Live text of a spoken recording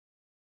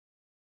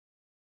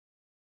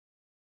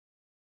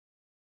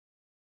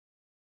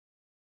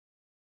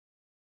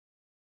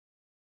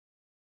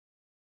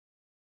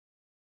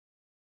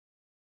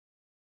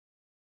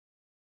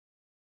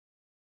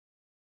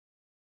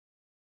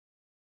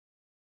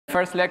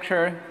First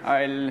lecture,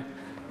 will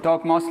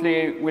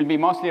be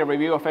mostly a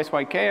review of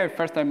SYK.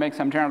 First, I make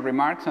some general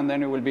remarks, and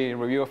then it will be a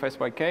review of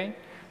SYK.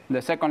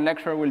 The second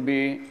lecture will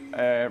be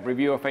a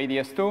review of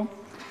ADS2.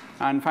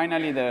 And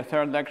finally, the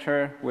third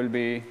lecture will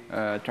be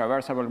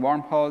traversable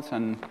wormholes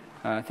and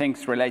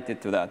things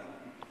related to that.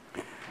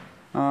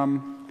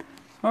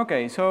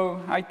 OK,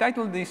 so I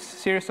titled this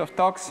series of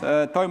talks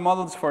Toy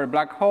Models for a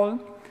Black Hole.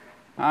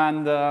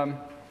 And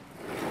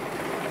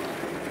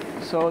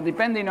so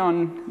depending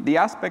on the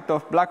aspect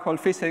of black hole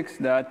physics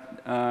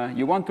that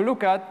you want to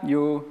look at,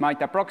 you might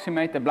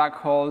approximate a black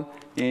hole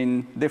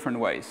in different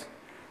ways.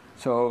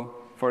 So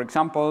for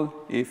example,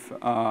 if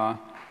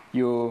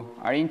you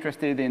are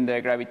interested in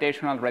the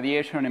gravitational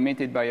radiation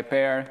emitted by a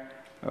pair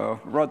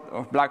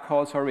of black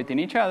holes orbiting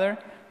each other,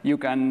 you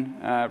can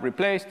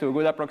replace, to a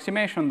good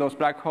approximation, those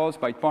black holes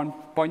by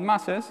point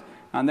masses,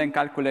 and then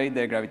calculate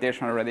the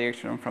gravitational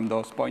radiation from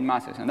those point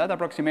masses. And that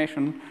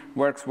approximation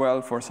works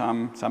well for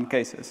some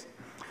cases.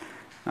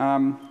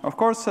 Of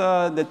course,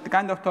 the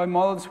kind of toy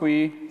models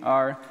we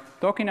are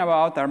talking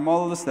about are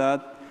models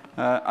that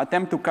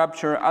attempt to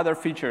capture other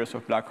features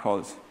of black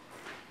holes.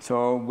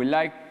 So we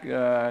like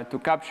to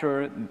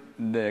capture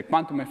the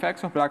quantum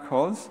effects of black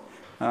holes,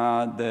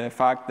 the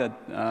fact that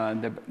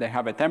they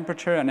have a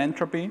temperature and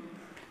entropy.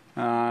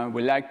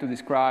 We like to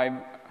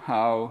describe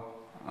how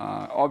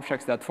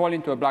objects that fall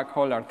into a black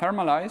hole are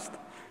thermalized.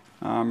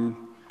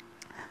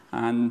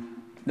 And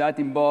that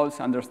involves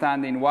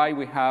understanding why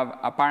we have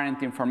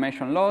apparent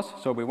information loss.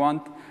 So we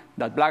want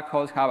that black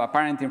holes have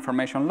apparent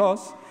information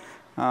loss.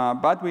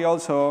 But we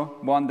also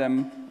want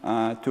them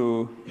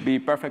to be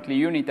perfectly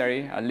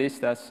unitary, at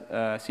least as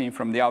seen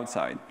from the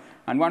outside.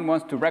 And one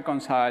wants to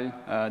reconcile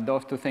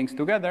those two things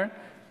together.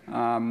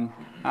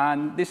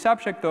 And this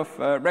subject of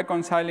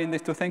reconciling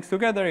these two things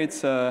together,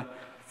 it's a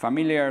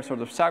familiar sort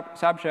of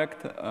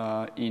subject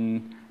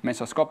in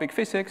mesoscopic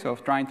physics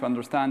of trying to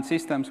understand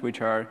systems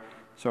which are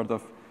sort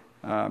of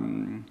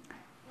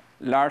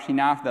large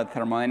enough that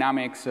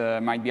thermodynamics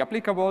might be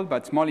applicable,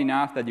 but small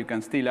enough that you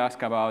can still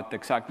ask about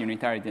exact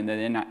unitarity in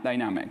the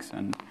dynamics.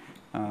 And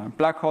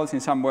black holes, in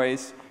some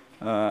ways,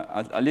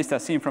 at least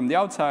as seen from the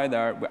outside,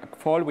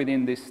 fall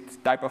within this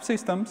type of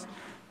systems.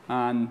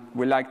 And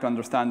we like to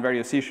understand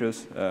various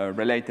issues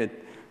related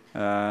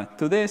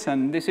to this.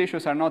 And these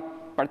issues are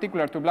not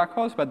particular to black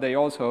holes, but they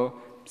also,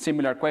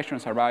 similar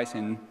questions arise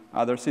in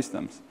other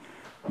systems.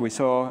 We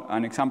saw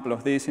an example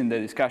of this in the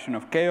discussion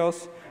of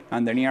chaos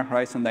and the near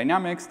horizon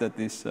dynamics, that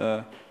is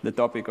the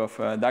topic of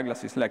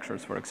Douglas's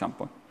lectures, for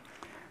example.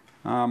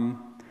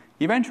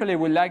 Eventually,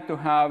 we'd like to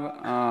have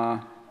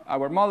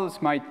our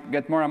models might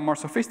get more and more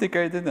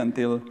sophisticated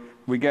until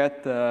we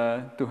get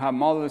to have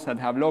models that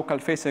have local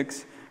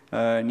physics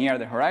near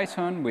the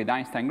horizon with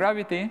Einstein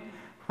gravity.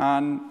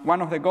 And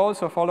one of the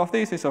goals of all of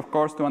this is, of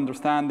course, to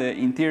understand the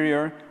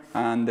interior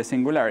and the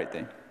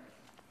singularity.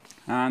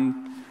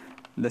 And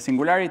the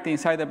singularity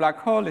inside the black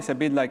hole is a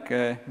bit like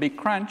a big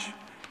crunch.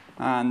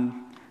 And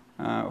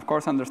of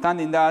course,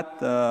 understanding that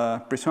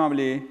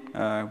presumably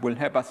will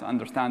help us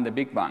understand the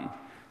Big Bang.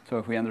 So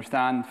if we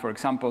understand, for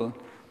example,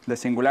 the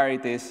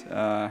singularities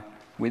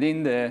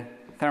within the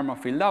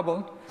thermofield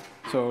double,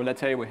 so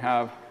let's say we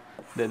have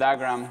the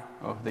diagram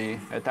of the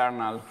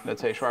eternal,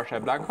 let's say,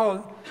 Schwarzschild black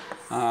hole.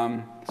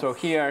 So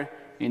here,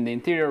 in the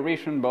interior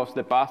region, both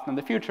the past and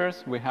the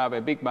futures, we have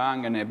a Big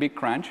Bang and a Big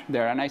Crunch. They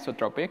are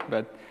anisotropic,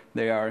 but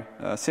they are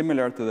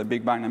similar to the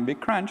Big Bang and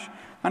Big Crunch.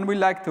 And we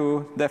like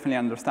to definitely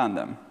understand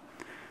them.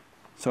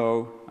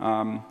 So,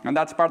 and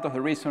that's part of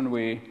the reason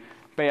we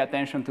pay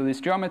attention to this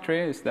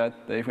geometry, is that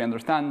if we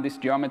understand this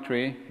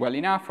geometry well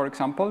enough, for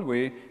example,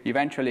 we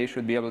eventually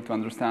should be able to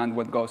understand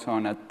what goes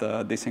on at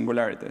these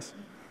singularities.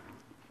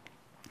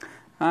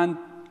 And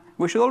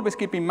we should always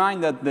keep in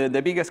mind that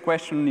the biggest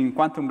question in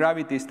quantum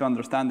gravity is to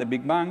understand the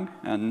Big Bang.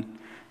 And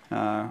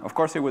of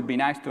course, it would be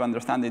nice to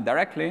understand it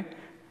directly.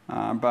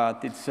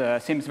 But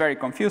it seems very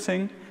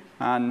confusing.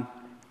 And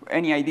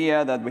any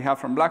idea that we have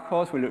from black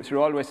holes, we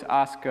should always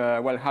ask,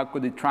 well, how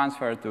could it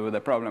transfer to the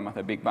problem of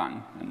the Big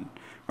Bang? And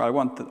well, I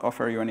won't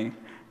offer you any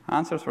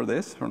answers for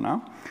this for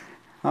now.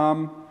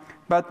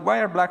 But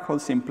why are black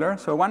holes simpler?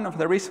 So one of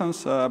the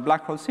reasons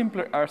black holes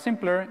are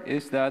simpler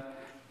is that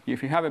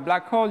if you have a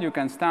black hole, you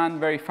can stand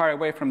very far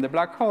away from the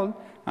black hole,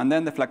 and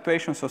then the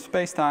fluctuations of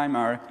space-time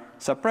are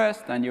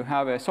suppressed, and you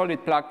have a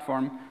solid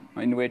platform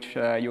in which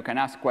you can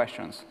ask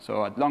questions.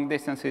 So at long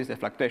distances, the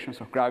fluctuations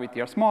of gravity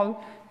are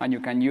small, and you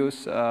can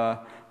use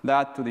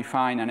that to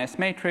define an S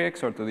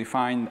matrix or to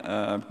define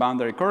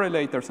boundary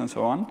correlators and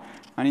so on.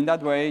 And in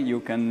that way, you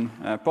can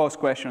pose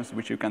questions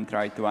which you can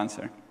try to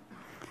answer.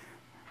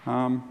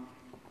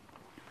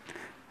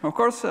 Of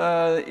course,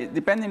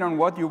 depending on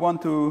what you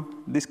want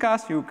to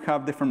discuss, you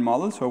have different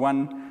models. So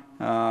one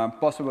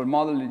possible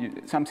model,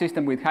 some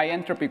system with high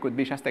entropy could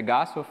be just a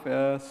gas of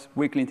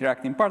weakly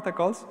interacting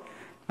particles.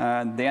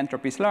 The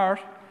entropy is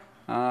large.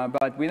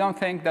 But we don't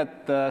think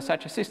that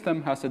such a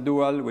system has a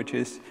dual, which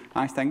is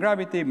Einstein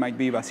gravity. It might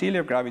be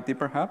Vasiliev gravity,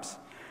 perhaps.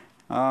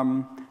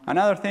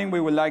 Another thing we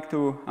would like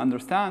to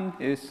understand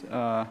is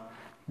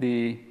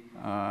the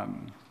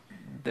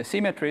the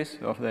symmetries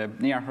of the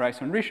near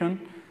horizon region.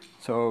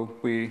 So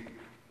we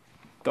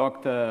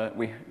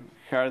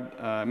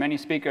heard many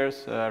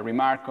speakers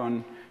remark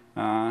on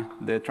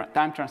the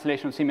time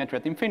translation symmetry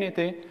at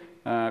infinity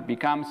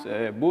becomes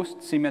a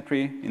boost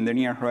symmetry in the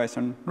near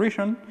horizon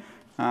region.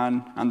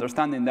 And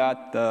understanding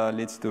that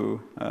leads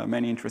to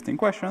many interesting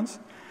questions.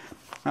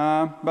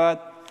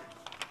 But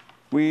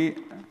we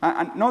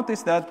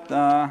notice that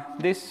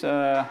this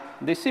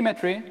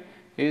symmetry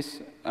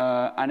is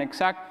an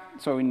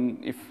exact, so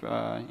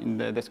in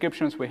the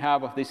descriptions we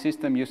have of this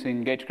system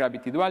using gauge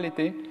gravity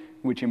duality,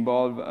 which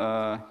involve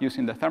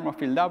using the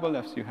thermofield double,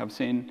 as you have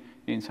seen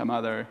in some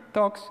other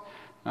talks,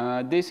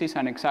 this is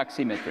an exact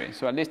symmetry.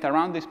 So at least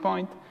around this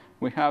point,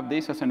 we have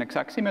this as an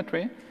exact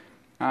symmetry.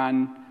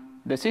 And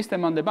the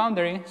system on the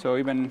boundary, so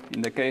even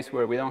in the case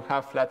where we don't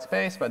have flat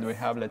space, but we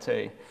have, let's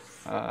say,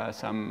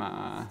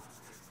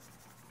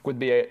 could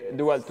be a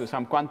dual to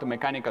some quantum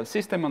mechanical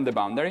system on the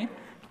boundary.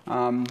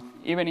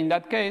 Even in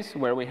that case,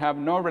 where we have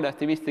no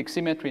relativistic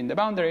symmetry in the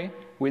boundary,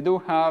 we do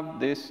have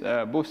this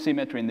boost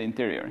symmetry in the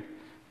interior.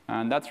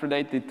 And that's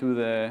related to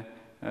the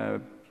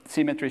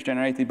symmetries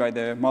generated by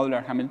the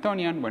modular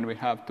Hamiltonian when we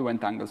have two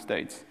entangled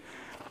states.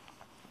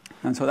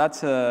 And so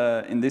that's,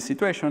 in this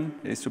situation,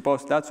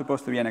 that's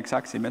supposed to be an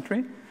exact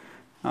symmetry.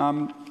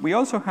 We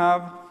also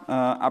have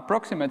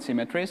approximate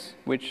symmetries,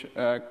 which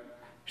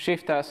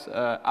shift us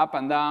up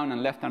and down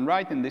and left and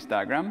right in this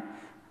diagram.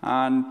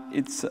 And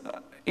it's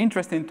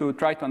interesting to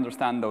try to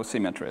understand those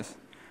symmetries.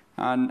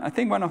 And I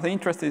think one of the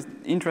interest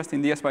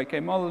in the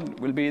SYK model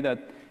will be that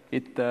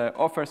it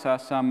offers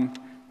us some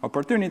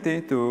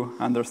opportunity to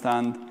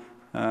understand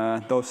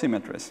those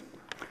symmetries.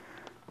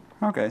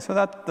 OK, so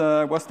that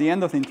was the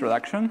end of the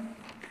introduction.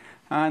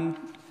 And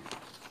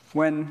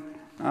when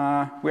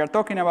we are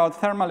talking about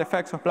thermal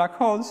effects of black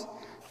holes,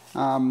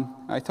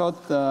 I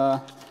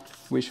thought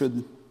we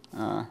should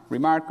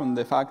remark on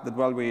the fact that,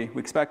 well, we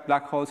expect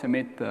black holes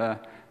emit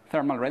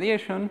thermal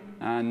radiation.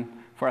 And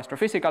for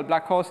astrophysical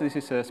black holes, this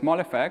is a small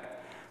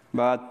effect.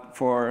 But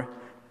for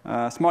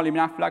small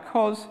enough black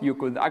holes, you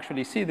could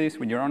actually see this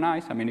with your own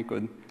eyes. I mean, it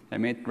could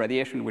emit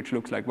radiation which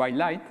looks like white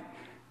light.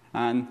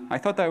 And I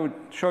thought I would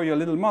show you a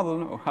little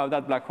model of how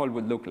that black hole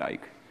would look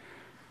like.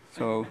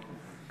 So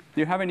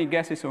do you have any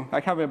guesses? So I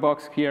have a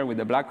box here with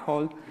a black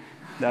hole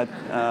that,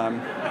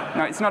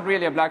 no, it's not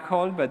really a black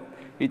hole, but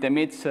it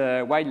emits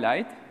white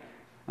light.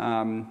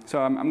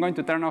 So we are going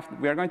to turn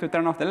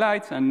off the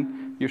lights,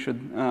 and you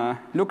should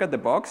look at the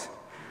box.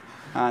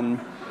 And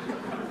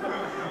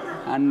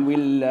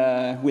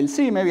we'll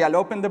see. Maybe I'll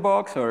open the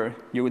box, or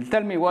you will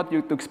tell me what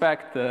you to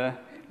expect.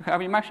 Have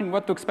you imagined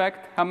what to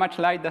expect? How much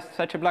light does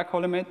such a black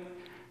hole emit?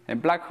 A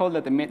black hole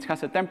that emits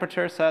has a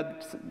temperature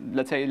set,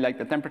 let's say, like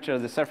the temperature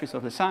of the surface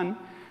of the sun.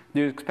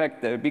 Do you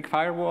expect a big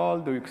firewall?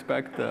 Do you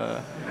expect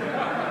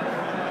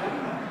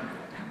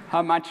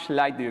how much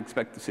light do you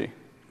expect to see?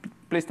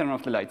 Please turn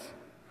off the lights.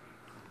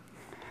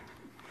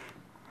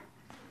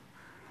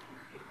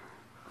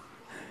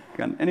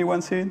 Can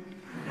anyone see it?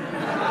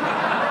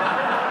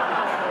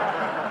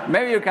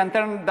 Maybe you can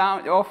turn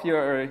off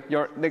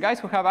the guys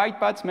who have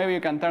iPads, maybe you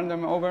can turn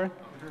them over.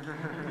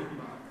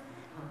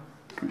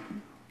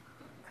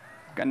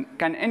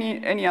 Can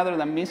any other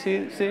than me see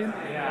it?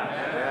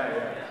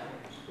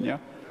 Yeah.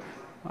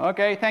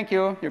 OK, thank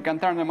you. You can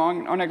turn them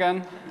on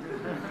again.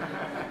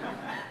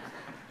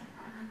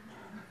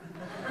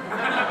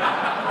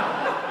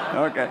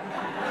 OK.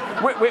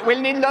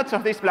 We'll need lots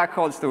of these black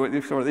holes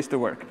for this to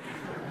work.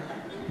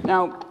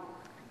 Now,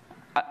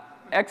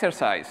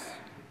 exercise.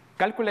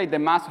 Calculate the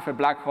mass of a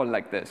black hole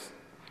like this,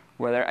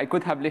 whether I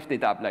could have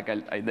lifted it up like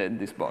I did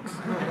this box.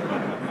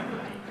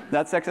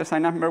 That's exercise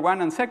number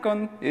one. And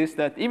second is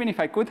that even if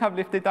I could have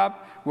lifted it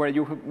up, where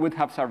you would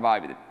have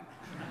survived it,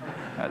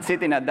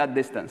 sitting at that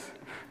distance.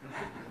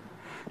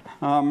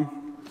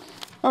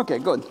 OK,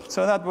 good.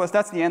 So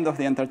that's the end of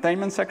the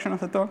entertainment section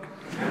of the talk.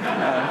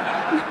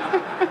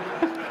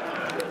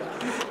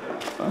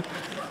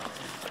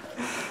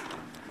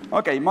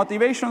 OK,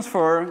 motivations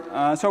for,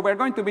 so we're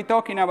going to be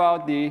talking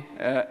about the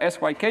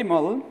SYK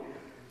model.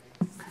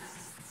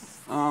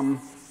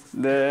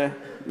 The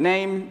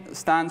name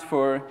stands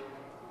for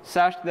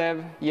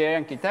Sachdev, Ye,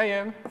 and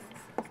Kitaev.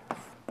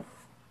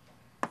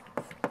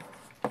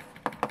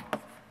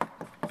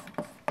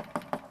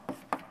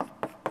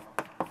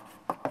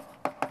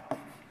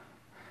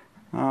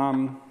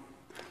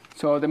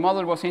 So the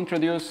model was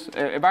introduced,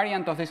 a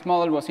variant of this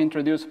model was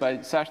introduced by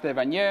Sachdev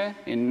and Ye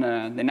in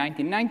the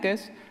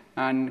 1990s.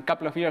 And a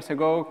couple of years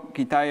ago,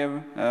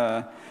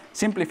 Kitaev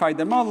simplified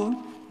the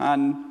model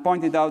and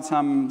pointed out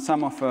some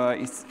of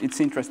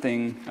its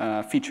interesting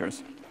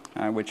features,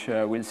 which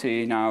we'll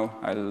see now.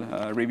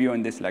 I'll review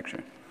in this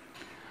lecture.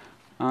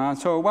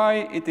 So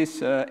why it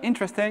is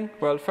interesting?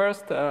 Well,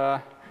 first,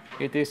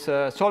 it is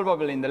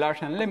solvable in the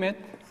large n limit,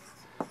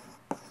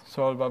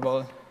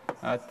 solvable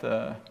at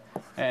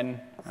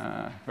n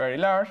very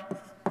large.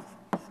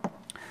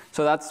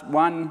 So that's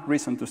one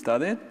reason to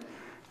study it.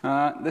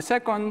 The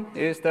second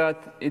is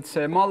that it's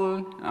a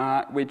model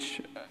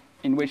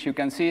in which you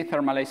can see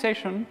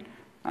thermalization.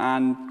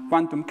 And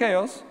quantum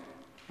chaos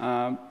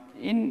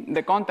in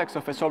the context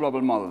of a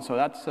solvable model. So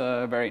that's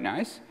very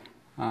nice.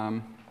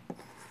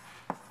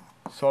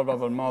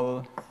 Solvable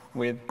model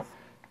with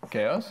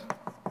chaos.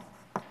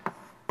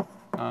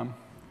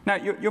 Now,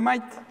 you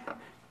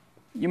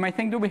might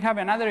think, do we have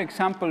another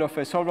example of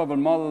a solvable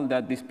model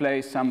that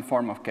displays some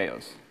form of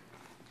chaos?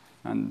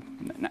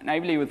 And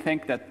naively, you would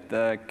think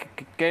that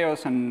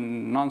chaos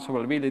and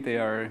non-solvability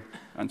are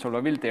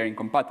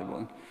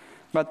incompatible.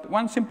 But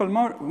one simple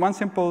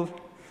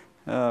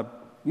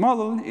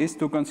model is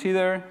to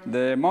consider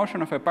the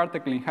motion of a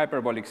particle in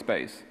hyperbolic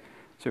space.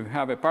 So you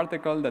have a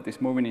particle that is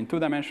moving in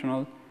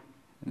two-dimensional,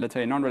 let's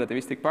say a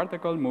non-relativistic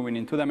particle moving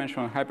in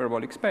two-dimensional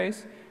hyperbolic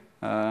space.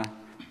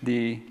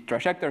 The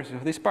trajectories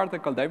of this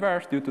particle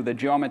diverge due to the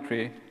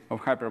geometry of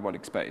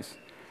hyperbolic space.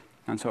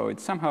 And so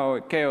it's somehow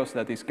a chaos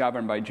that is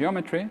governed by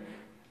geometry.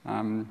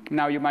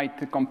 Now you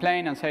might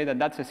complain and say that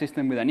that's a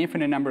system with an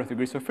infinite number of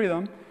degrees of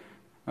freedom.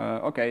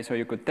 OK, so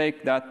you could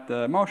take that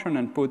motion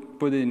and put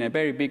it in a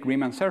very big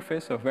Riemann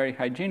surface of very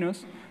high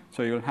genus.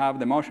 So you'll have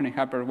the motion in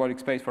hyperbolic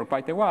space for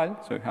quite a while.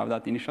 So you have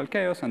that initial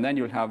chaos, and then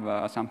you'll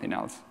have something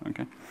else.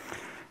 Okay.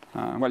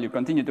 Well, you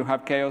continue to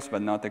have chaos,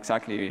 but not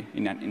exactly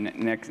in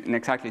an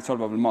exactly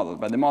solvable model.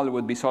 But the model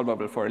would be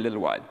solvable for a little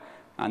while.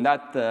 And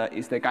that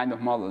is the kind of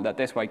model that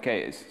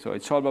SYK is. So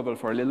it's solvable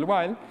for a little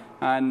while.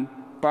 And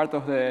part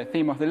of the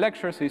theme of the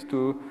lectures is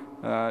to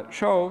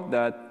show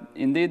that,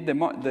 indeed,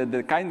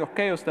 the kind of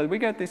chaos that we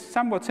get is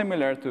somewhat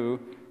similar to,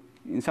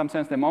 in some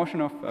sense, the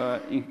motion of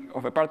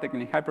a particle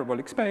in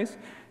hyperbolic space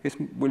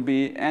will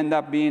end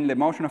up being the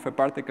motion of a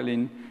particle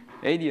in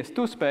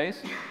ADS2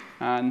 space.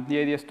 And the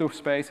ADS2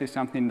 space is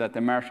something that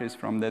emerges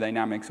from the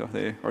dynamics of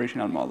the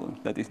original model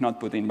that is not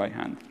put in by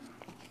hand.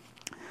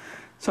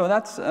 So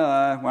that's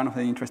one of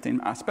the interesting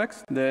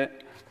aspects. The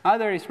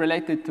other is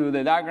related to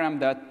the diagram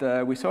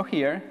that we saw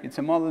here. It's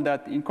a model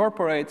that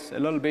incorporates a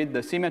little bit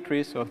the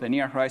symmetries of the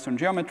near horizon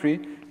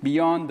geometry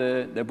beyond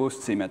the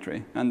boost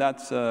symmetry. And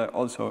that's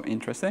also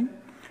interesting.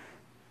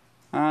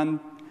 And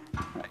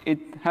it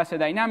has a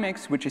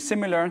dynamics which is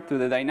similar to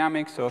the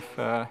dynamics of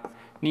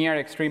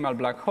near extremal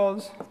black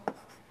holes.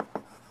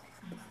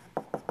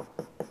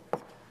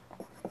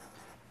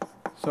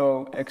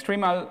 So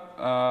extremal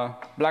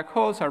black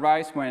holes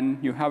arise when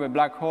you have a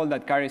black hole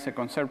that carries a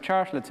conserved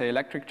charge, let's say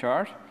electric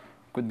charge,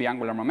 could be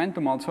angular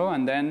momentum also,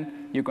 and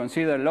then you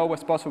consider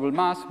lowest possible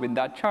mass with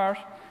that charge,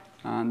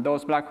 and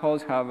those black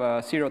holes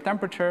have 0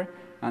 temperature,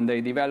 and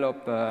they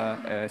develop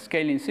a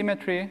scaling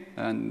symmetry,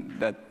 and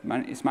that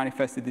is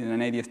manifested in an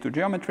ADS2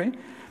 geometry.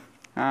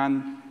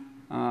 And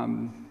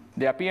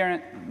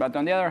but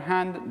on the other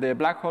hand, the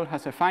black hole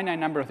has a finite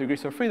number of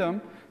degrees of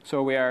freedom,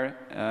 so we are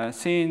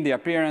seeing the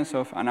appearance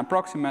of an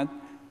approximate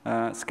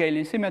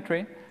scaling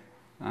symmetry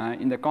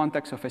in the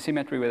context of a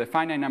symmetry with a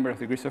finite number of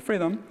degrees of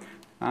freedom.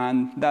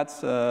 And that's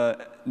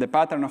the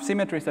pattern of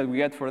symmetries that we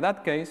get for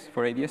that case,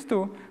 for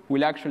ADS2,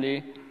 will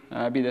actually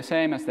be the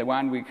same as the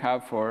one we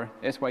have for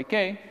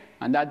SYK.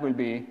 And that will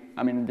be,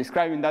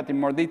 describing that in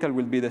more detail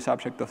will be the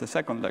subject of the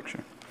second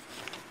lecture.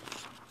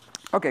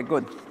 OK,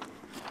 good.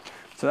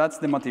 So that's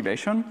the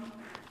motivation.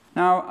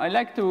 Now, I'd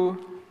like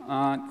to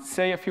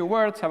say a few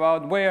words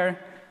about where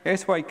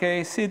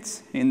SYK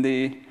sits in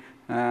the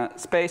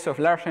space of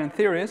large N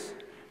theories.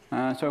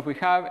 So if we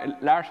have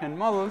large N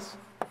models,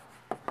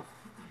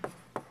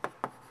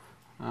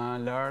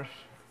 large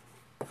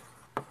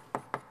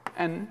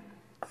N,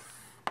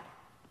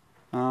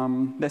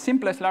 the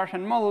simplest large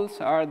N models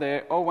are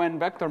the ON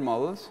vector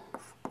models.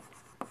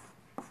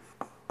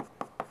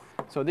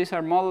 So these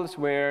are models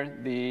where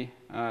the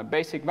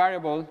basic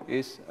variable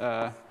is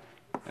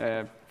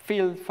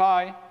field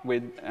phi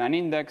with an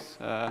index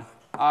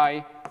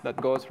I that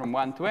goes from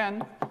 1 to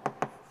n,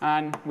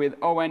 and with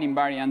ON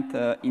invariant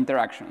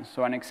interactions.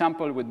 So an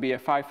example would be a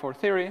phi-4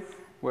 theory,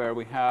 where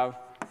we have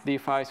d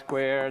phi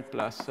squared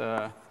plus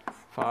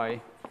phi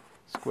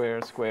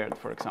squared,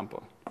 for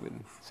example, with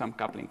some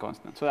coupling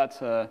constant. So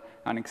that's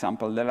an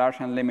example. The large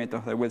N limit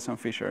of the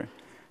Wilson-Fisher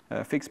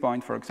fixed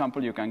point, for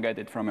example, you can get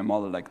it from a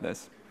model like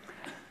this.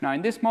 Now,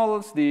 in these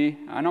models, the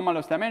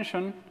anomalous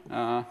dimension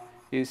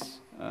is,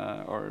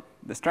 or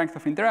the strength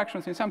of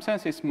interactions, in some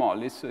sense, is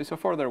small. It's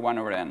of order 1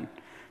 over n.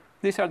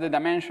 These are the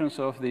dimensions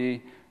of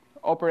the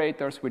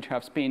operators which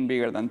have spin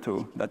bigger than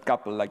 2 that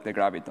couple like the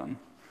graviton,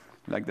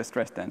 like the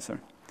stress tensor.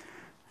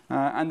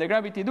 And the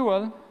gravity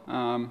dual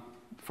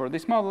for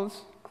these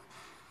models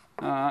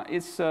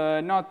is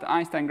not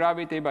Einstein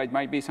gravity, but it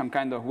might be some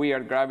kind of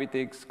weird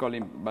gravity. It's called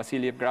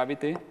Vasiliev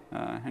gravity,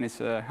 and it's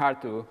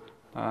hard to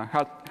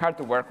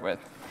work with.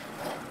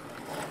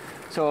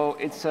 So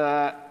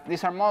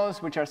these are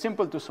models which are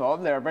simple to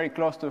solve. They are very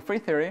close to free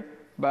theory,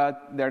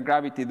 but their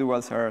gravity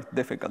duals are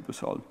difficult to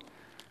solve.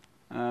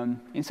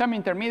 In some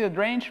intermediate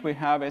range, we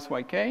have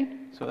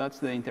SYK. So that's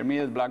the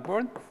intermediate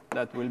blackboard.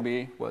 That will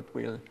be what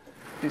we'll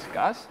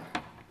discuss.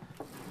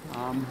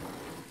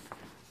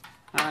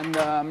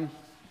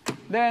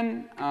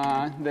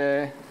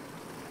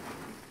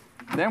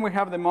 Then we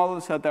have the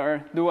models that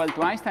are dual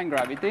to Einstein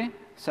gravity,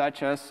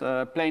 such as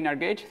planar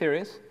gauge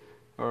theories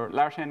or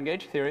large N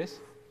gauge theories.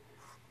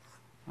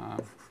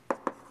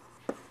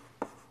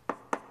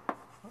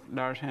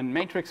 large N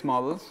matrix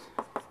models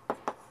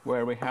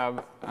where we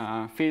have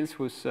fields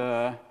whose,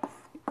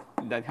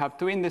 that have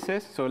two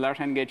indices. So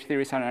large N gauge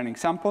theories are an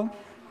example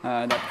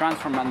that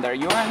transform under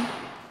UN.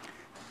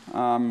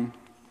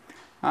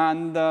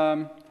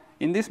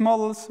 In these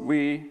models,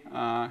 we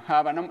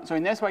have, so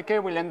in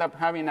SYK, we'll end up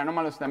having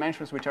anomalous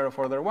dimensions which are of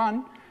order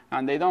 1,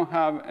 and they don't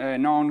have a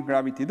known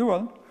gravity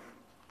dual.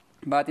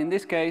 But in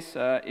this case,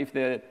 if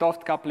the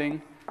Toft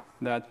coupling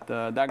that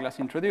Douglas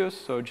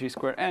introduced, so G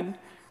square N,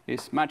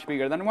 is much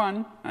bigger than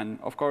 1, and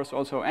of course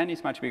also N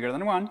is much bigger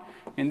than 1,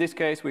 in this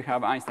case we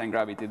have Einstein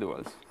gravity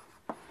duals.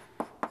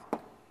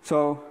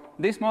 So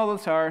these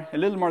models are a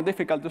little more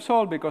difficult to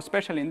solve because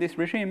especially in this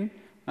regime,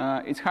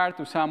 it's hard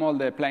to sum all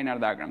the planar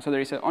diagrams. So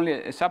there is only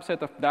a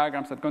subset of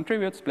diagrams that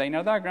contributes,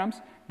 planar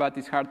diagrams, but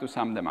it's hard to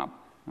sum them up.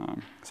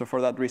 So for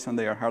that reason,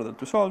 they are harder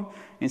to solve.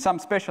 In some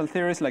special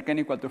theories, like n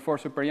equal to 4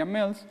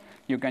 super-Yang-Mills,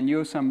 you can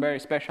use some very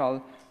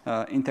special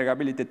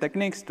integrability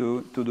techniques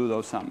to do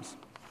those sums.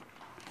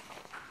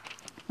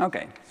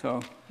 OK,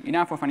 so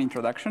enough of an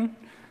introduction.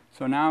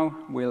 So now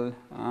we'll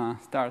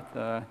start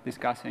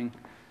discussing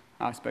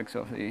aspects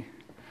of the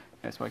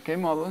SYK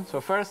model.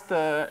 So first,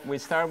 we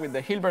start with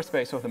the Hilbert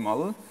space of the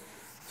model.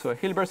 So a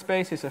Hilbert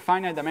space is a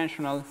finite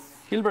dimensional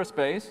Hilbert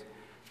space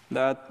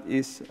that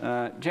is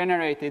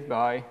generated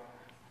by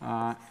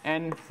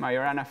n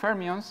Majorana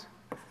fermions,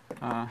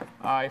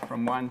 I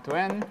from 1 to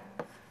n.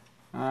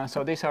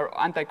 So these are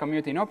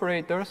anti-commuting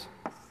operators.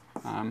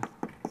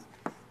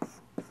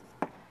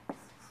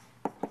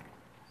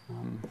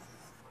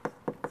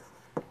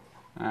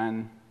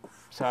 And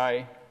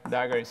psi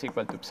dagger is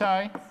equal to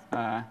psi,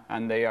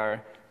 and they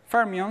are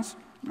fermions.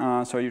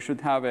 So you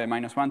should have a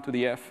 -1 to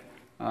the f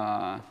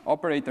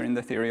operator in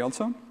the theory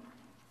also.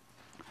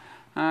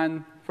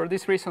 And for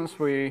these reasons,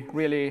 we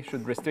really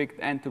should restrict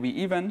n to be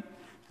even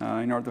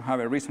in order to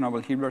have a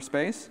reasonable Hilbert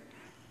space.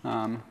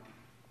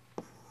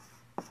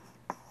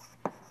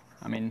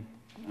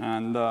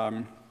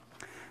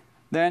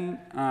 Then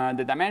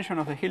the dimension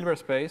of the Hilbert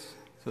space,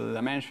 so the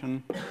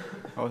dimension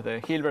of the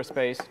Hilbert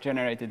space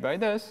generated by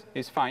this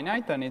is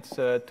finite, and it's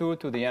 2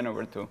 to the n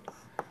over 2.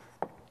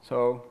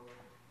 So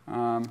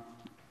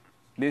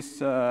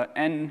this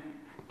n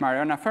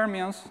Majorana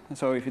fermions,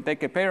 so if you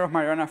take a pair of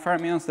Majorana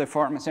fermions, they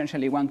form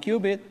essentially one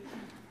qubit.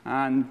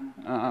 And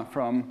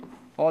from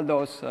all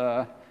those,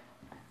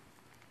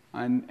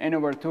 and n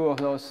over 2 of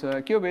those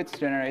qubits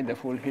generate the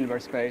full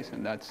Hilbert space,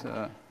 and that's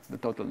the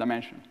total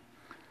dimension.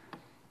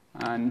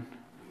 And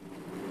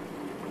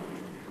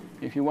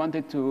if you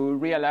wanted to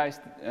realize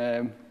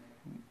a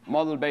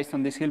model based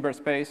on this Hilbert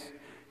space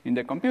in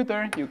the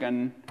computer, you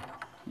can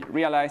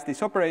realize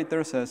these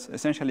operators as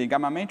essentially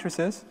gamma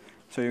matrices.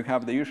 So you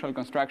have the usual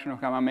construction of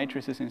gamma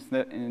matrices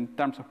in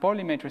terms of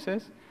Pauli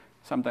matrices,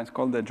 sometimes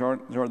called the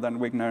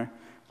Jordan-Wigner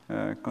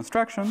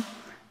construction.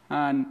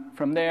 And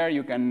from there,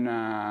 you can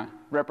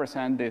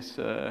represent these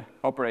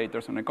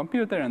operators on a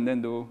computer and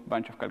then do a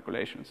bunch of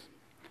calculations.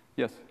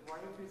 Yes? Why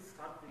don't we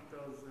start with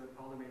those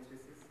Pauli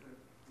matrices?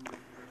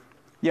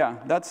 Yeah,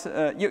 that's,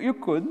 you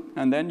could,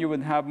 and then you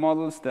would have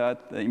models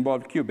that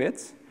involve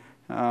qubits.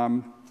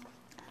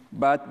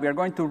 But we are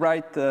going to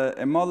write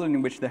a model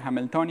in which the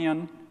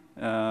Hamiltonian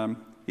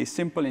is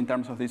simple in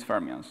terms of these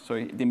fermions. So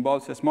it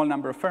involves a small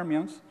number of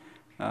fermions,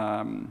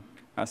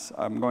 as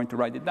I'm going to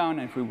write it down.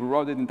 And if we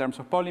wrote it in terms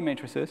of Pauli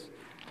matrices,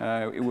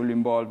 it will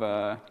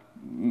involve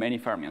many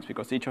fermions,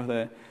 because each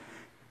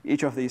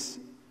of these,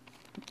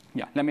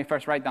 yeah, let me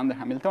first write down the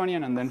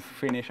Hamiltonian and then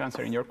finish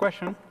answering your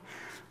question.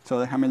 So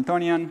the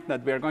Hamiltonian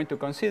that we are going to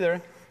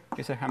consider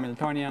is a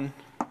Hamiltonian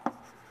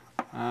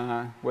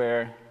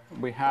where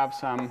we have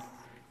some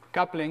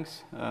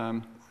couplings,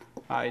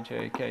 I,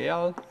 j, k,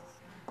 l,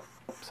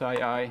 psi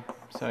I,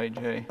 psi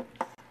j,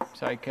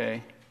 psi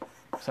k,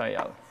 psi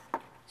l.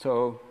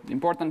 So the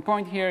important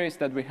point here is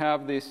that we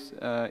have this,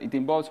 it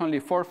involves only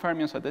 4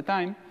 fermions at a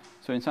time.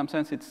 So in some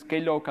sense, it's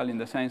k-local in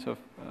the sense of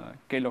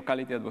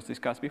k-locality that was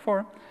discussed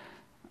before.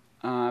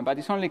 But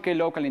it's only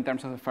k-local in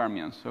terms of the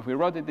fermions. So if we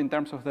wrote it in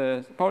terms of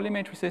the Pauli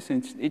matrices,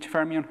 since each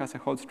fermion has a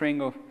whole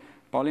string of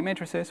Pauli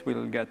matrices,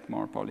 we'll get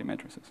more Pauli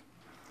matrices.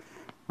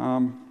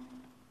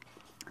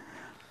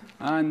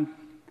 And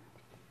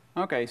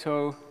OK,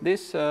 so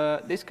these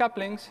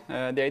couplings,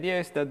 the idea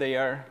is that they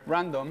are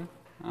random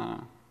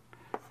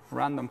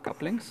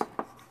couplings.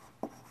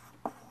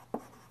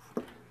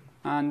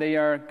 And they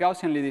are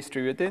Gaussianly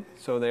distributed.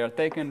 So they are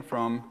taken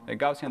from a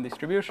Gaussian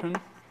distribution,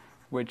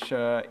 which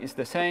is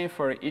the same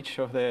for each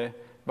of the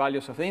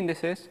values of the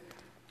indices.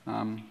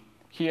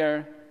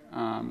 Here,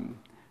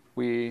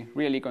 we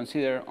really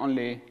consider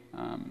only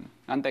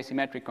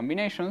anti-symmetric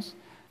combinations.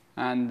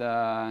 And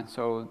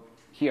so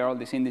here, all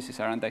these indices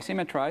are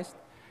anti-symmetrized.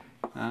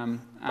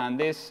 And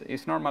this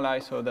is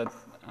normalized so that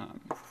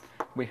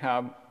we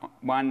have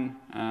one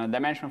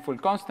dimensional full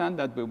constant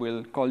that we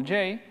will call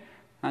j.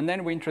 And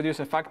then we introduce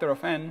a factor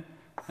of n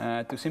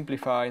to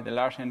simplify the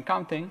large n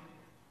counting.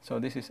 So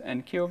this is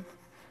n cubed.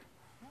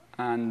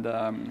 And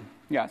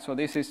yeah, so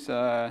this is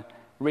a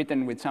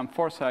written with some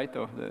foresight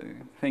of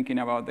thinking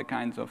about the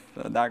kinds of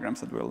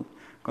diagrams that will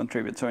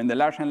contribute. So in the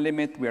large n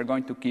limit, we are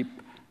going to keep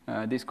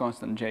this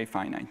constant j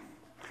finite.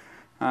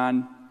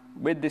 And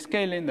with the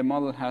scaling, the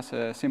model has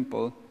a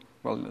simple,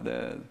 well,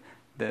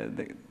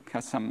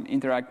 has some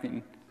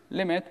interacting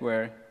limit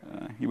where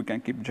we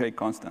can keep j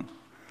constant.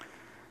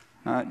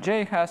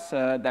 J has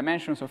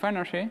dimensions of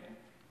energy,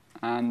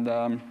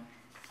 and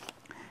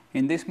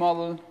in this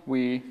model,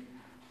 we,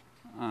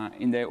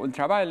 in the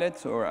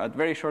ultraviolets or at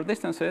very short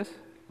distances,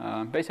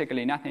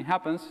 basically nothing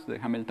happens. The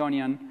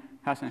Hamiltonian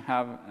hasn't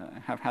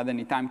have had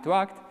any time to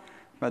act.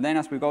 But then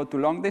as we go to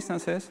long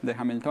distances, the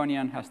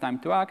Hamiltonian has time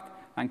to act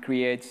and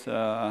creates,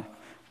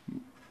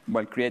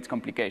 creates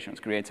complications,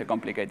 creates a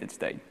complicated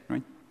state,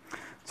 right?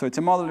 So it's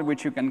a model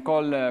which you can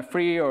call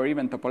free or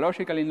even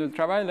topological in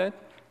ultraviolet,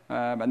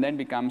 but then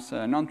becomes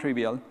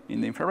non-trivial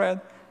in the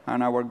infrared.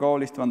 And our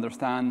goal is to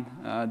understand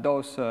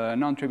those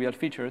non-trivial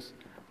features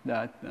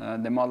that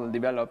the model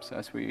develops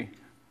as we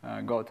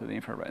go to the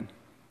infrared.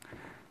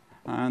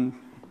 And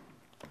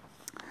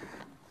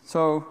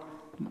so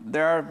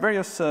there are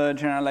various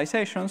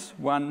generalizations.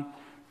 One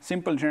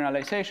simple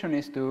generalization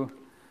is to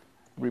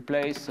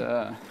replace,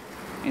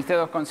 instead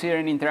of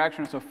considering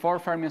interactions of 4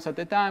 fermions at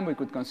a time, we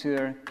could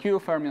consider q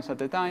fermions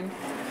at a time.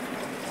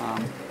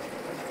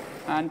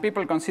 And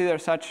people consider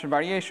such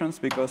variations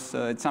because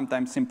it's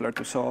sometimes simpler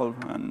to solve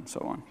and so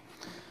on.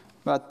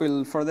 But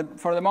for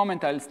the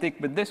moment, I'll stick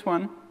with this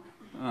one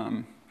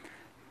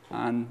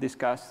and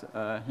discuss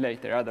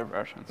later other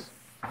versions.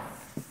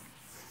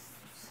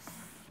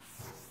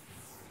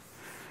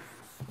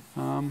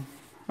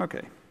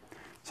 OK.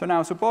 So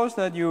now suppose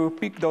that you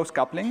pick those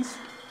couplings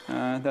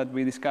that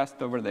we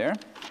discussed over there.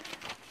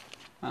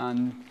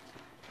 And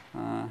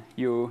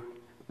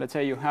let's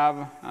say you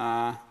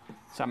have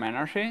some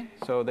energy.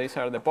 So these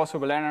are the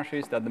possible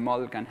energies that the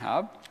model can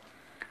have.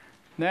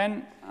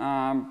 Then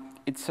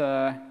it's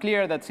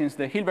clear that since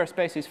the Hilbert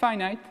space is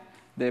finite,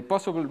 the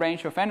possible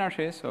range of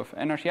energies, of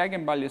energy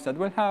eigenvalues that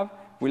we'll have,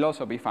 will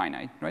also be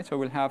finite, right? So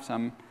we'll have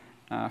some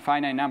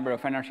finite number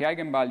of energy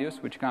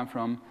eigenvalues which come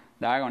from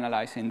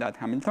diagonalizing that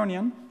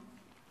Hamiltonian.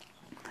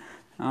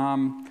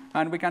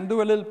 And we can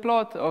do a little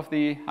plot of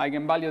the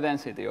eigenvalue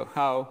density, of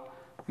how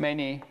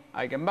many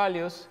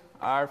eigenvalues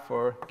are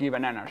for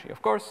given energy.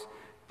 Of course,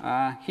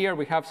 here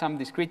we have some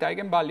discrete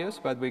eigenvalues,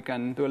 but we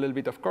can do a little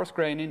bit of coarse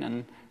graining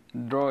and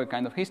draw a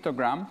kind of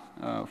histogram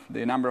of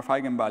the number of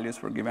eigenvalues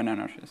for given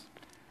energies.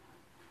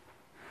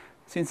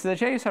 Since the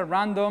j's are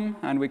random,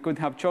 and we could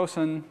have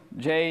chosen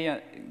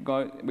j,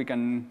 we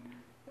can,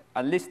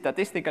 at least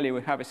statistically,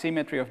 we have a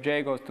symmetry of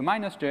j goes to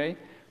minus j.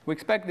 We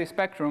expect the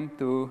spectrum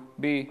to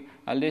be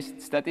at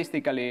least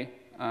statistically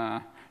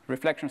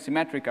reflection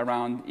symmetric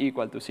around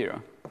equal to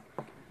 0.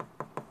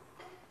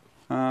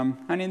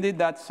 And indeed,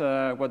 that's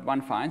what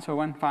one finds. So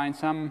one finds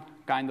some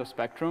kind of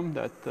spectrum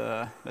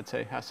that, let's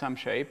say, has some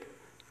shape.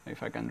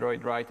 If I can draw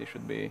it right, it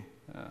should be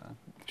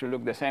it should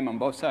look the same on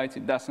both sides.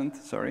 It doesn't.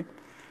 Sorry.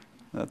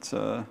 That's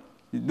you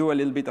do a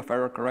little bit of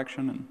error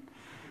correction. And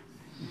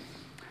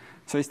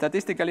so it's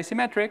statistically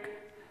symmetric.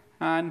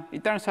 And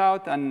it turns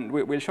out, and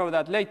we'll show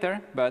that later,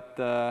 but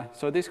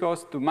so this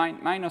goes to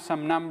minus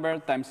some number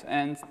times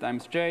n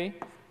times j,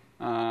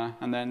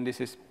 and then this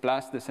is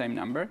plus the same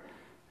number.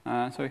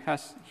 So it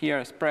has here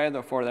a spread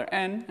of order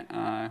n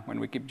when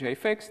we keep j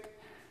fixed.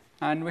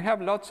 And we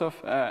have lots of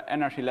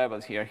energy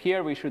levels here.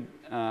 Here we should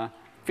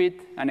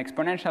fit an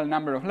exponential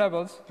number of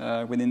levels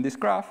within this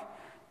graph.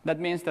 That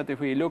means that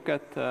if we look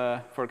at,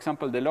 for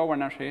example, the low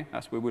energy,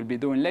 as we will be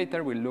doing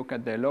later, we'll look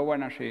at the low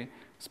energy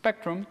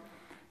spectrum.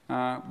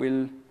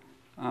 We'll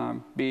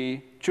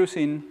be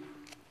choosing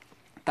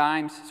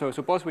times. So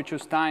suppose we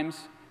choose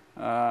times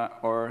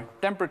or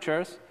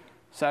temperatures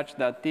such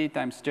that T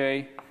times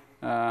J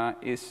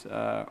is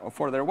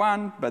of order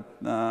 1. But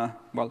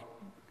well,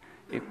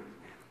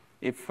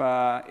 if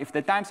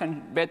the times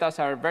and betas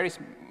are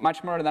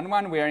much more than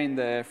 1, we are in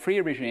the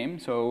free regime.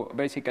 So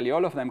basically,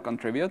 all of them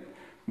contribute.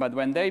 But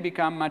when they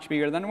become much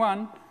bigger than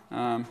 1,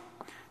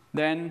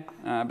 then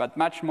but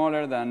much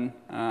smaller than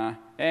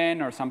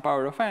n or some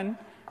power of n,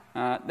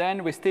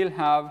 then we still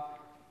have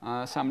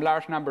some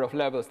large number of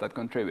levels that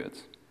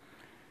contributes.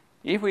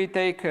 If we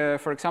take,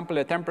 for example,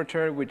 a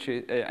temperature which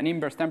is an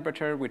inverse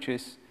temperature, which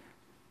is,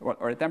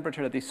 or a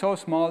temperature that is so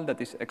small that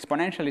is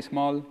exponentially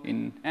small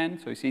in n,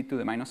 so it's e to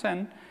the minus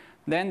n,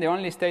 then the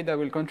only state that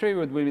will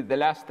contribute will be the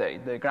last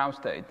state, the ground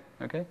state.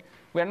 Okay?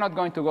 We are not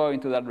going to go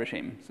into that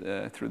regime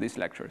through these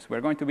lectures. We're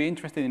going to be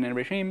interested in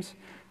regimes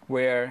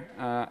where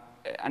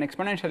an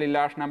exponentially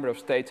large number of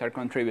states are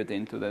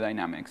contributing to the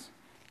dynamics.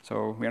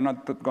 So we are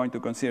not going to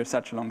consider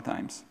such long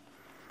times.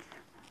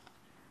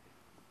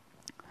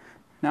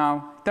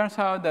 Now, it turns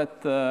out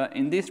that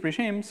in these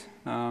regimes,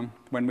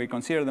 when we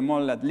consider the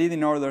model at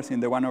leading orders in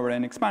the 1 over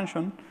n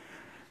expansion,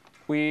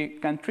 we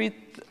can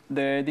treat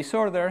the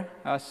disorder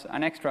as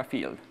an extra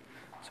field.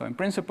 So in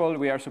principle,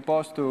 we are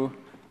supposed to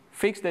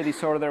fix the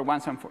disorder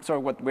once and for all. So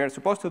what we are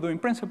supposed to do in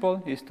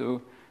principle is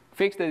to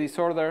fix the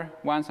disorder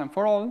once and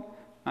for all,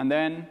 and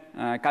then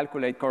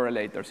calculate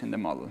correlators in the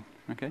model.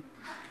 Okay?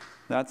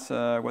 That's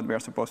what we are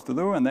supposed to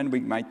do. And then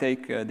we might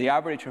take the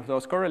average of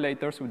those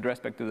correlators with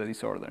respect to the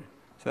disorder.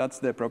 So that's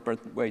the proper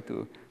way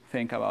to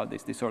think about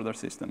these disorder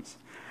systems.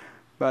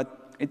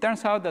 But it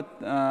turns out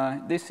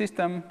that this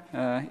system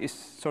is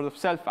sort of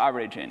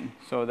self-averaging,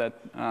 so that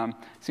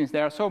since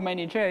there are so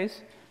many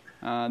J's,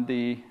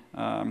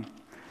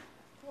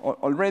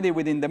 already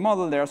within the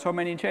model, there are so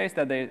many J's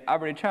that they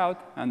average out,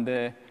 and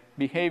the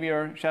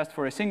behavior just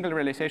for a single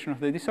realization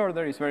of the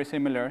disorder is very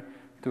similar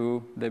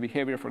to the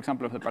behavior, for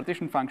example, of the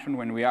partition function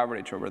when we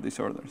average over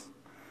disorders.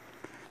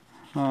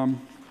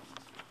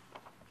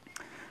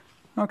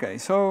 OK,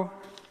 so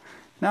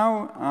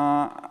now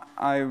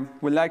I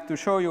would like to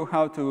show you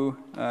how to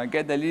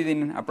get the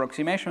leading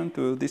approximation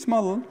to this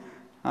model.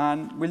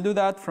 And we'll do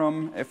that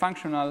from a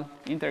functional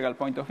integral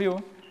point of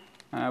view.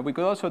 We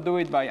could also do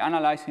it by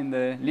analyzing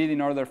the leading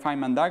order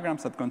Feynman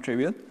diagrams that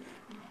contribute.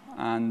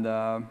 And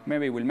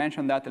maybe we'll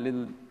mention that a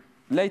little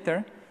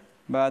later.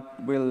 But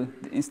we'll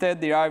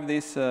instead derive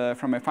this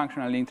from a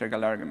functional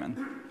integral argument.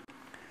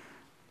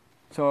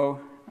 So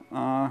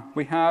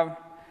we have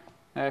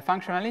a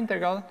functional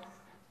integral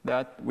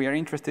that we are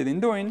interested in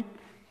doing,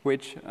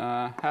 which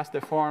has the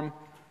form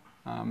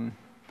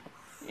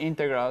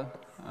integral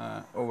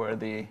over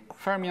the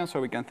fermions.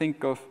 So we can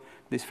think of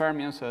these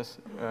fermions as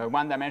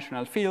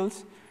one-dimensional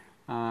fields.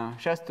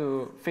 Just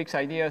to fix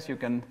ideas, you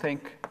can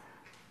think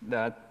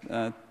that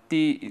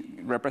T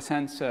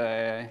represents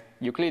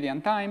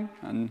Euclidean time,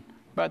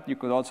 but you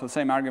could also,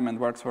 same argument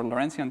works for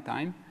Lorentzian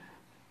time.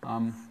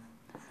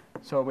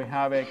 So we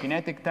have a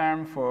kinetic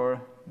term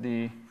for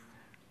the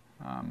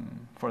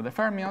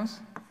fermions.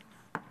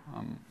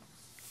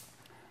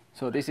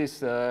 So this is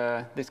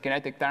this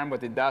kinetic term.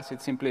 What it does,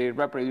 it simply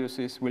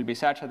reproduces, will be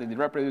such that it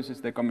reproduces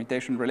the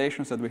commutation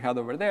relations that we had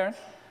over there.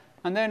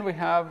 And then we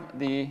have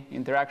the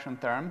interaction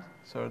term,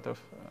 sort of,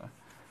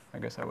 I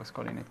guess I was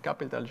calling it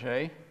capital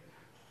J,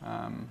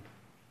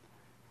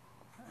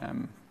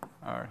 M,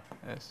 R,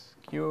 S,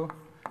 Q,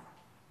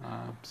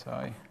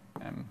 psi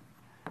M,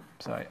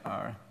 psi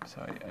R,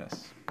 psi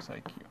S, psi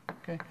Q,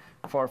 okay,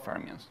 for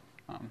fermions.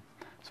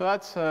 So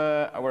that's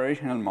our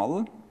original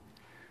model.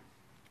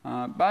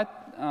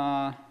 But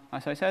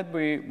as I said,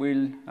 we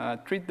will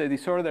treat the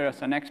disorder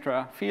as an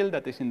extra field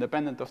that is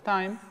independent of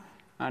time.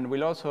 And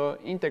we'll also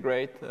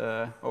integrate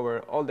over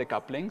all the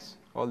couplings,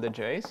 all the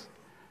J's,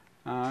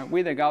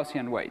 with a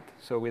Gaussian weight.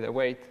 So with a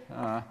weight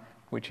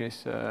which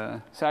is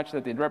such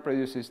that it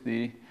reproduces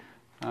the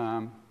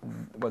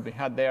what we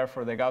had there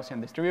for the Gaussian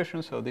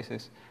distribution. So this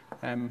is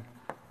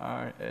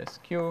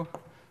MRSQ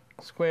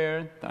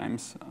squared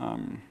times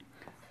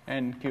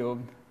n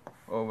cubed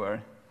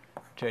over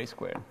J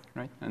squared,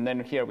 right? And then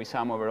here we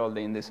sum over all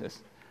the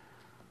indices.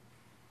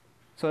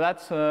 So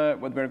that's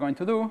what we're going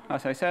to do.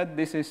 As I said,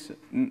 this is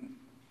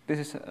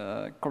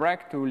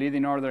correct to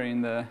leading order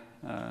in the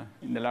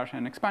large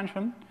N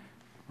expansion.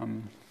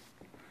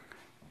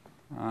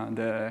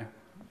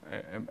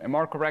 A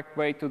more correct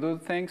way to do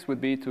things would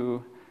be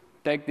to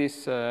take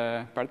this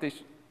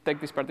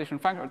partition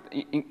function,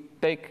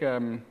 take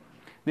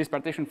this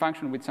partition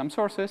function with some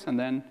sources, and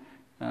then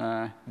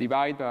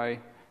divide by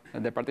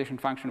the partition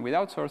function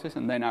without sources,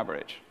 and then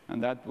average,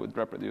 and that would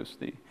reproduce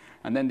the.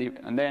 And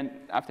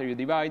then after you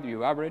divide,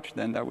 you average,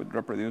 then that would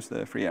reproduce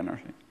the free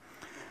energy.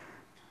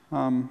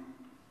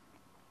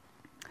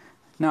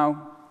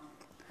 Now,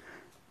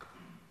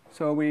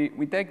 so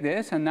we take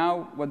this, and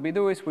now what we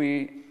do is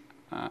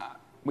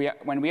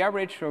when we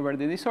average over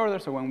the disorder,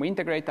 so when we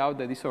integrate out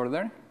the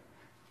disorder,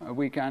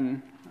 we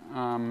can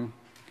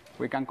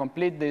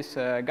complete this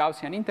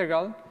Gaussian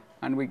integral,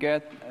 and we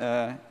get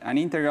an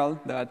integral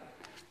that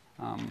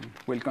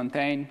will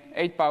contain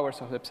 8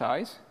 powers of the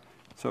psi's.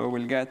 So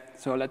we'll get,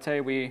 so let's say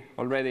we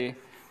already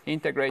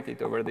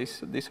integrated over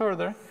this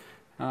disorder.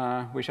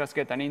 We just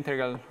get an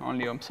integral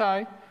only on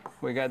psi.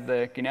 We get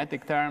the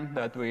kinetic term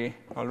that we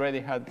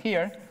already had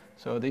here.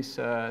 So this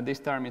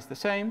term is the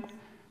same.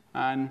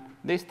 And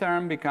this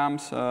term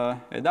becomes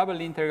a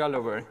double integral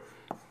over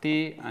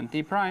t and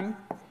t prime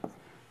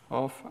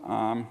of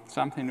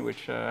something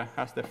which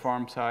has the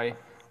form psi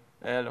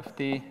L of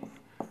t,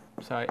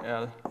 psi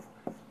L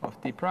of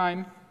t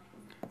prime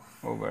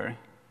over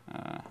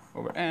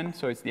n.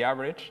 So it's the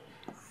average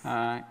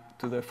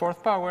to the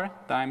 4th power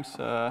times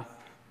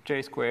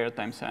j squared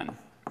times n.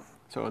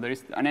 So there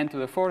is an n to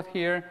the 4th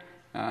here.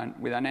 And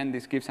with an n,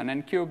 this gives an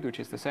n cubed, which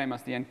is the same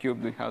as the n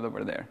cubed we had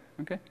over there.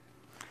 Okay?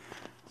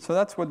 So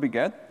that's what we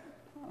get.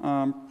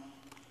 So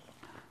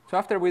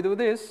after we do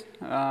this,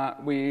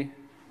 we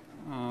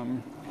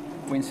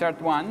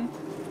insert 1.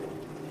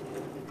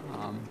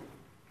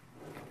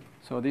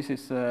 So this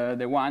is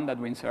the 1 that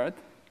we insert.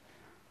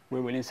 We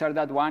will insert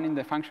that 1 in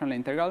the functional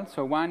integral.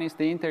 So 1 is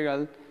the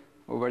integral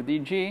over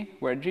dg,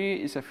 where g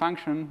is a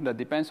function that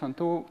depends on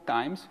 2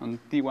 times, on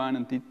t1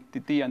 and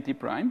t and t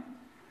prime.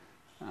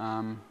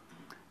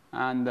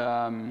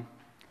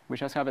 We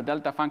just have a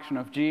delta function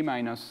of g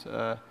minus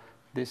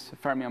this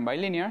fermion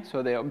bilinear.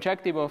 So the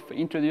objective of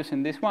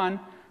introducing this one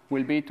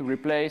will be to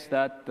replace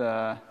that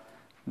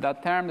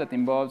that term that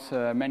involves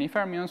many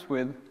fermions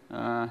with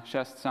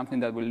just something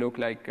that will look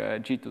like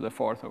g to the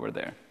fourth over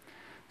there.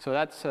 So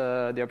that's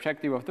the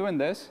objective of doing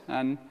this.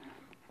 And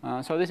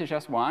so this is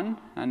just one.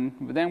 And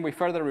then we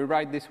further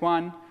rewrite this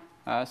one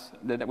as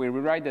we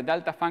rewrite the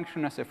delta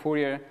function as a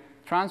Fourier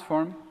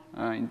transform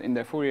in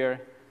the Fourier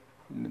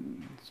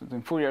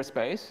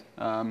space,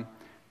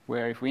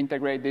 where if we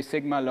integrate this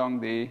sigma along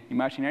the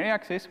imaginary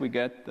axis, we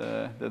get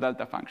the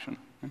delta function.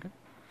 Okay?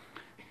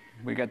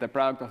 We get the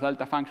product of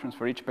delta functions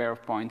for each pair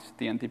of points,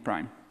 t and t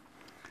prime.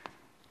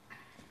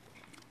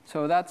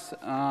 So that's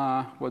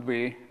what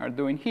we are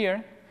doing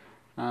here.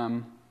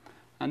 And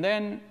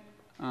then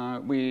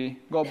we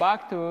go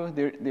back to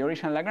the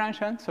original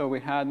Lagrangian. So we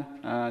had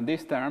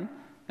this term.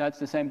 That's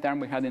the same term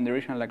we had in the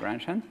original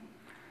Lagrangian.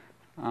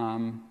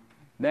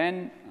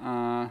 Then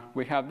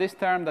we have this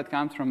term that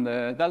comes from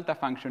the delta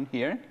function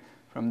here,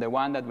 from the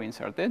one that we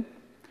inserted.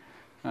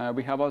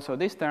 We have also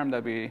this term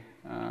that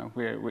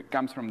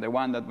comes from the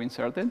one that we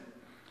inserted.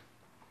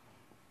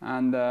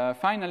 And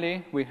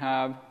finally, we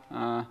have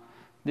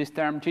this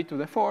term g to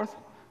the fourth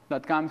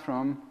that comes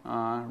from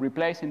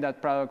replacing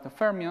that product of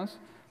fermions,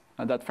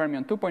 that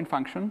fermion two-point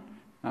function,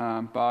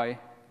 by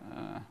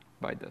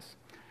this.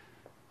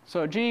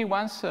 So g,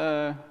 once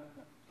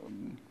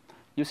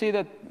you see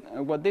that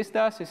what this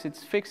does is it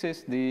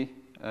fixes the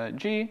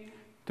g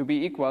to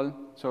be equal.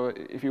 So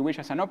if you wish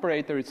as an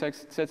operator, it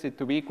sets it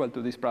to be equal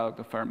to this product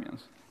of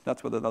fermions.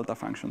 That's what the delta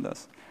function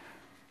does.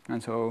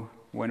 And so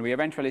when we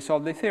eventually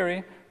solve the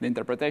theory, the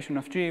interpretation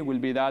of g will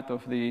be that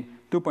of the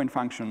two-point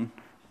function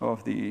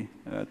of the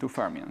two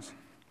fermions.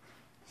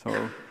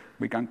 So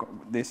we can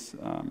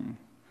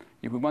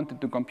if we wanted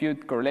to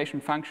compute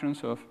correlation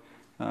functions of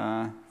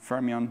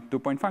fermion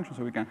two-point functions,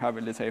 so we can have,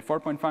 let's say, a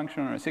four-point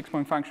function or a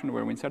six-point function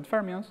where we insert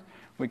fermions.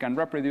 We can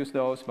reproduce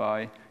those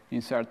by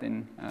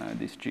inserting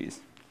these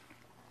g's.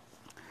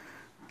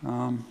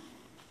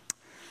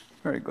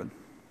 Very good.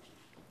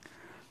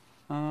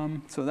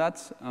 So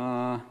that's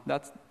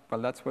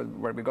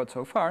where we got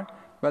so far.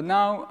 But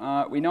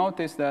now we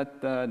notice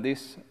that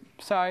these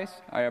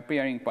psi's are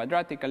appearing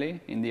quadratically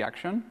in the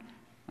action,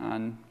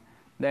 and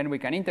then we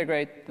can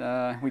integrate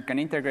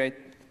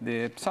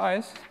the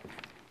psi's.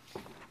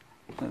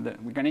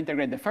 We can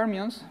integrate the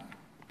fermions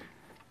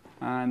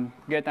and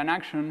get an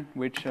action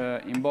which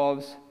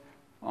involves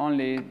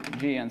only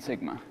g and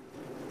sigma.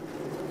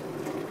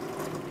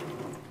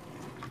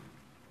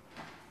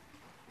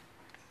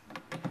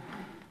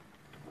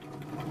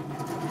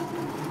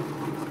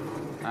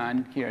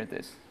 And here it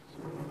is.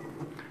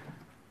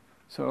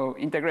 So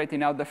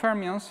integrating out the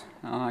fermions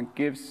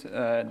gives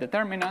a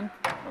determinant,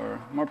 or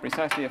more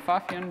precisely a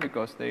Pfaffian,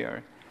 because they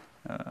are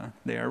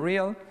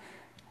real.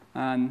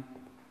 And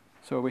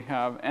so we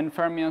have n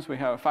fermions. We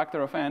have a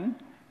factor of n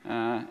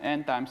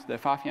times the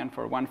Pfaffian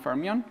for one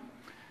fermion.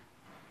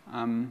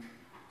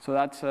 So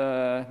that's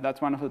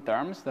one of the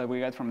terms that we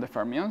get from the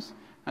fermions.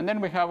 And then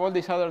we have all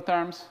these other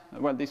terms,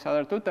 well, these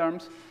other two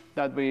terms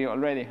that we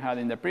already had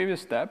in the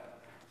previous step.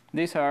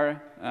 These are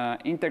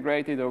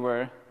integrated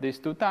over these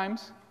two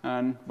times.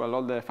 And, well,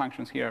 all the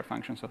functions here are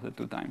functions of the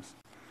two times.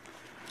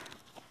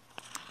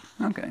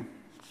 OK.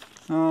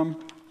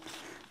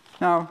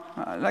 Now,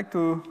 I'd like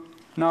to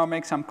now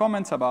make some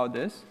comments about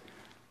this.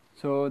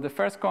 So the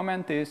first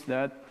comment is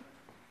that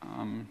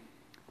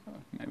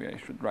maybe I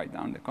should write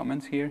down the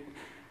comments here.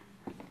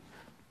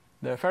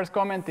 The first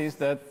comment is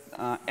that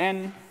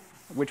n,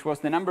 which was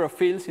the number of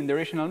fields in the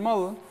original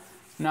model,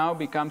 now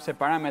becomes a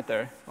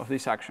parameter of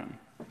this action.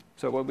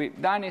 So what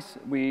we've done is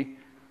we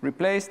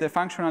replace the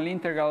functional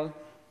integral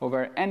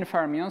over n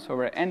fermions,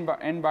 over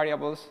n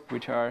variables,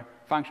 which are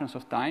functions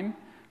of time,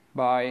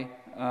 by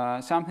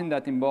something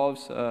that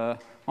involves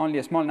only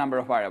a small number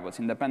of variables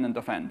independent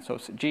of n. So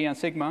g and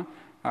sigma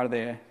are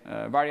the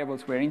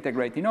variables we're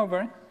integrating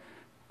over.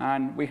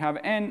 And we have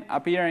n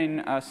appearing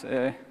as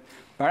a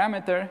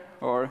parameter,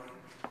 or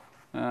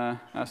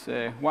as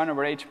a 1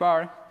 over h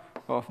bar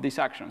of this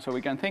action. So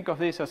we can think of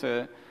this as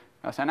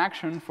an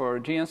action for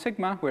g and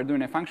sigma. We're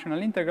doing a functional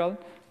integral,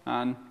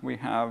 and we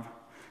have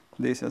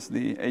this as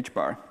the h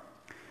bar.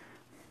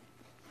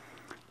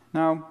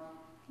 Now,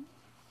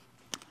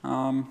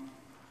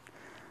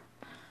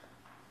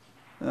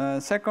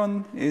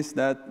 second is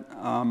that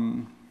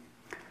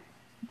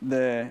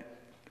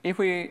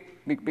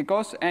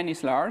because n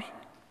is large,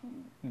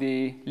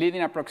 the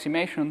leading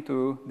approximation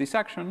to this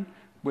action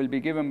will be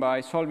given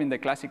by solving the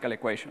classical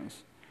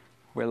equations.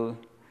 We'll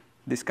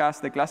discuss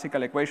the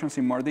classical equations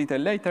in more detail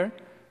later,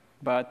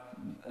 but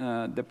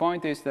the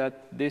point is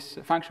that this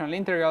functional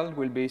integral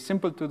will be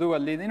simple to do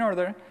at leading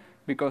order,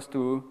 because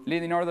to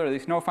leading order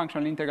there's no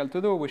functional integral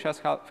to do. We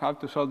just have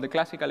to solve the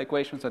classical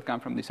equations that come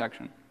from this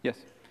action. Yes?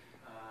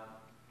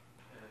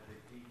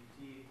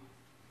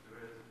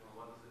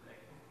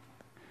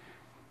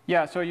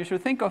 Yeah, so you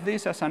should think of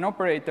this as an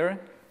operator.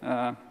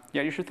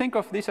 You should think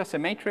of this as a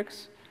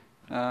matrix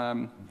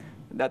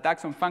that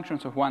acts on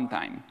functions of one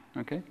time.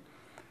 Okay?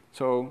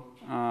 So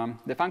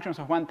the functions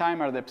of one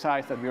time are the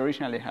psi's that we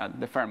originally had,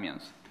 the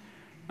fermions.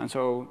 And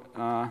so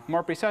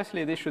more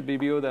precisely, this should be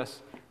viewed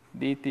as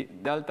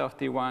delta of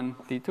T1,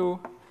 T2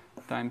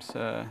 times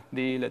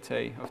d, let's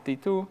say, of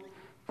T2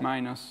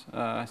 minus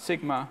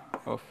sigma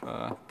of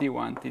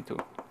T1, T2.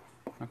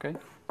 Okay?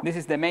 This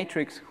is the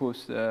matrix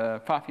whose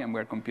Pfaffian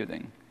we're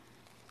computing.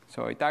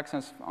 So it acts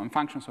as on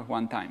functions of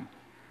one time.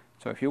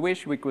 So if you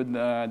wish, we could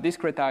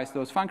discretize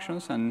those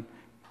functions and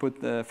put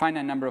the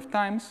finite number of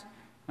times.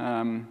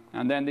 And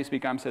then this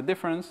becomes a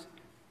difference.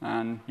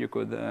 And you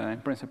could,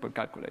 in principle,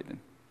 calculate it.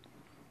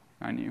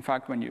 And in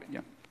fact, when you,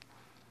 yeah.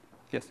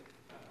 Yes?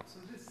 So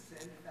this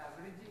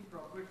self-averaging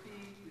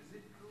property, is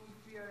it true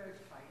if we are at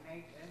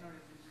finite n, or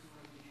is it true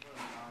if we are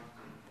large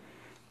n?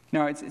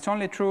 No, it's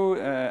only true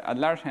at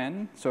large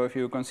n. So if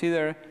you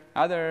consider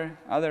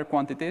other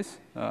quantities,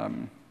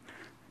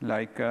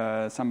 like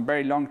some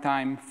very long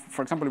time,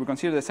 for example, we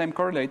consider the same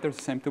correlators,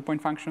 the same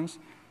two-point functions,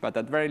 but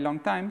at very long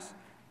times,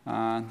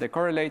 the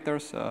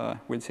correlators,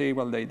 we'll see,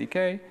 well, they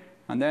decay,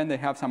 and then they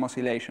have some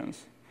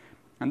oscillations.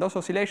 And those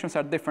oscillations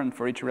are different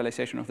for each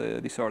realization of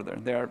the disorder.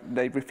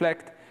 They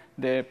reflect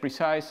the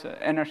precise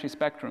energy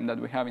spectrum that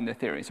we have in the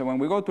theory. So when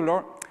we go to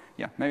lower,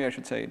 yeah, maybe I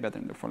should say it better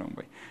in the following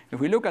way. If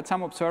we look at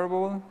some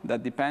observable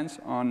that depends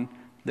on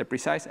the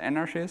precise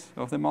energies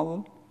of the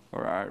model,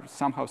 or are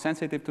somehow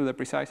sensitive to the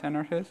precise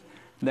energies,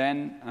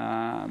 then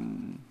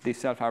this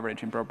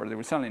self-averaging property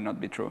will certainly not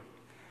be true.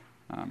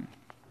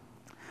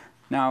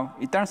 Now,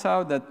 it turns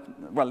out that,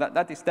 well,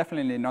 that is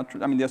definitely not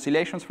true. I mean, the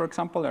oscillations, for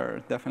example, are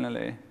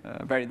definitely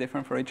very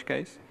different for each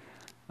case.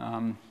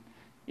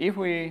 If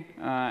we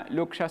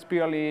look just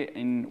purely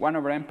in 1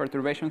 over n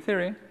perturbation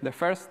theory, the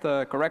first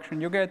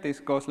correction you get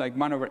goes like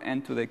 1 over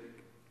n to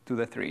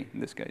the 3 in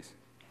this case.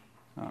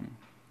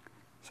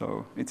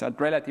 So it's at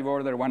relative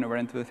order 1 over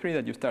n to the 3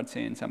 that you start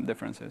seeing some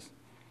differences.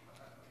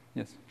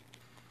 Yes?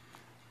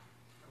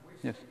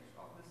 Yes?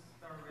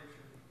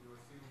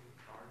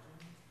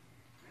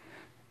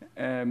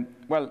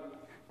 Well,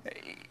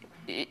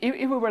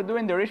 if we were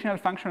doing the original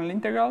functional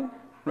integral,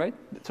 right?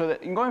 So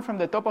in going from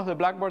the top of the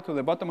blackboard to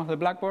the bottom of the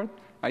blackboard,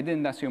 I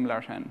didn't assume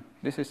large n.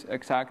 This is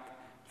exact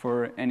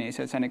for any,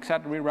 it's an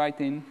exact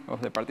rewriting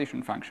of the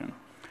partition function.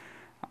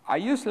 I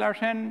used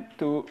large n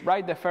to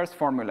write the first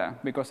formula,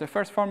 because the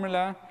first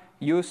formula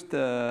used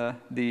the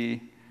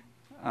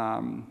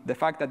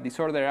fact that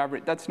disorder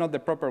average, that's not the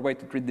proper way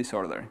to treat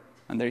disorder,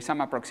 and there is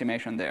some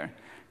approximation there.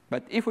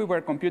 But if we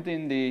were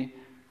computing the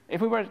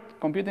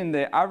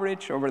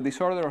average over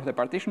disorder of the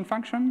partition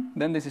function,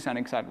 then this is an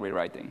exact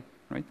rewriting,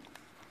 right?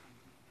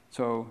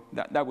 So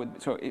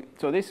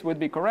so this would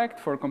be correct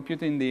for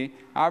computing the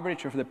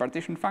average of the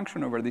partition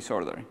function over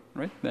disorder,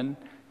 right? Then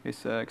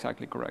it's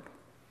exactly correct.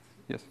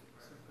 Yes. So,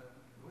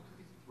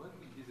 what will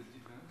be the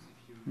difference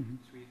if you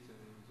treat the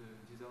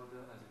disorder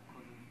as a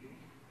quantum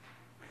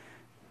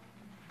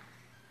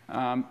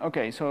field?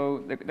 Okay, so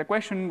the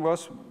question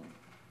was,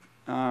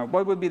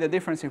 what would be the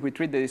difference if we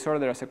treat the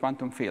disorder as a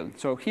quantum field?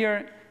 So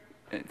here,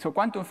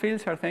 quantum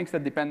fields are things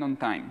that depend on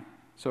time.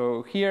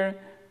 So here,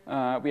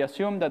 we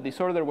assume that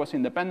disorder was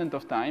independent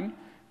of time,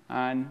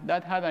 and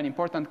that had an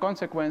important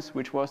consequence,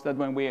 which was that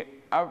when we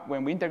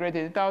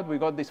integrated it out, we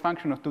got this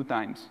function of 2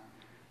 times.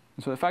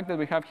 And so the fact that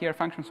we have here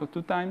functions of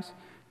 2 times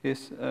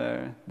is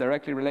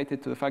directly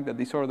related to the fact that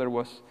disorder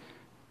was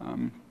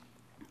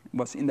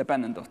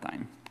independent of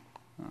time.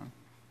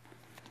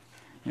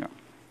 Yeah.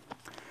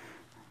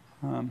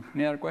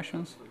 Any other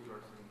questions? So you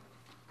are saying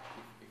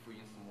if we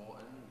use small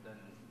n, then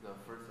the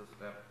first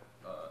step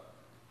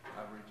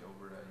average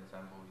over the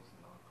ensemble is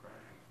not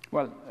correct?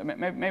 Well,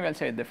 maybe I'll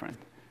say it different.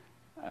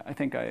 I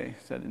think I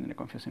said it in a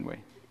confusing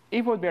way.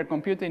 If what we are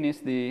computing is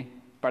the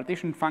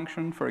partition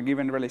function for a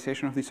given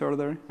realization of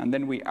disorder, and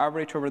then we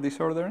average over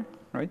disorder,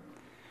 right?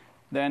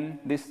 Then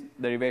this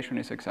derivation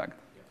is exact,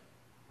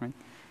 right?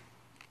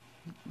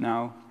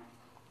 Now,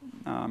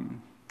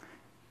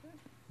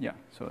 yeah,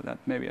 so that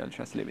maybe I'll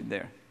just leave it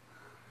there.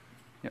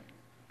 Yeah.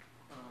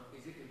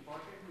 Is it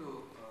important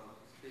to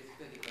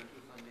specify the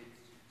contours on which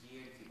G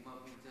and sigma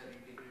fields are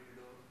integrated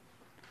over?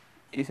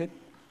 Is it?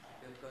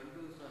 The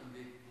contours on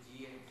which G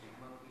and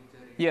sigma fields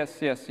are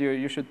integrated? Yes,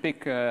 you should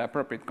pick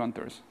appropriate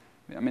contours.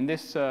 I mean,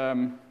 this,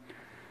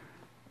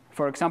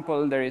 for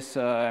example, there is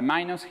a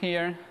minus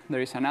here, there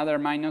is another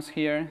minus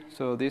here.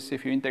 So this,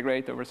 if you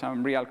integrate over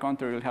some real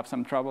contour, you'll have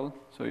some trouble.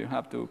 So you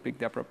have to pick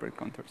the appropriate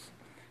contours.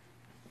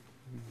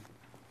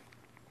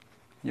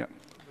 Yeah.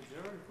 The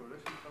general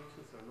correlation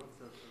functions are not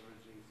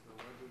self-averaging, so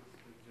why does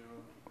the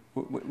general...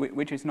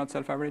 Which is not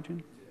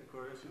self-averaging?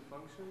 Correlation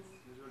functions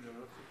usually are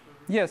not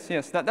self-averaging?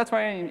 Yes. That's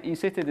why I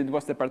insisted it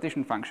was the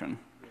partition function.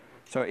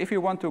 So if you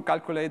want to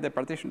calculate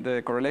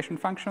the correlation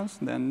functions,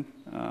 then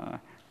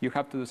you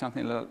have to do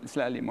something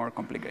slightly more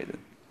complicated.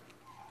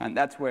 And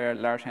that's where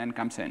large n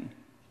comes in.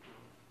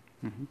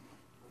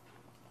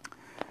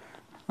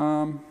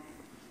 I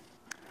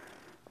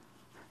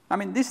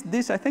mean,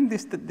 I think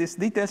these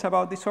details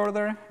about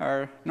disorder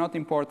are not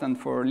important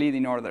for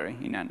leading order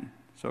in n.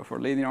 So for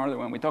leading order,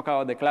 when we talk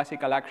about the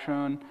classical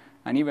action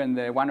and even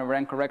the 1 over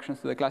n corrections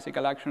to the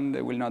classical action,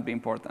 they will not be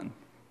important.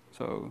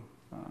 So,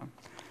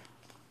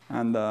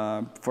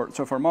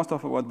 for most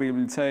of what we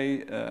will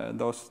say,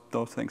 those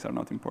things are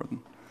not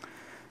important.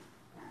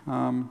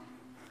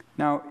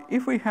 Now,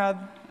 if we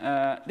had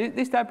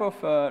this type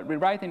of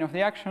rewriting of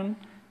the action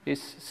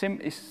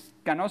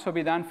can also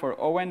be done for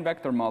ON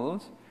vector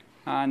models.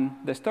 And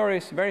the story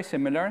is very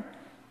similar.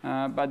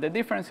 But the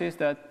difference is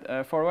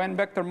that for ON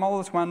vector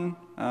models, one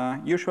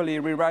usually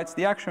rewrites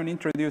the action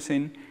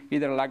introducing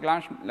either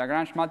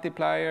Lagrange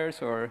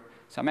multipliers or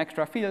some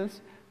extra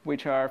fields,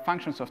 which are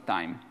functions of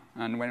time.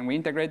 And when we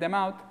integrate them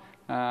out,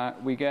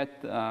 we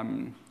get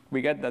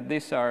that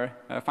these are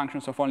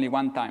functions of only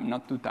one time,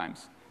 not two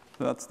times.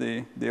 So that's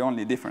the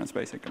only difference,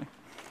 basically.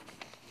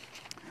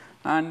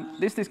 And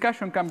this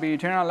discussion can be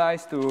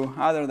generalized to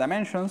other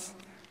dimensions.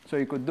 So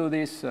you could do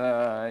this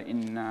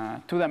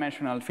in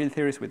two-dimensional field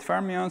theories with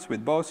fermions,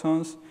 with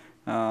bosons,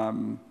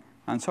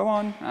 and so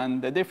on.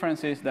 And the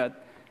difference is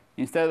that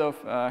instead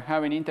of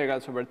having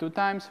integrals over two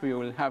times, we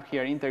will have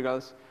here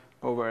integrals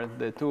over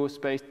the two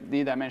space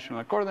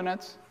d-dimensional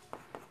coordinates.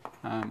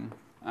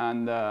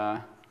 And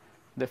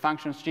the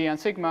functions g and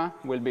sigma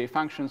will be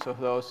functions of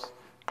those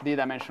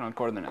d-dimensional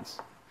coordinates.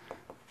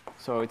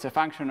 So it's a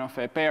function of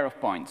a pair of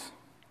points,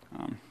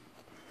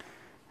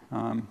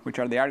 which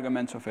are the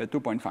arguments of a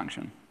two-point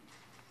function.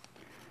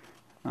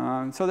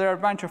 So there are a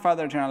bunch of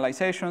other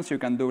generalizations. You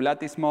can do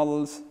lattice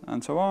models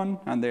and so on,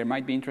 and they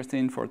might be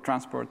interesting for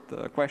transport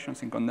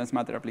questions in condensed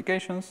matter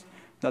applications.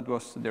 That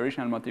was the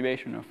original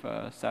motivation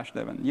of Sash,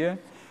 Dev, and Ye.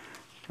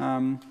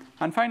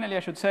 And finally, I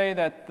should say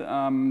that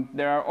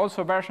there are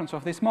also versions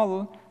of this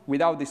model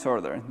without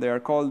disorder. They are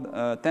called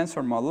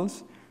tensor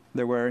models.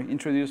 They were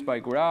introduced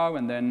by Gurau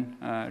and then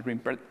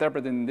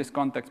reinterpreted in this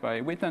context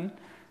by Witten.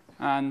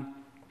 And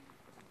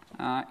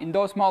in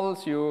those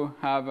models, you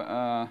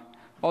have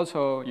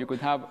also, you could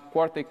have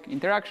quartic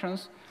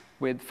interactions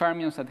with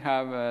fermions that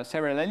have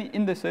several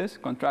indices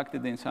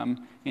contracted in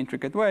some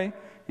intricate way,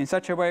 in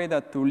such a way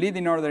that to lead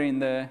in order in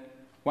the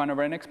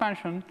 1/n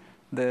expansion,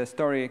 the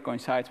story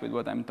coincides with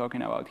what I'm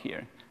talking about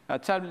here.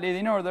 At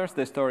sub-leading orders,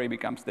 the story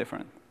becomes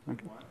different.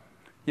 Okay.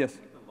 Yes?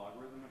 The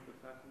logarithm of the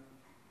factor?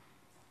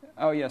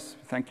 Oh, yes,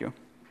 thank you.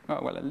 Oh,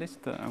 well, at least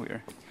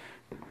we're...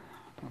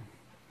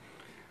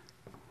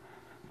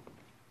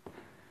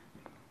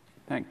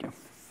 Thank you.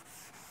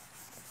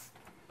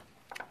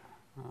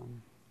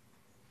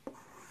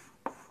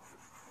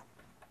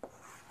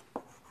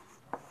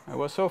 I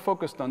was so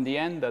focused on the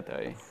end that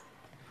I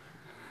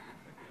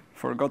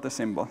forgot the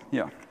symbol.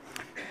 Yeah.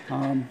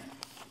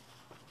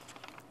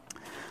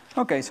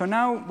 OK, so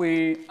now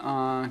we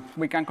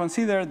can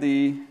consider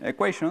the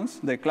equations,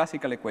 the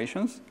classical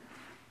equations.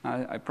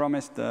 I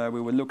promised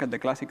we would look at the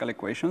classical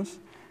equations.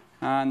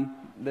 And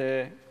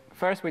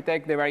first, we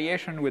take the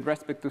variation with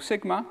respect to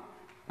sigma.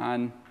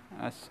 And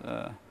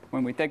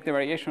when we take the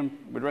variation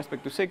with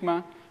respect to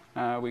sigma,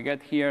 we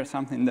get here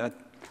something that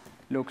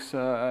looks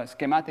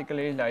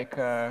schematically like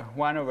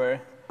 1 over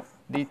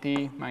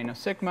dt minus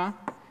sigma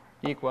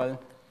equal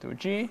to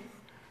g.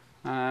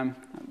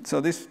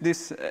 So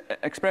this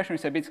expression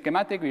is a bit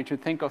schematic. You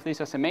should think of this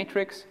as a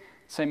matrix,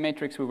 same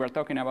matrix we were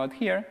talking about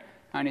here,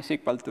 and is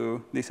equal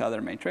to this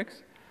other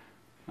matrix.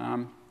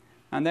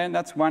 And then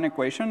that's one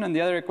equation. And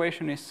the other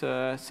equation is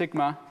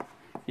sigma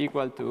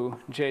equal to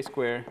j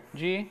squared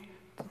g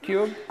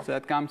cubed. So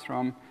that comes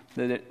from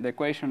the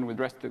equation with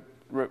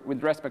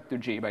respect to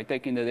g by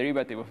taking the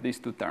derivative of these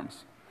two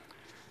terms.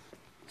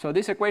 So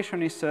this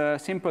equation is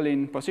simple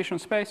in position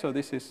space. So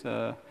this is,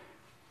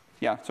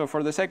 yeah. So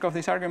for the sake of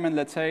this argument,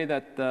 let's say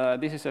that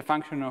this is a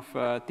function of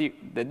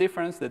the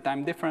difference, the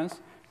time difference,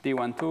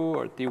 t12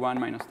 or t1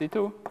 minus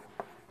t2.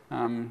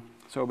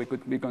 So we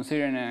could be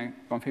considering a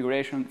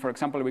configuration. For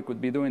example, we could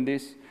be doing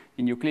this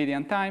in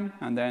Euclidean time,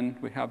 and then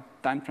we have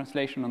time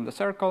translation on the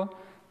circle,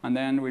 and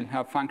then we'll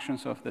have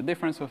functions of the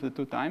difference of the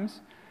two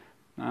times.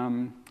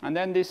 And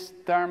then this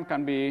term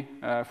can be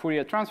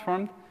Fourier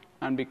transformed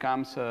and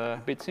becomes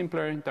a bit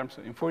simpler in terms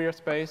of in Fourier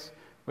space.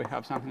 We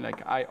have something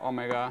like I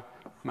omega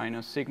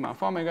minus sigma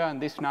of omega, and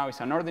this now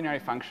is an ordinary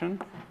function,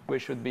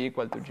 which should be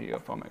equal to g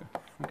of omega.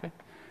 Okay.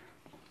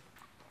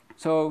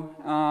 So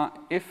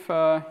if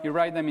you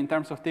write them in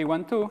terms of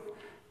t12,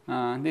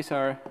 these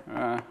are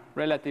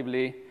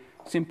relatively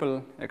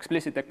simple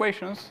explicit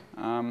equations.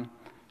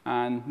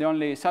 And the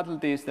only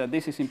subtlety is that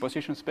this is in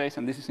position space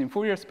and this is in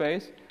Fourier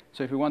space.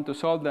 So if you want to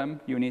solve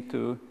them, you need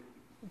to,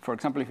 for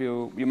example, if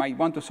you might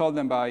want to solve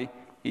them by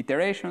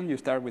iteration. You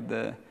start with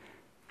the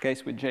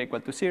case with j equal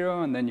to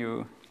 0, and then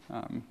you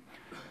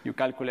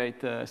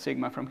calculate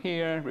sigma from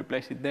here,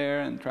 replace it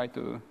there, and try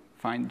to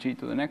find g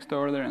to the next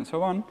order, and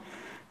so on.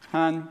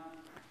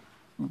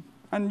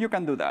 And you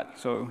can do that.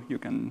 So you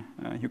can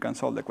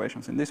solve the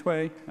equations in this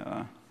way.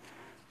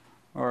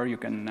 Or you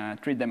can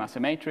treat them as a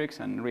matrix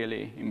and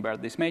really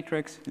invert this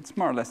matrix. It's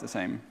more or less the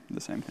same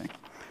thing.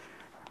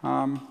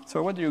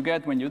 So what do you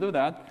get when you do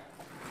that?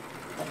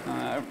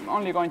 I'm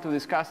only going to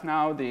discuss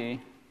now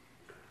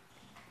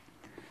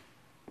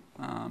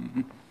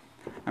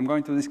I'm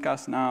going to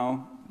discuss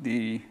now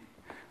the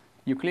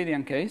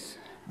Euclidean case.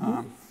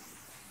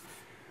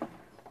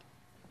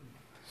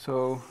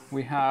 So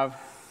we have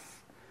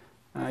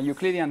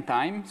Euclidean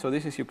time. So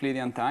this is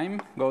Euclidean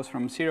time. Goes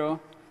from 0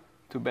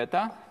 to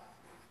beta.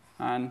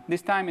 And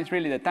this time is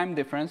really the time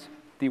difference,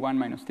 T1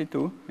 minus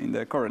T2, in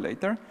the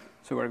correlator.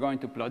 So we're going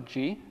to plot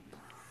G.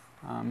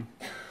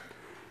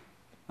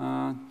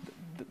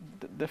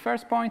 The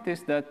first point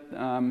is that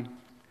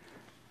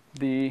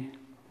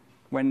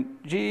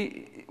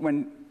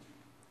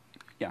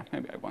yeah,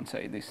 maybe I won't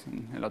say this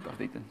in a lot of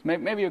details.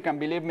 Maybe you can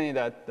believe me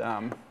that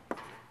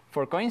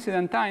for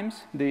coincident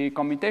times, the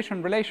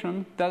commutation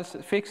relation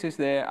fixes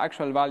the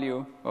actual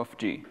value of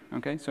G.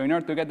 Okay? So in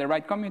order to get the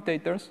right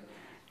commutators,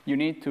 you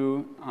need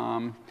to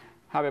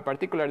have a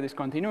particular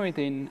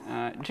discontinuity in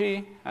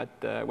G at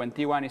when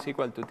T1 is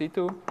equal to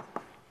T2.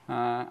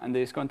 And the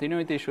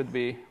discontinuity should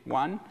be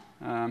 1.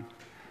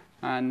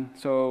 And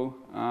so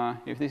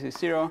if this is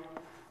 0,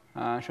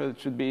 it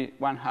should be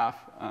 1/2.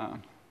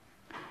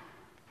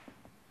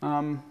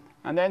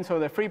 And then so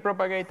the free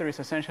propagator is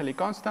essentially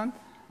constant.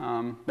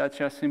 That's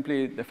just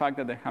simply the fact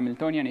that the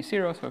Hamiltonian is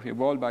 0. So if you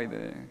evolve by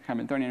the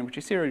Hamiltonian, which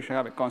is 0, you should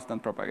have a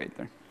constant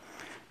propagator.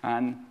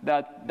 And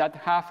that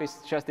half is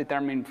just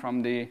determined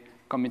from the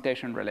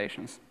commutation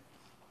relations.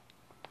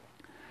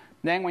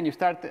 Then when you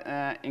start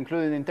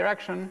including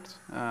interactions,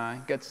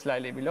 it gets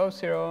slightly below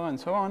 0 and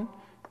so on.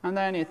 And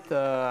then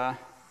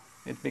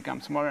it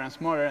becomes smaller and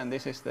smaller. And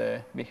this is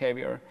the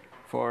behavior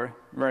for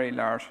very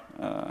large,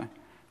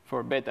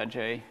 for beta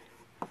j.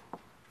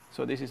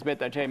 So this is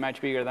beta j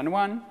much bigger than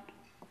 1.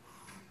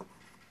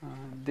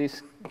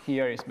 This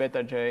here is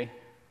beta j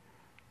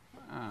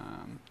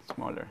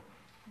smaller,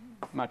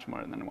 much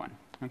smaller than 1.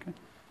 Okay.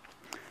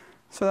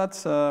 So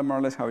that's more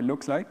or less how it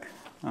looks like.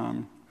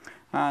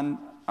 And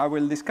I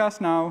will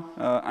discuss now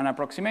an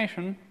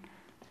approximation.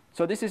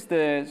 So this is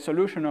the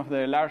solution of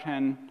the large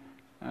n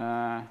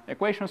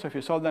equation. So if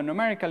you solve them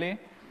numerically,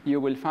 you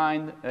will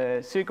find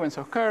a sequence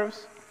of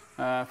curves.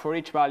 For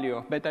each value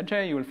of beta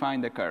j, you will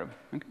find the curve.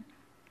 Okay.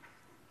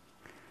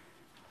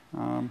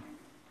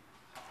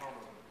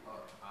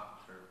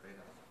 After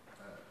beta?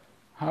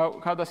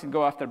 How does it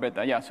go after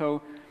beta? Yeah,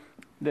 so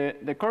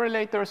the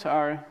correlators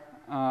are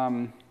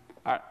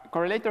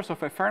correlators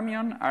of a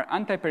fermion are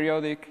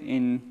antiperiodic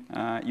in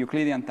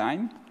Euclidean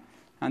time.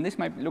 And this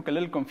might look a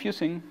little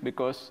confusing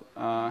because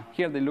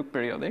here they look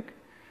periodic.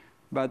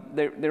 But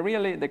the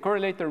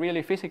correlator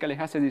really physically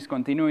has a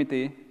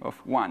discontinuity of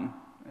 1.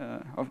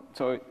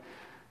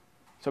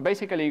 So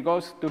basically it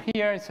goes to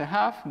here, it's a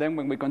half. Then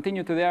when we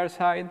continue to the other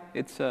side,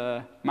 it's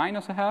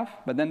minus a half.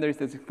 But then there is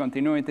this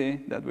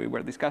discontinuity that we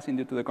were discussing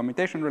due to the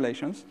commutation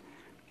relations,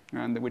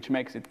 and which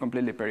makes it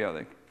completely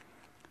periodic.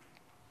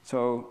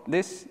 So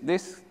this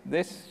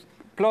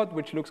plot,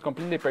 which looks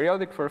completely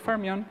periodic for a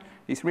fermion,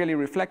 is really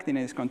reflecting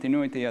its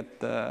continuity at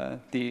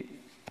t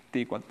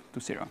equal to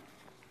 0.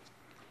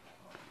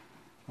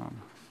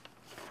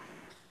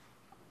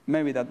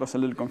 Maybe that was a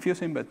little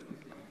confusing, but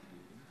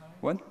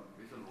what?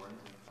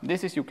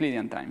 This is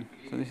Euclidean time.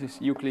 So this is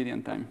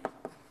Euclidean time.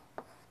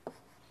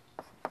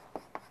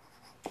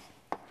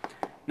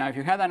 Now, if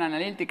you had an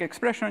analytic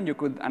expression, you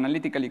could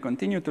analytically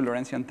continue to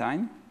Lorentzian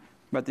time.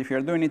 But if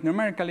you're doing it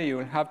numerically, you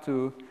will have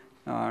to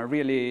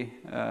really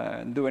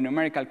do a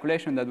numerical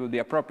calculation that would be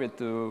appropriate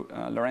to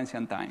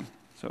Lorentzian time.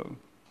 So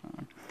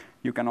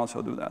you can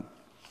also do that.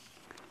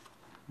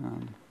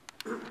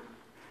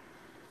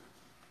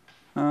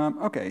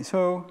 OK,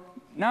 so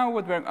now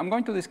what I'm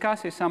going to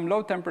discuss is some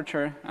low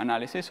temperature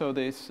analysis. So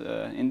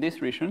in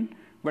this region,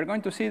 we're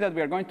going to see that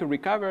we are going to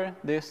recover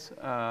this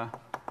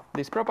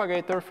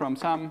propagator from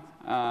some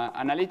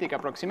analytic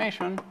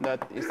approximation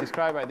that is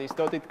described by these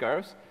dotted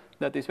curves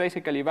that is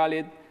basically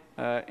valid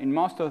in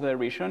most of the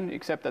region,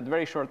 except at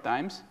very short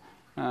times.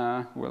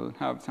 We'll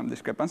have some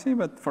discrepancy,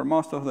 but for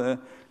most of the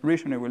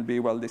region, it will be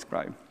well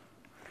described.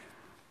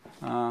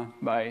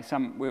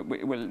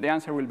 The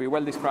answer will be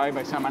well described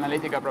by some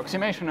analytic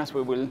approximation, as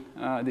we will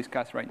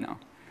discuss right now.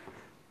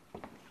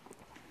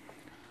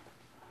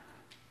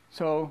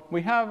 So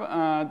we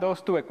have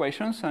those two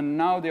equations, and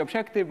now the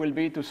objective will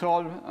be to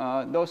solve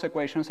those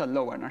equations at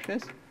low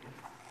energies.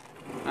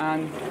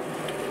 And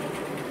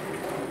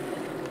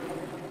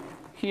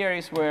here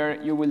is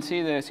where you will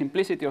see the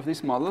simplicity of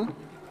this model.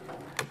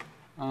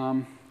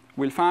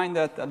 We'll find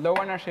that at low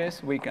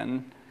energies, we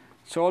can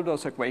solve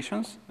those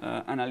equations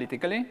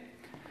analytically.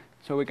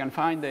 So we can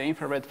find the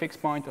infrared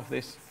fixed point of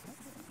this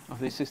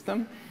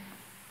system.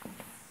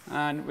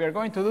 And we are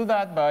going to do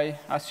that by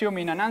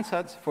assuming an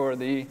ansatz for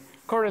the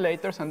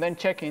correlators and then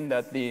checking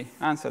that the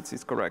ansatz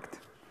is correct.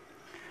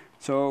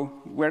 So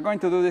we're going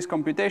to do this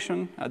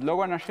computation at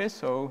low energies,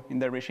 so in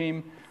the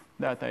regime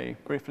that I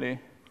briefly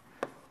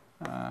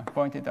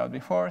pointed out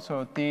before.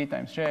 So t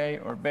times j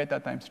or beta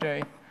times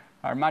j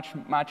are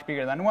much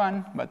bigger than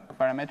 1, but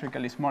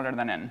parametrically smaller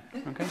than n.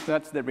 Okay? So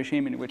that's the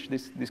regime in which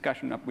this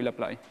discussion will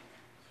apply.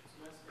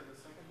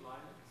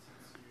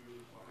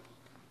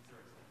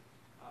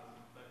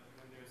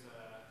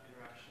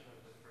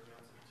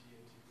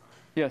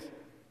 Yes. Is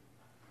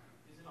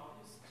it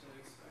obvious to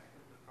expect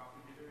that the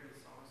propagator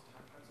is always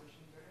time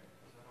transition variant?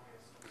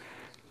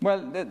 Well,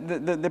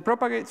 the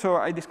propagate. So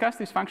I discussed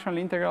this functional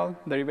integral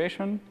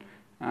derivation,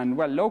 and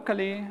well,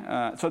 locally,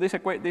 so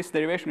this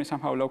derivation is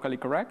somehow locally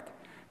correct.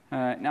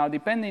 Now,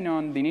 depending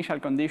on the initial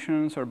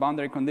conditions or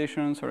boundary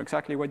conditions or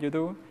exactly what you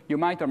do, you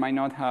might or might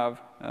not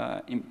have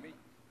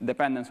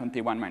dependence on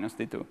T1 minus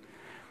T2,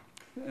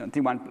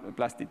 T1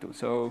 plus T2.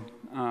 So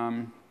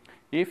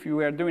if you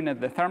are doing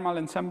it the thermal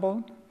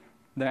ensemble,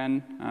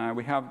 then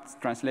we have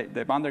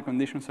the boundary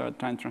conditions are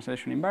time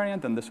translation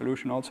invariant, and the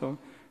solution also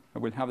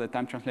will have the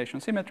time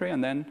translation symmetry,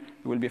 and then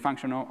it will be a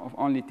function of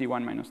only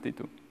T1 minus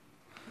T2.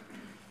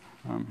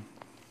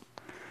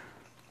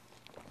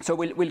 So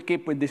we'll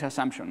keep with this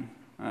assumption.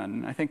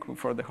 And I think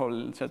for the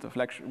whole set of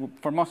lectures,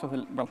 for most of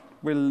the, well,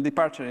 we'll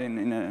depart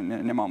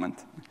in a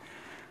moment.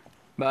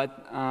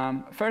 But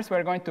first,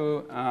 we're going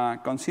to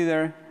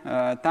consider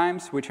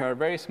times which are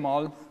very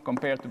small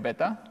compared to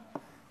beta,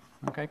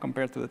 okay,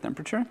 compared to the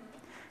temperature.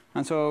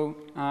 And so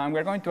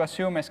we're going to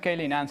assume a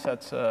scaling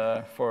ansatz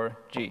for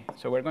G.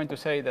 So we're going to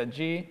say that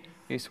G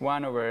is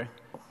 1 over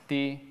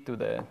T to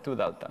the 2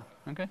 delta,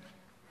 okay?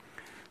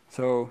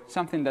 So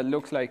something that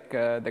looks like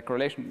the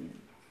correlation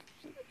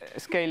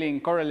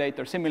scaling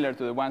correlator similar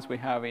to the ones we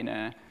have in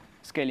a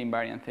scaling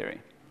invariant theory.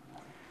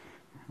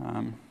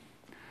 And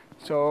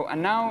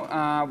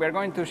now we're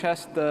going to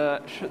just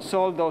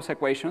solve those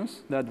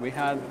equations that we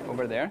had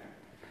over there.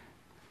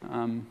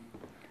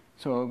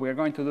 So we're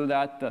going to do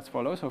that as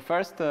follows. So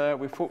first,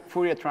 we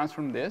Fourier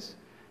transform this.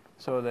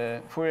 So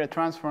the Fourier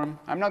transform,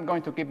 I'm not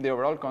going to keep the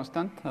overall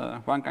constant.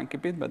 One can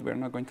keep it, but we're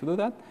not going to do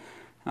that.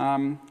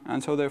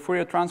 And so the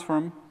Fourier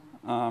transform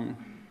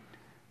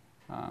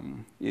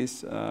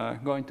is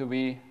going to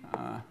be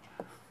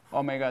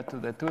omega to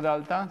the 2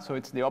 delta. So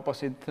it's the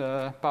opposite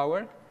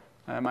power,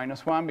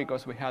 minus 1,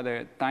 because we had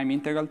a time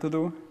integral to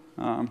do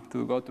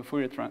to go to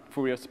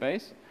Fourier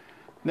space.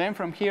 Then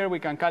from here, we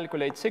can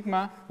calculate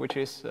sigma, which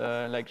is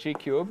like G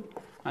cubed.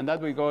 And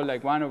that will go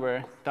like 1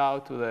 over tau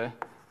to the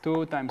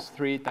 2 times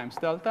 3 times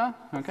delta,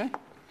 okay?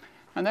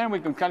 And then we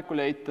can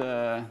calculate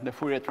the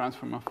Fourier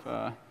transform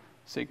of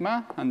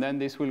sigma. And then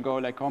this will go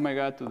like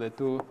omega to the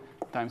 2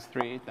 times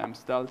 3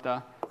 times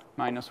delta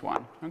minus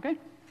 1, okay?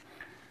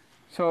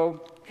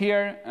 So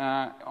here,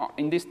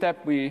 in this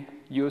step, we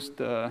used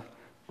the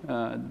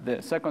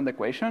second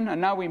equation. And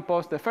now we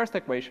impose the first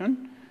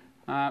equation.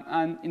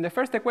 And in the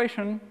first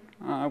equation,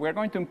 we're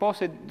going to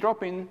impose it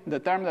dropping the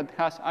term that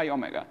has I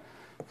omega.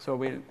 So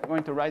we're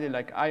going to write it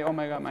like I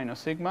omega minus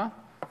sigma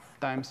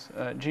times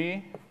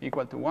G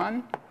equal to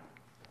 1.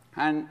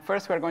 And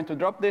first, we're going to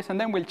drop this, and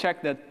then we'll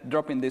check that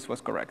dropping this was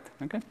correct,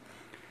 okay?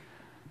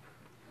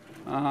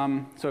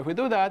 So if we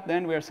do that,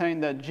 then we are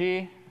saying that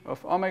G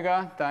of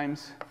omega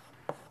times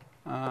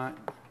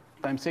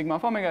sigma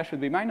of omega should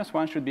be minus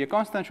 1, should be a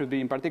constant, should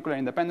be in particular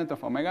independent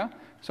of omega.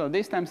 So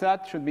this times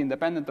that should be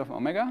independent of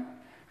omega.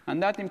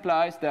 And that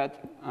implies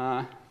that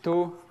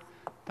 2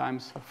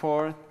 times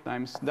 4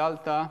 times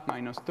delta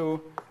minus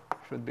 2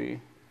 should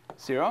be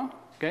 0,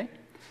 okay?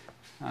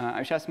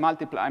 I just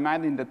multiply, I'm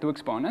adding the 2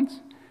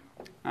 exponents.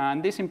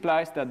 And this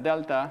implies that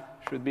delta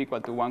should be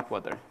equal to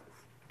 1/4,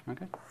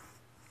 okay?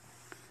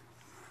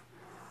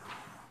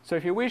 So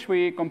if you wish,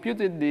 we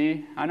computed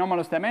the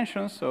anomalous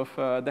dimensions of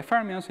the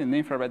fermions in the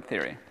infrared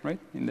theory, right?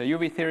 In the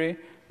UV theory,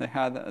 they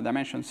had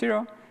dimension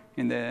 0.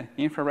 In the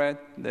infrared,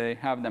 they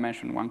have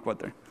dimension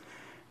 1/4.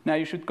 Now,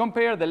 you should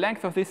compare the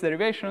length of this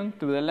derivation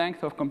to the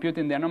length of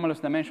computing the anomalous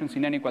dimensions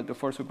in n equal to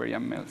 4 super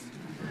young males.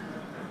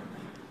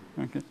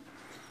 Okay.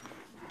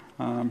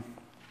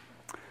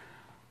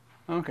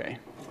 Okay.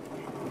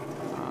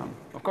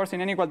 Of course,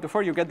 in n equal to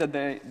 4, you get that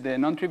the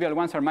non-trivial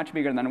ones are much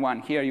bigger than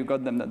 1. Here, you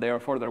got them that they are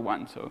further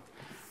 1. So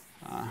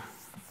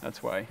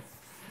that's why.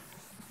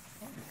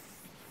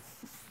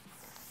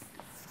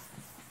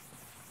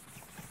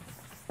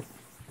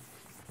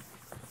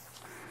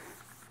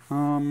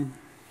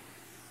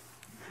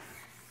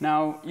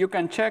 Now, you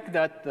can check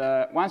that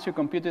once you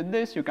computed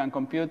this, you can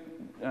compute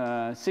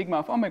sigma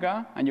of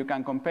omega, and you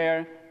can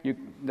compare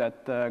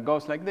that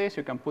goes like this.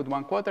 You can put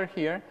 1/4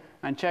 here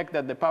and check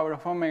that the power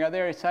of omega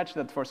there is such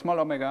that for small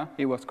omega,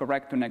 it was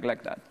correct to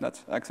neglect that.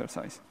 That's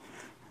exercise.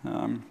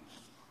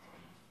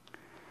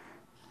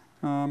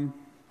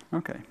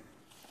 Okay.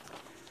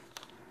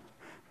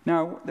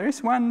 Now, there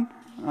is one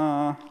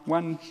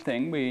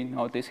thing we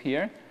notice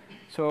here.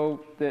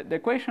 So the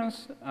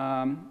equations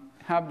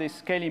have these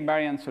scale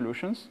invariant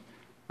solutions,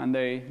 and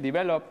they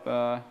develop,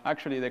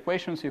 actually, the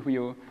equations, if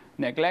you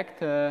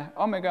neglect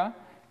omega,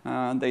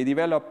 they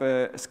develop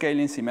a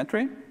scaling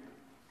symmetry.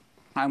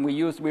 And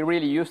we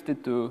really used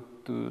it to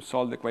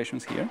solve the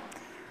equations here.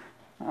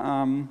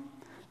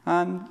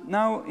 And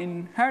now,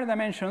 in higher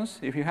dimensions,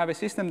 if you have a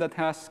system that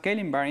has scale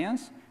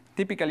invariance,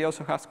 typically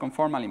also has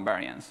conformal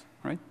invariance,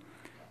 right?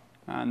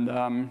 And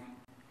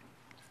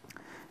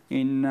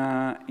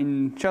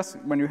in just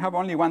when you have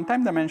only one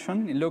time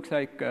dimension, it looks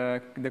like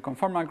the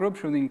conformal group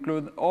should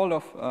include all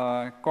of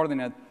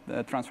coordinate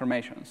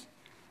transformations,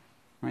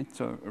 right?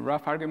 So a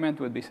rough argument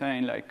would be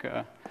saying like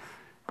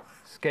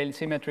scale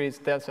symmetry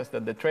tells us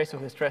that the trace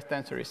of the stress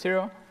tensor is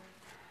 0,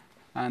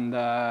 and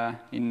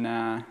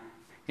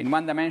in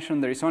one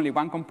dimension there is only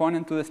one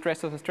component to the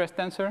stress of the stress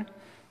tensor,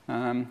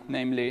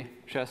 namely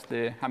just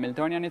the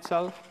Hamiltonian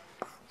itself.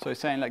 So it's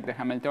saying like the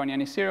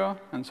Hamiltonian is 0,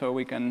 and so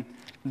we can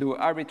do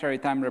arbitrary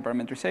time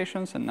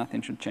reparametrizations, and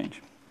nothing should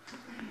change.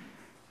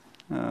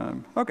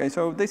 OK,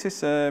 so this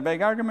is a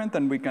vague argument,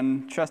 and we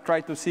can just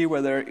try to see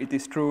whether it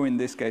is true in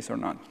this case or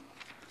not.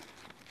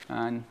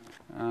 And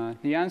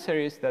the answer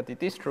is that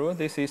it is true.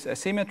 This is a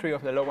symmetry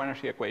of the low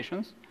energy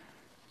equations.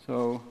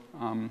 So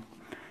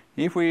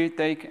if we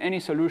take any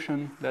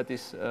solution that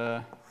is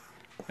a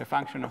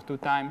function of 2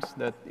 times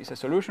that is a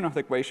solution of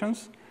the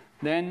equations,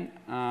 then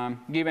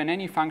given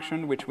any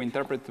function which we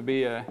interpret to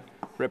be a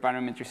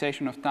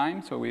reparametrization of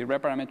time, so we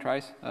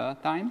reparametrize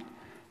time,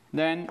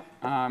 then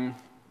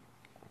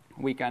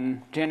we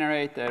can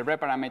generate a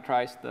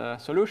reparametrized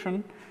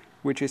solution,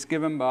 which is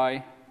given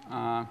by,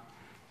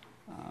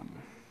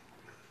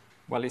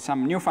 well, it's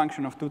some new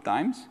function of 2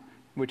 times,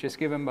 which is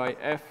given by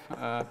f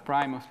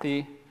prime of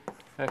t,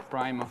 f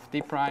prime of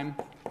t prime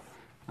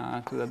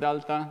to the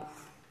delta,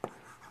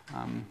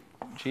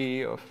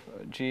 g of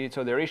g.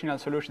 So the original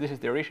solution, this is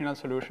the original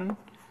solution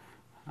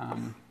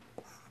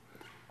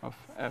of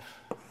f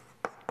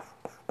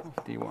of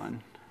t1,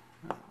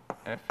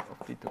 f of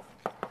t2.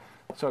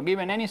 So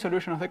given any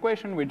solution of the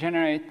equation, we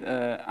generate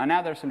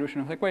another solution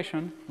of the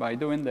equation by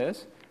doing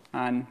this.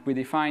 And we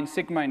define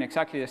sigma in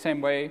exactly the same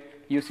way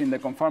using the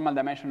conformal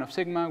dimension of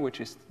sigma, which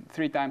is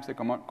 3 times the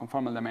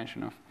conformal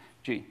dimension of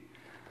g.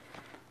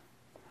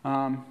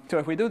 So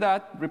if we do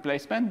that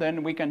replacement,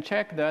 then we can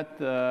check that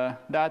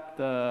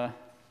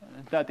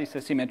that is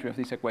a symmetry of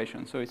this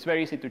equation. So it's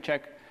very easy to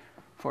check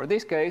for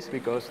this case,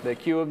 because the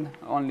cube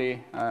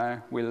only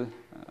will,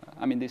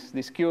 I mean,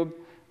 this cube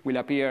will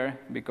appear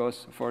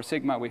because for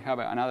sigma we have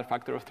another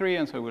factor of 3,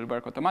 and so it will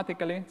work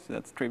automatically. So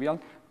that's trivial.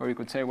 Or you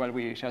could say, well,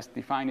 we just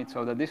define it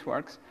so that this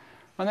works.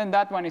 And then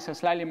that one is a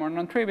slightly more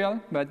non-trivial,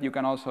 but you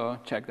can also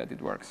check that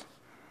it works.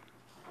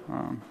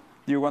 Do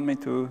you want me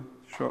to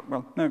show?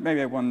 Well, no,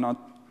 maybe I will not.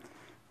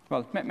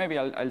 Well, maybe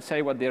I'll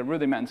say what the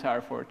rudiments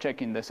are for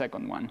checking the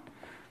second one.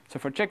 So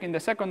for checking the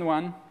second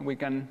one, we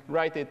can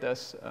write it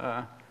as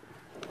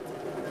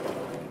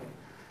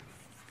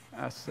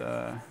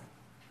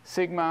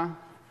sigma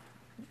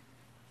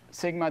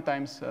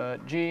times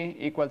g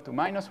equal to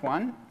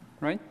 -1,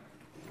 right?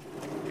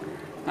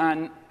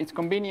 And it's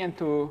convenient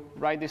to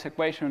write this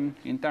equation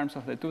in terms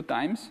of the 2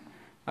 times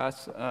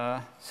as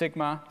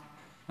sigma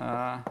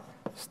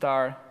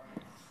star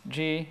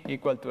g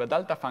equal to a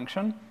delta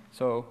function.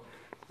 So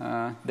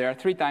there are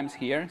 3 times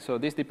here. So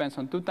this depends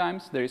on 2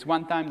 times. There is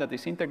 1 time that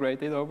is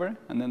integrated over,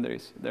 and then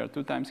there are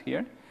 2 times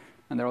here.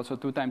 And there are also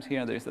 2 times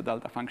here. There is the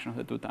delta function of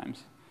the 2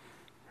 times.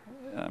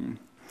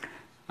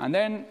 And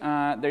then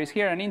there is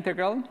here an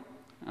integral.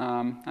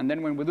 And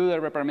then when we do the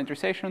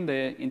reparametrization,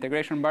 the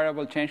integration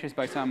variable changes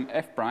by some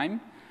f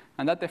prime.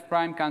 And that f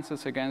prime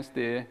cancels against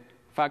the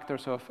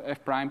factors of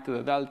f prime to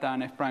the delta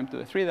and f prime to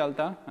the 3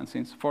 delta. And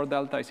since 4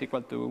 delta is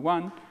equal to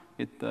 1,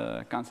 it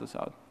cancels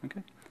out,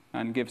 okay?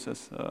 And gives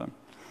us,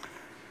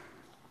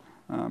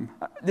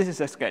 this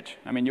is a sketch.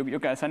 I mean, you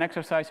can, as an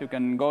exercise, you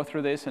can go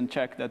through this and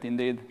check that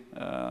indeed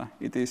the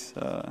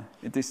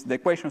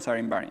equations are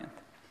invariant.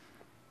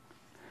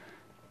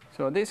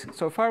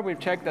 So far we've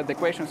checked that the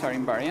equations are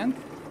invariant.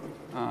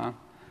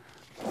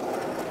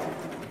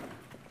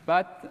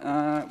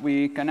 But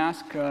we can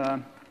ask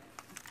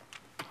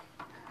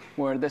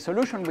where the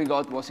solution we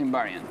got was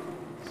invariant.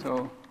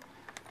 So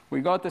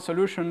we got a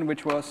solution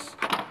which was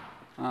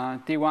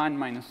T1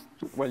 minus,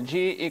 well,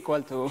 G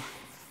equal to,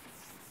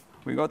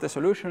 we got a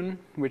solution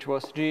which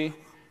was G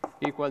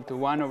equal to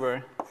 1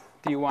 over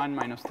T1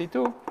 minus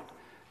T2.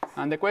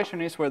 And the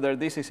question is whether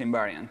this is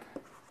invariant.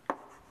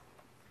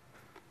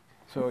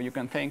 So you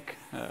can think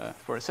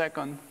for a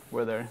second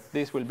whether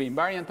this will be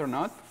invariant or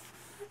not.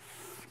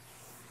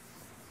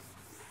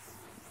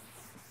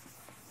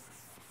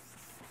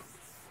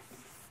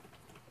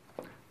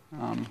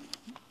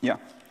 Yeah.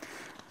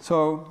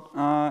 So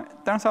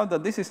it turns out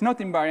that this is not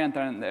invariant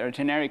under a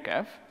generic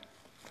f.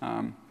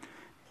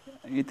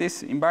 It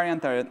is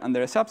invariant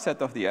under a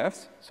subset of the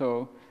f's.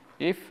 So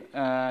if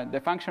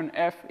the function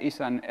f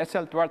is an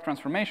SL2R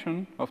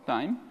transformation of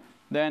time,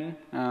 then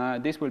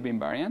this will be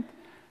invariant.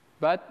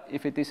 But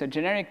if it is a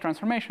generic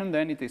transformation,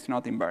 then it is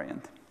not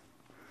invariant.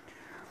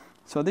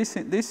 So this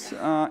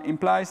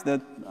implies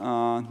that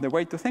the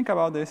way to think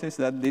about this is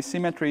that this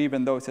symmetry,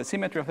 even though it's a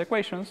symmetry of the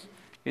equations,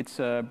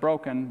 it's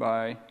broken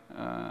by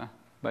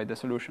the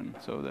solution.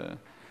 So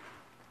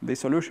the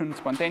solution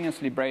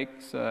spontaneously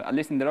breaks, at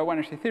least in the low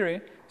energy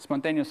theory,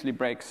 spontaneously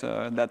breaks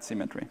that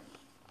symmetry.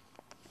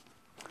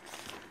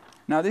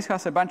 Now this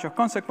has a bunch of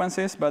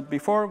consequences, but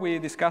before we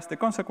discuss the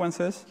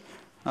consequences,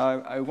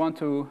 I want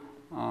to,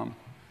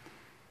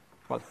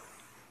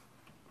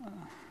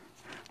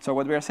 so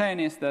what we are saying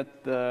is that,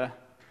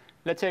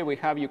 let's say we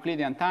have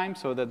Euclidean time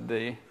so that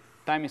the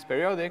time is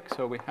periodic.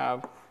 So we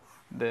have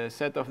the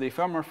set of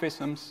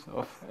diffeomorphisms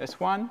of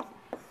S1.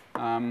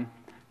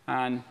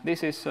 And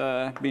this is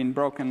being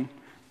broken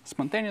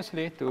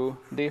spontaneously to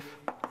diff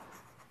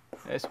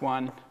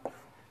S1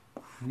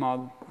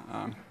 mod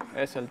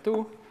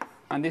SL2.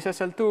 And this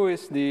SL2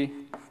 is the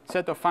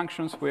set of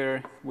functions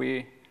where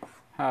we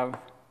have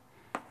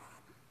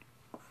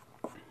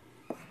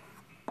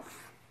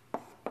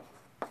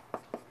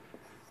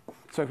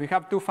So if we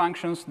have two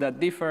functions that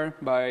differ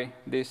by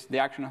the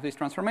action of this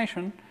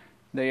transformation,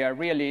 they are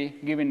really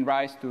giving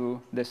rise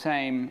to the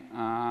same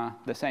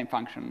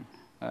function,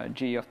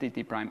 g of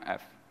tt prime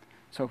f.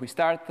 So if we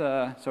start,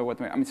 so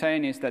what I'm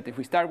saying is that if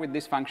we start with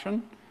this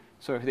function,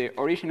 so if the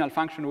original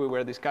function we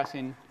were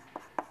discussing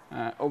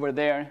over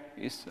there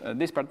is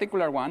this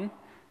particular one,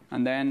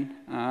 and then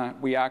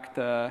we act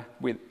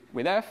with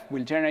f,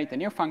 we'll generate a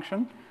new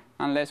function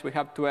unless we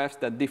have two f's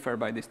that differ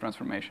by this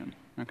transformation.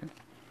 Okay.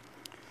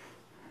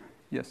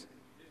 Yes? Is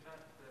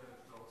that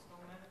the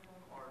Goldstone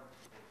manifold or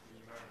the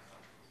invariant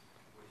subgroup,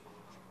 which will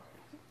come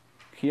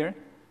right? Here?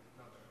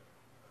 No,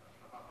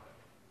 above that.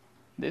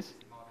 This?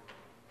 Modular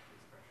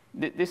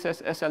expression. This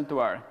is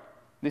SL2R.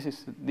 This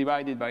is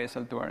divided by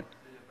SL2R. Yeah,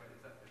 but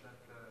is that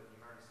the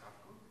invariant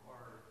subgroup or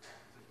is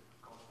it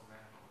Goldstone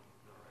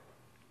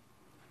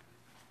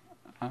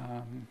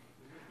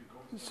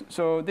manifold?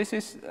 So this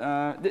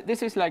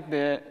is like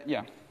the,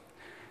 yeah.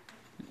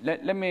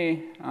 Let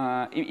me,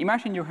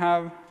 imagine you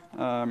have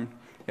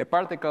a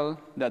particle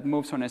that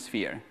moves on a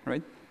sphere,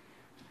 right?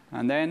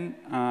 And then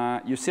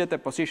you set a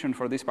position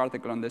for this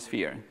particle on the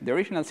sphere. The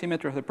original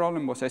symmetry of the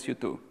problem was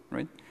SU2,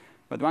 right?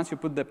 But once you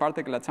put the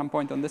particle at some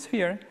point on the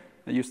sphere,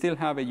 you still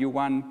have a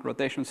U1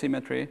 rotation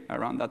symmetry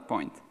around that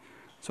point.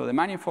 So the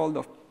manifold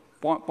of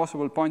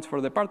possible points for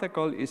the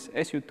particle is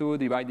SU2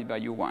 divided by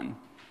U1.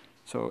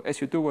 So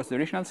SU2 was the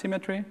original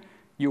symmetry.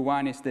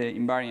 U1 is the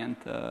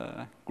invariant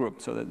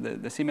group, so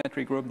the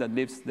symmetry group that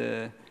leaves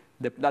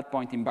that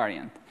point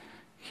invariant.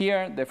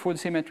 Here, the full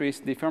symmetry is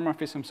the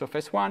diffeomorphisms of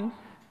S1,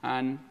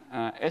 and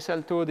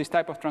SL2, this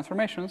type of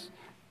transformations,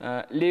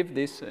 leave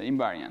this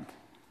invariant,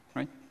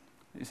 right?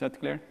 Is that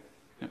clear?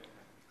 Yeah.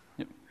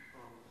 Yeah.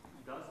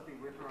 Does the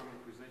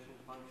reparameterization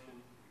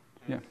function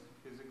have Yeah.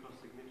 physical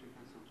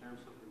significance in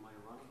terms of the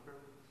Majorana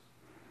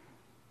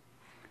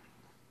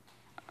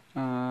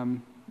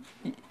pyramids?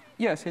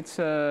 Yes, it's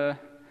a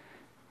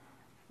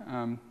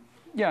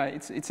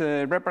it's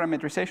a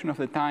reparameterization of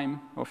the time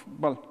of,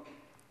 well,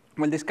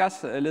 we'll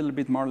discuss a little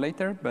bit more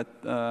later,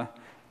 but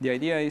the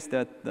idea is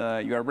that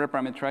you are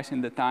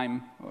reparameterizing the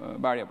time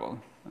variable.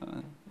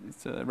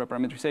 It's a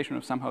reparameterization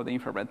of somehow the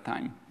infrared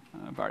time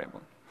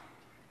variable.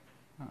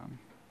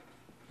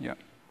 Yeah.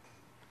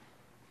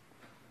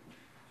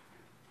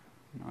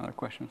 No other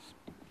questions?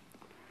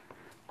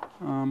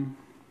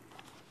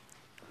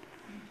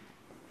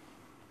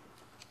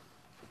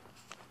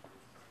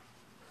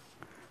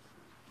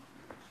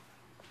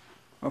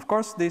 Of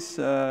course, this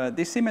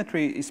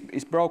symmetry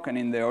is broken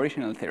in the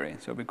original theory.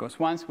 So because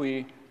once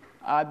we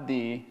add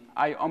the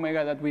I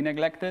omega that we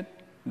neglected,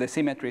 the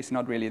symmetry is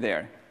not really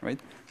there, right?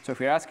 So if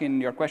you're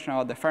asking your question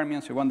about the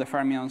fermions, you want the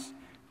fermions,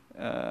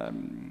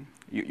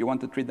 you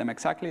want to treat them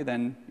exactly,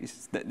 then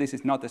this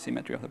is not a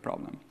symmetry of the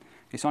problem.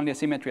 It's only a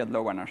symmetry at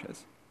low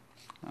inertias.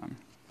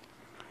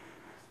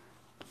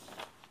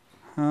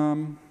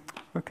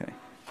 Okay.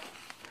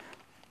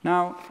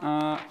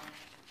 Now,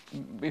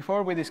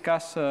 before we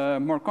discuss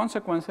more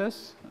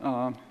consequences,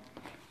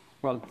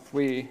 well,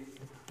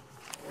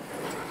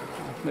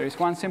 there is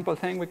one simple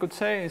thing we could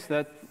say is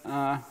that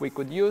we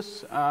could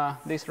use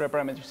this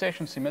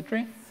reparameterization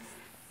symmetry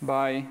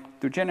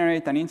to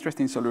generate an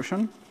interesting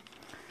solution.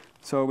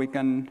 So we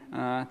can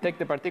take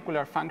the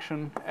particular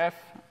function f,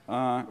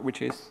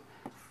 which is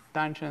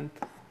tangent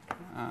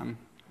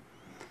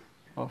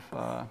of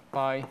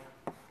pi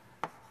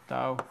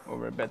tau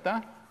over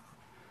beta.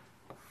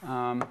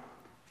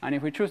 And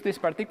if we choose this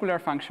particular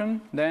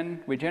function,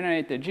 then we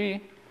generate a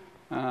g,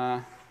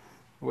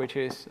 which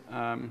is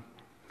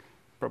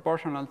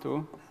proportional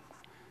to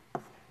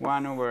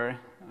 1 over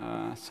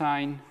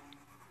sine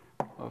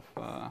of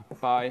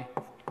pi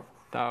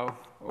tau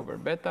over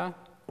beta,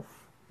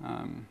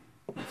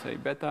 let's say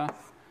beta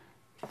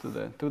to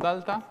the 2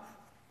 delta.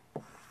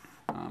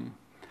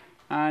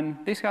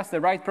 And this has the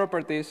right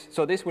properties.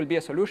 So this will be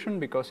a solution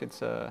because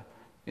it's an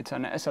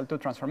SL2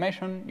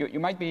 transformation. You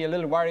might be a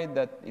little worried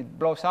that it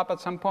blows up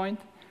at some point,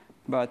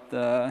 but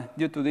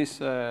due to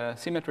this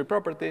symmetry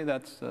property,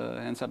 that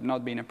ends up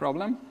not being a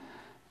problem.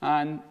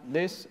 And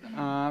this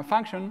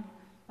function,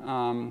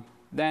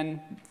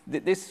 then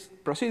this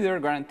procedure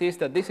guarantees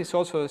that this is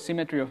also a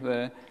symmetry of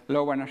the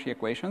low energy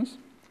equations.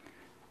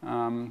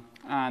 And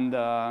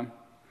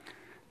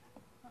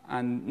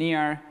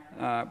near,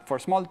 for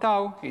small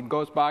tau, it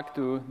goes back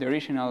to the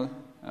original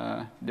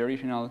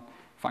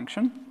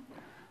function.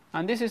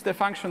 And this is the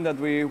function that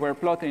we were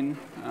plotting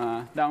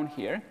down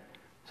here.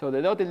 So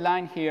the dotted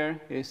line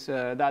here is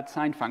that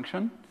sine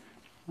function.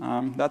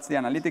 That's the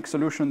analytic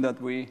solution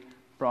that we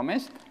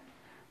promised.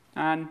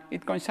 And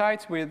it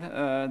coincides with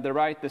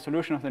the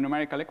solution of the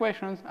numerical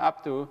equations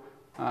up to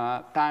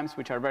times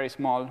which are very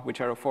small,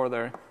 which are of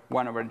order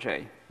 1 over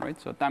j. Right?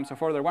 So times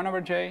of order 1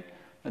 over j,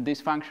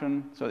 this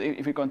function, so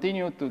if we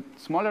continue to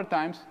smaller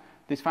times,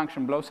 this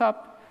function blows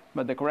up,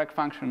 but the correct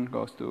function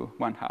goes to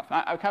 1/2.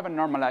 I haven't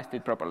normalized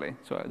it properly,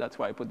 so that's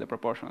why I put the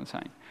proportional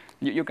sign.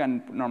 You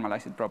can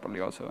normalize it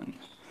properly also.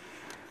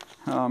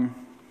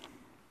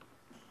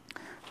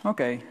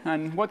 OK,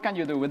 and what can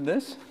you do with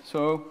this?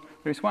 So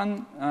there's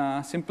one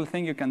simple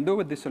thing you can do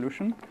with this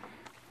solution,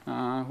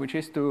 which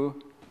is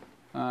to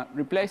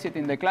replace it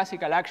in the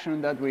classical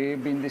action that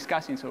we've been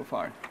discussing so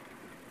far.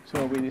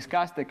 So we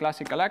discussed the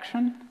classical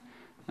action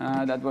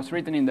that was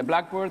written in the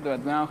blackboard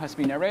that now has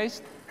been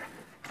erased.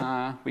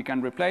 We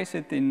can replace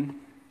it in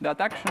that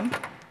action.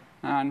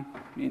 And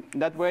in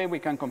that way, we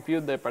can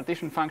compute the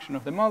partition function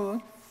of the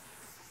model.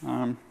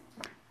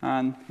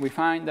 And we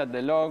find that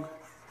the log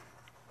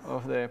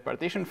of the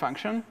partition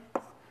function,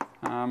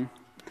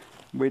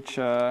 which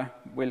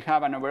will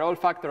have an overall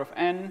factor of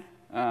n.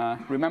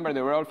 Remember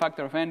the overall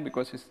factor of n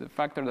because it's the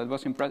factor that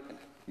was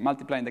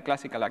multiplying the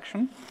classical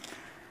action.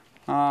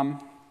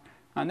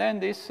 And then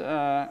this,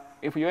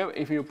 if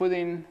you put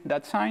in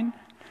that sign,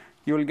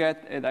 you'll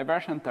get a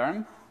diversion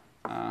term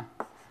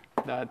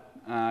that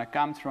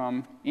comes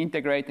from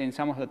integrating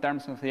some of the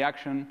terms of the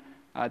action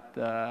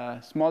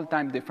at small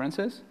time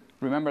differences.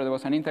 Remember, there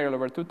was an integral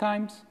over 2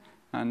 times.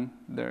 And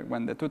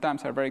when the 2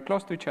 times are very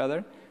close to each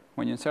other,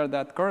 when you insert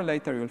that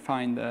correlator, you'll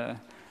find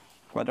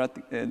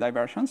quadratic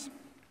diversions.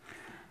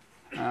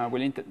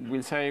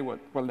 We'll say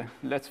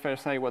let's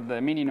first say what the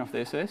meaning of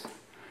this is.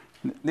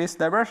 This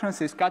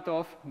divergence is cut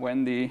off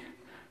when the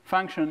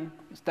function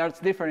starts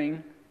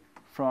differing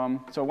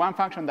from, so one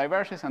function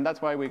diverges, and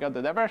that's why we got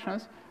the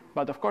divergence.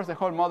 But of course, the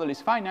whole model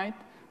is finite.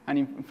 And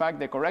in fact,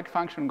 the correct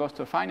function goes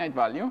to a finite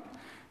value.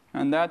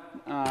 And that,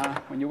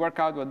 when you work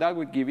out what that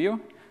would give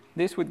you,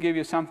 this would give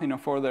you something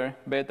of order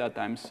beta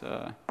times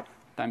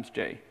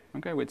j,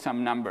 okay, with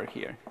some number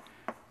here.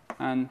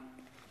 And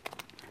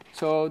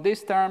so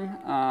this term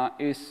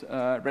is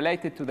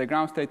related to the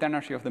ground state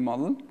energy of the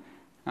model.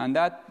 And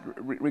that,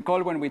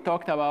 recall when we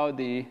talked about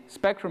the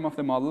spectrum of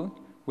the model,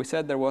 we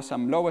said there was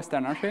some lowest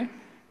energy.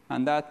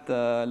 And that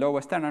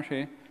lowest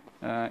energy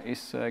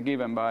is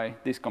given by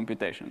this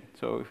computation.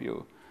 So if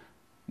you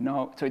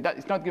know, so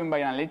it's not given by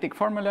an analytic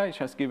formula. It's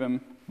just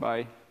given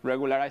by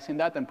regularizing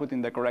that and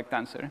putting the correct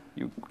answer.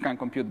 You can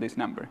compute this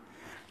number.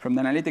 From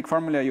the analytic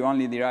formula, you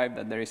only derive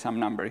that there is some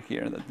number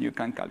here that you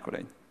can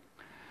calculate.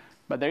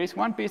 But there is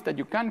one piece that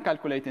you can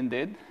calculate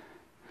indeed,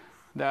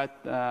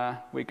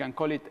 that we can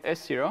call it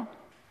S0.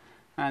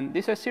 And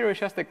this S0 is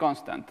just a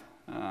constant,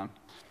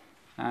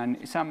 and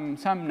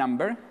some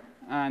number.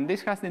 And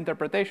this has the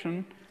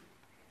interpretation.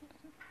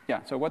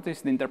 Yeah, so what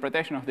is the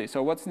interpretation of this?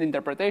 So what's the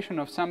interpretation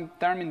of some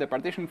term in the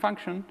partition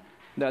function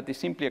that is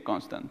simply a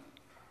constant,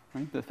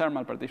 right? The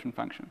thermal partition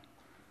function.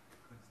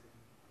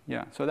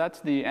 Yeah, so that's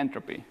the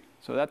entropy.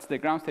 So that's the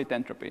ground state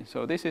entropy.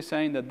 So this is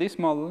saying that this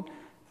model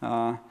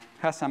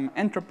has some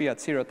entropy at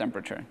 0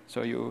 temperature.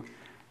 So you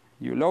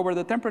lower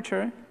the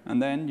temperature,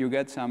 and then you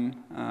get some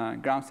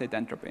ground state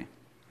entropy.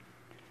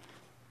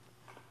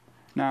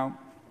 Now,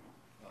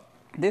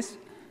 this.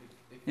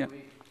 If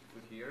we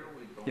here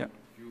we don't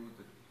choose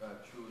a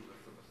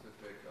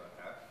specific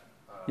f.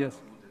 Yes.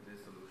 Would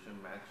this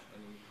solution match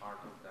any part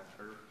of that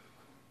curve?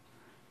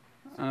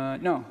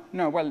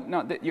 No. Well,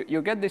 no.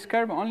 You get this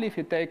curve only if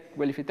you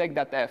take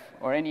that f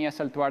or any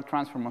SL2R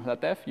transform of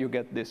that f, you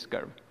get this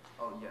curve.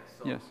 Oh yes.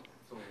 So, yes.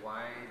 So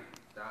why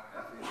that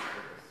f is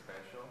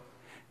special?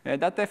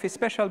 That f is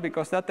special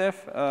because that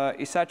f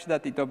is such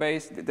that it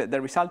obeys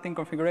the resulting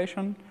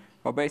configuration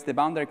obeys the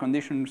boundary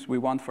conditions we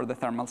want for the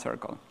thermal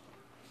circle.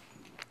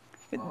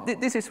 Oh.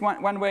 This is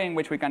one way in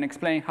which we can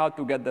explain how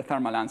to get the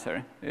thermal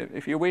answer.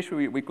 If you wish,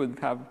 we could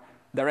have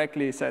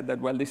directly said that,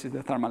 well, this is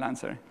the thermal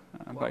answer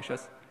by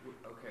just.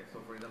 Okay, so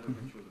for example,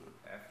 we choose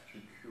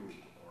f2q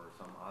or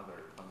some other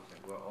function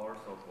will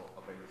also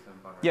obey the same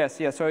boundary.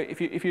 Yes. So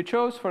if you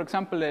chose, for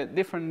example,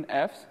 different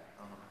f's,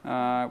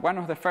 one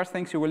of the first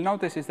things you will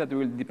notice is that it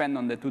will depend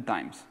on the 2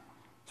 times.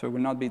 So it will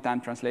not be time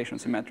translation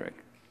symmetric.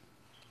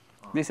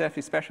 This f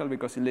is special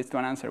because it leads to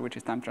an answer which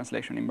is time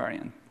translation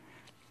invariant.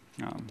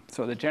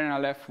 So the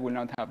general f will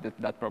not have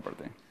that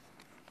property.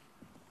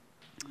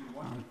 You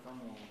want the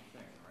thermal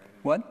thing,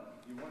 right? What?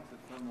 You want the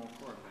thermal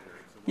correlator.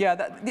 So yeah,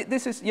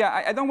 this is,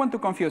 I don't want to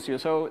confuse you.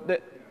 So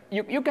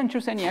you can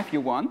choose any f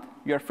you want.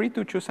 You're free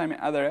to choose any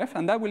other f,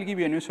 and that will give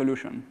you a new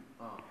solution.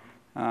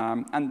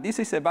 And this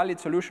is a valid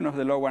solution of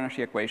the low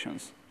energy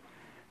equations.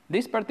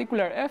 This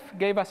particular f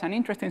gave us an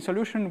interesting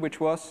solution, which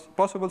was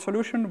possible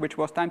solution, which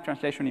was time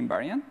translation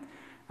invariant.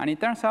 And it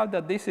turns out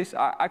that this is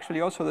actually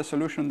also the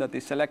solution that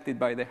is selected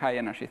by the high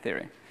energy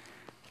theory.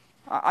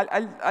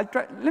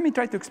 Let me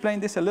try to explain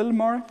this a little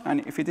more.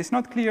 And if it is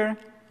not clear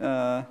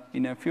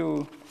in a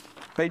few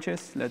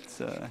pages,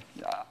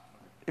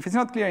 if it's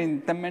not clear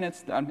in 10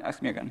 minutes,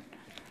 ask me again.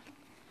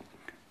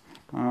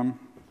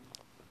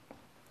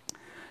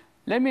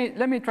 Let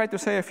me try to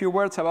say a few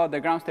words about the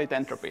ground state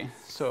entropy.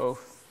 So.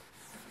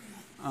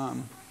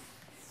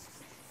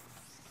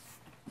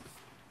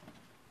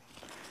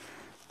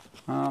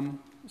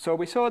 So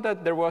we saw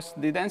that there was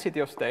the density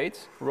of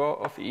states, rho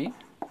of E,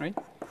 right?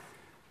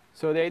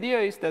 So the idea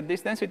is that this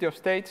density of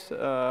states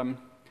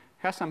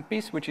has some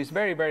piece which is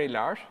very, very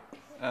large,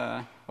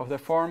 of the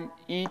form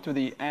E to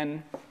the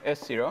n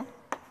S0.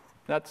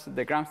 That's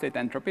the ground state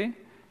entropy.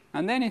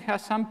 And then it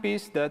has some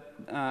piece that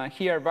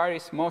here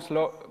varies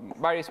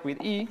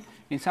with E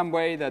in some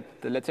way that,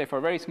 let's say, for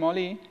very small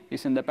e,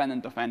 is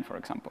independent of n, for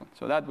example.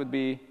 So that would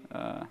be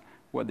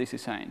what this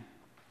is saying.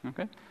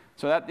 Okay?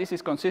 So that this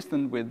is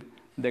consistent with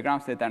the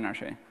ground state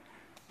energy.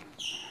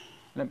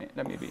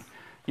 Let me be.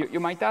 You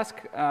might ask,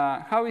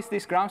 how is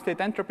this ground state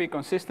entropy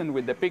consistent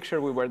with the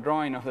picture we were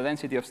drawing of the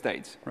density of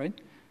states, right?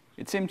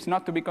 It seems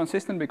not to be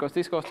consistent because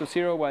this goes to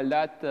 0 while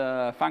that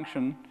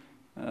function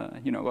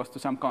goes to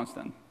some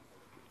constant.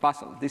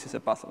 Puzzle. This is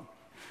a puzzle.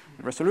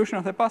 The resolution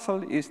of the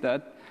puzzle is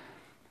that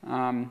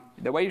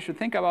the way you should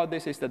think about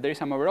this is that there is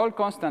some overall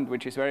constant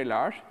which is very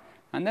large,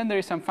 and then there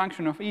is some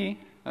function of e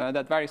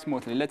that varies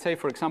smoothly. Let's say,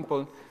 for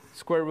example,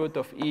 square root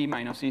of e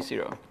minus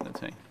e0, let's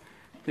say.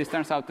 This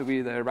turns out to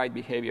be the right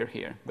behavior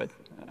here, but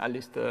at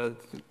least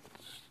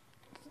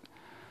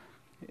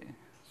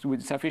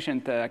with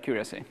sufficient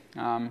accuracy.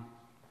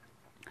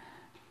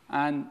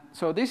 And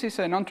so this is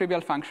a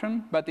non-trivial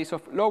function, but it's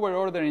of lower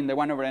order in the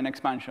 1 over n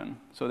expansion.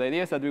 So the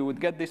idea is that we would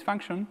get this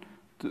function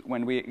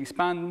when we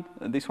expand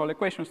these whole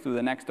equations to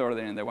the next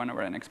order in the 1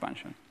 over n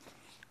expansion.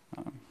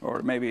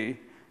 Or maybe,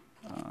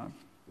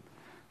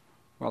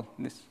 well,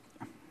 this.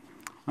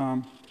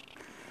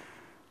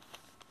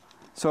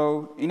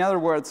 So in other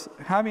words,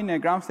 having a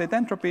ground state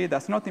entropy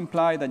does not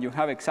imply that you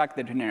have exact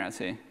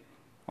degeneracy.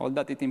 All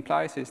that it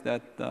implies is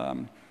that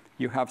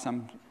you have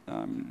some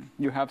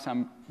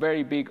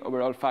very big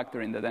overall factor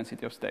in the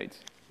density of states.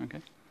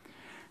 Okay.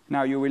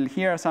 Now you will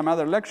hear some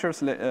other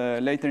lectures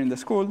later in the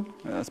school,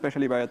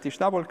 especially by Atish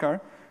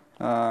Dabholkar,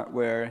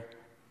 where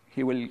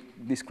he will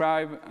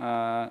describe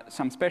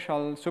some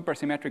special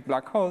supersymmetric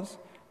black holes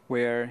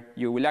where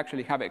you will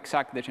actually have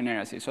exact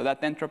degeneracy. So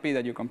that entropy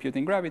that you compute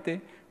in gravity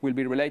will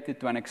be related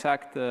to an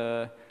exact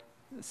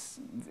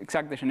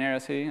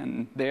degeneracy,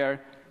 and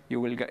there you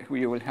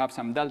will have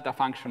some delta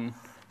function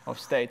of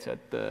states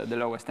at the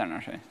lowest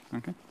energy.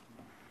 Okay.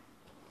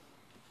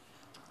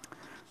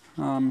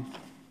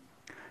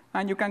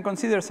 And you can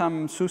consider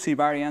some SUSY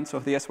variants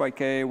of the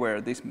SYK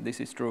where this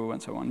is true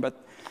and so on.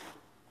 But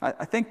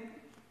I think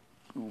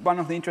one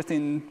of the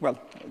interesting, well,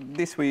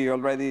 this we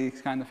already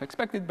kind of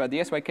expected, but the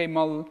SYK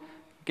model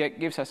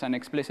gives us an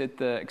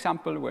explicit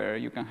example where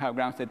you can have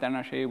ground state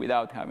energy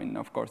without having,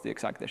 of course, the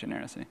exact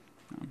degeneracy.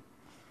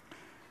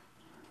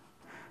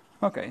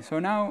 Okay, so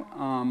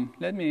now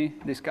let me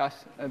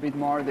discuss a bit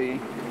more the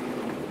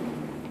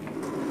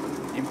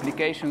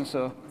implications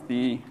of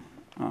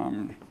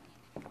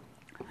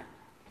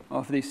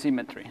this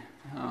symmetry.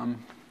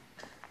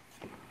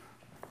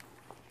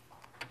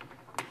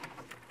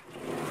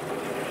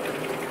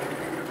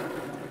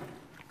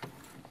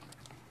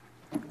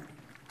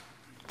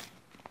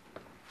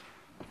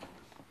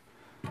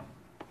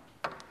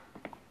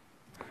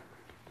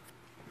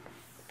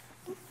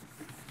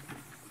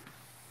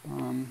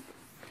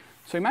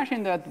 So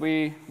imagine that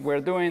we were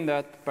doing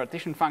that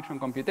partition function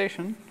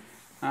computation,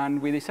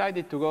 and we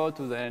decided to go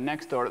to the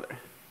next order.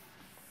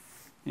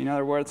 In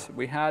other words,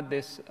 we had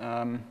this.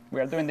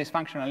 We are doing this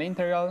functional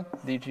integral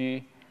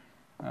dg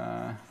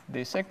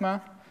d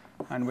sigma,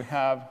 and we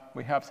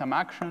have some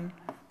action,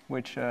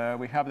 which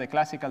we have the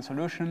classical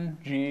solution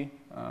g,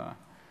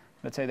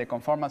 let's say the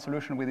conformal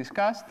solution we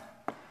discussed,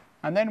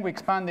 and then we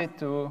expand it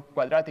to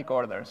quadratic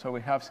order. So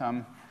we have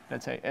some,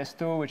 let's say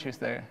S2, which is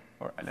the,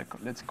 or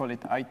let's call it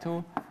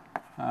I2.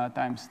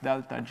 Times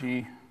delta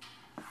g,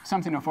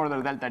 something of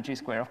order delta g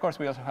square. Of course,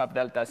 we also have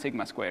delta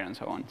sigma square and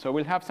so on. So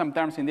we'll have some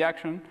terms in the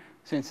action.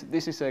 Since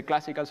this is a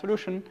classical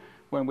solution,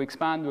 when we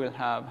expand, we'll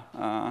have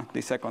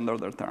the second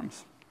order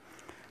terms.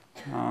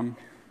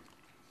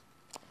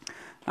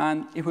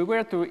 And if we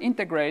were to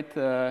integrate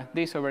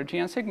this over g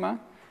and sigma,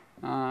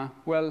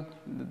 well,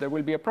 there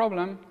will be a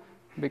problem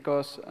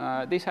because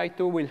this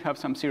I2 will have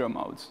some zero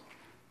modes.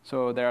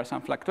 So there are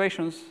some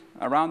fluctuations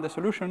around the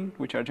solution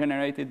which are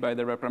generated by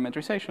the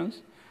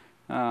reparametrizations,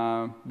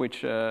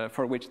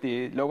 for which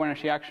the low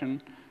energy action,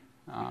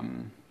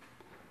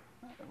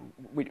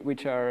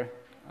 which are,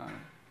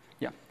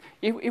 yeah.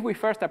 If we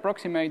first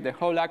approximate the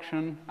whole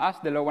action as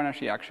the low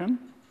energy action,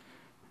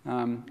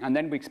 and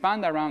then we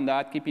expand around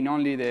that, keeping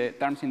only the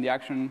terms in the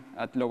action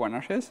at low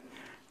energies,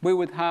 we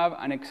would have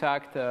an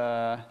exact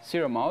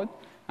zero mode,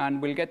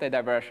 and we'll get a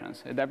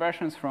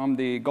divergence from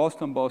the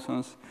Goldstone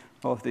bosons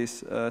of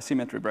this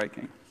symmetry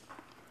breaking.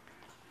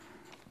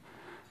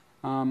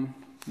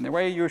 The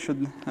way you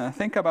should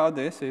think about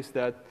this is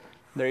that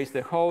there is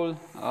the whole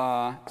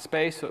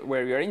space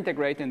where we are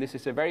integrating. This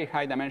is a very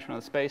high dimensional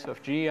space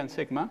of G and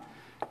sigma.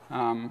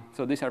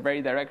 So these are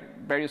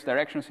various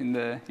directions in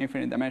the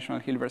infinite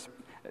dimensional Hilbert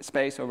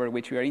space over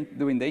which we are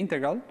doing the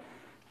integral.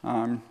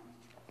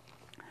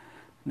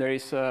 There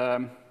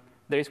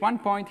is one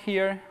point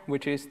here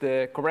which is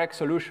the correct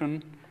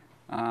solution,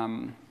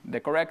 the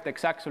correct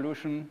exact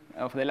solution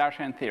of the large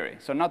N theory,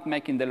 so not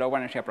making the low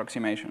energy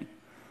approximation.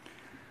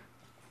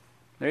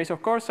 There is,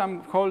 of course,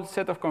 some whole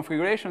set of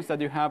configurations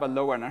that you have at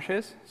low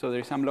energies, so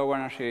there is some low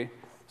energy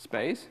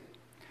space.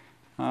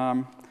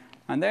 And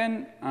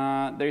then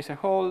there is a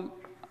whole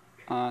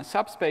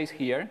subspace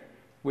here,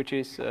 which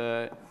is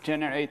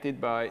generated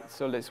by,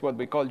 so that's what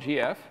we call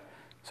GF.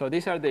 So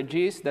these are the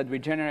Gs that we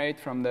generate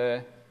from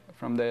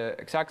from the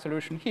exact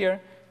solution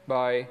here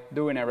by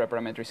doing a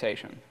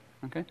reparametrization.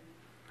 Okay?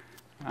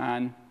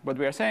 And what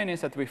we are saying is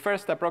that we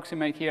first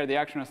approximate here the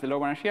action as the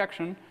low energy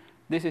action.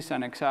 This is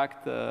an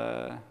exact,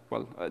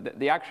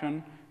 the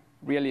action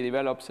really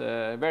develops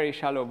a very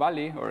shallow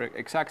valley or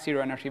exact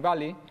zero energy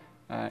valley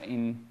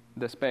in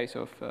the space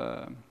of,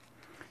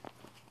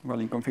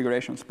 in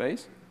configuration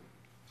space.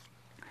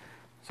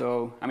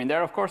 So, I mean, there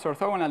are, of course,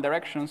 orthogonal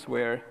directions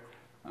where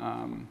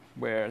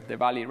the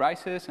valley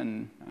rises,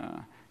 and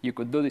you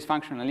could do this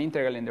functional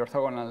integral in the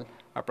orthogonal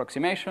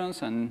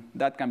approximations, and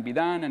that can be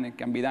done, and it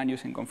can be done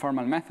using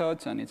conformal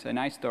methods, and it's a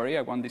nice story.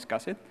 I won't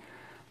discuss it.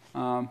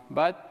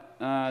 But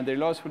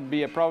there also would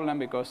be a problem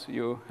because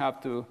you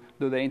have to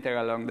do the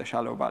integral along the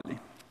shallow valley.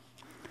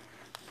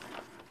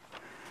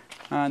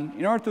 And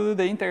in order to do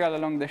the integral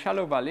along the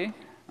shallow valley,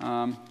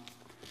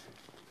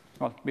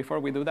 well, before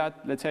we do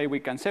that, let's say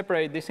we can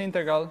separate this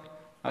integral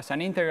as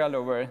an integral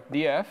over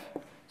df,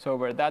 so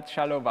over that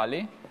shallow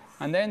valley,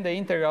 and then the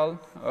integral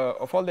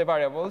of all the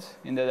variables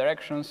in the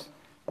directions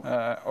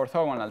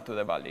orthogonal to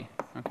the valley.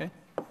 Okay?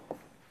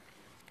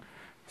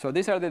 So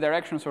these are the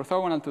directions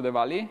orthogonal to the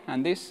valley,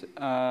 and this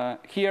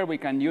here we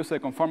can use the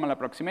conformal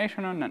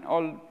approximation, and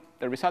all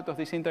the result of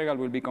this integral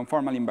will be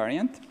conformal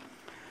invariant.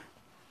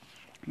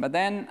 But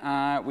then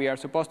we are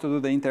supposed to do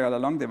the integral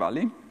along the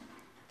valley.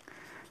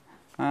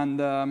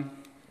 And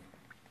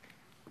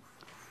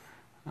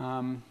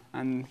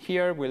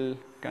here we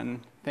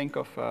can think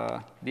of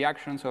the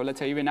action. So let's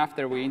say even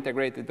after we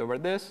integrate it over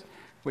this,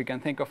 we can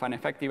think of an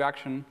effective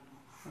action.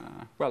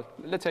 Well,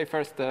 let's say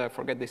first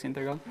forget this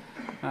integral.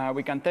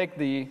 We can take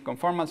the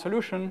conformal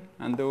solution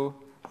and do,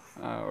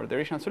 or the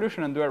original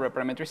solution and do a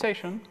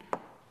reparametrization.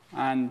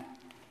 And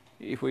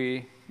if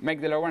we make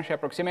the low energy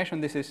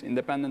approximation, this is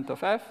independent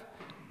of f.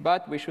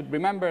 But we should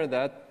remember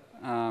that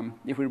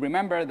if we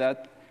remember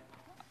that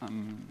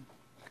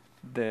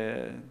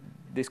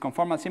this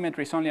conformal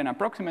symmetry is only an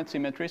approximate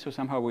symmetry, so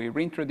somehow we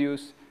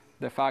reintroduce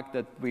the fact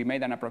that we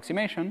made an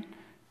approximation,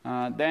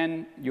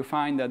 then you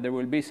find that there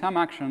will be some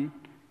action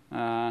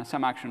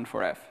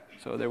for f.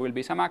 So there will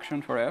be some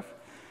action for f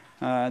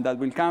that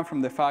will come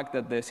from the fact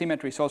that the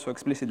symmetry is also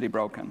explicitly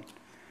broken.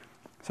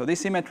 So this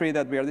symmetry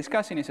that we are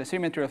discussing is a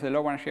symmetry of the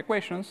low energy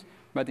equations,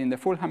 but in the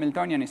full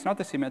Hamiltonian it's not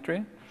a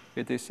symmetry.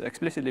 It is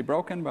explicitly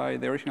broken by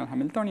the original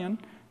Hamiltonian,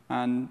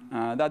 and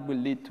that will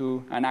lead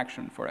to an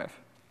action for f.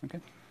 Okay?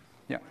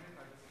 Yeah.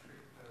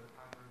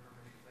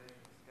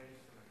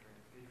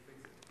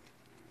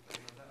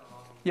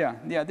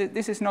 Yeah.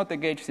 This is not a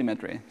gauge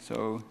symmetry.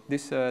 So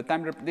this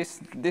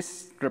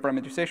this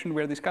reparametrization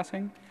we are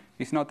discussing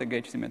is not a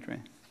gauge symmetry.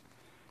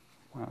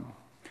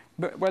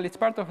 But well, it's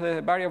part of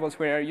the variables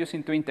we are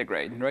using to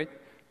integrate, right?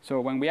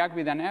 So when we act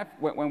with an f,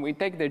 when we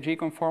take the g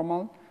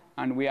conformal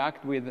and we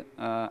act with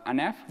an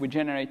f, we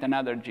generate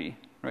another g,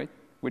 right?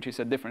 Which is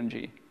a different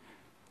g.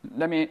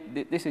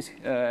 This is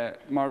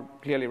more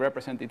clearly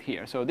represented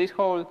here. So this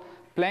whole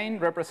plane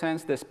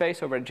represents the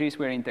space over g's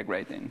we're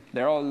integrating.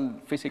 They're all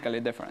physically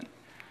different.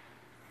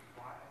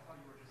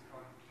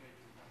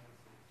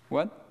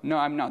 What? No,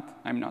 I'm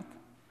not.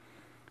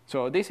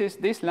 So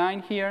this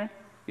line here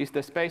is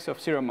the space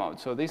of zero mode.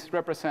 So this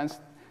represents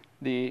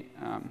the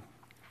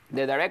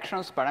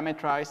directions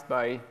parametrized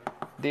by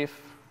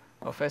diff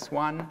of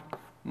S1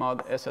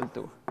 mod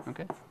SL2.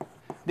 Okay?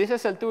 This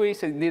SL2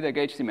 is indeed a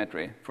gauge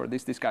symmetry for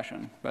this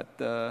discussion, but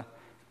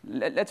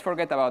let's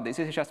forget about this.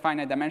 This is just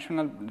finite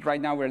dimensional.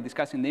 Right now we're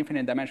discussing the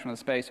infinite dimensional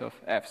space of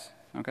Fs.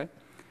 Okay?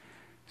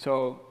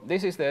 So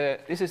this is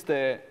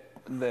the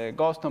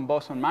Goldstone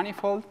boson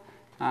manifold,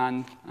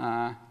 and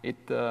it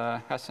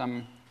has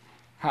some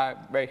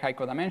very high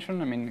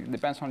codimension. I mean, it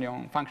depends only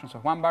on functions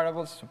of one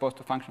variable, as opposed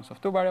to functions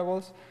of two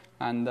variables,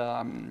 and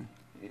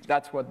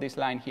that's what this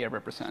line here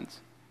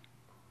represents.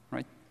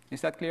 Right?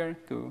 Is that clear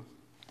to?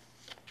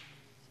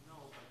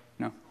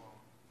 No.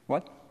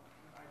 What? I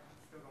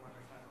still don't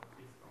understand what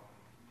he's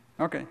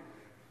going. Okay.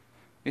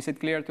 Is it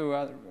clear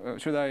to?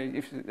 Should I?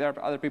 If there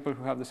are other people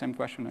who have the same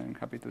question, I'm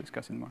happy to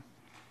discuss it more.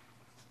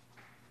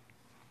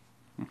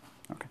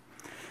 Okay.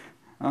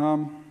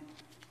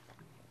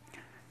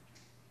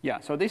 Yeah.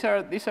 So these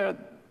are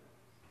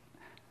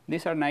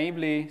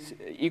naively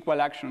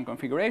equal action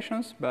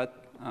configurations,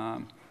 but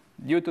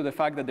due to the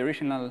fact that the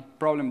original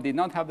problem did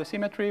not have the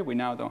symmetry, we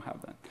now don't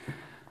have that.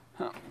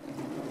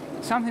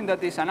 Something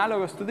that is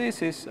analogous to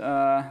this is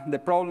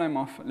the problem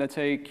of, let's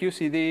say,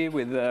 QCD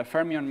with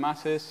fermion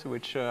masses,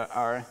 which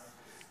are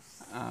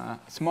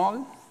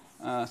smaller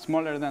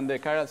than the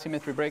chiral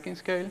symmetry breaking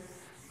scale.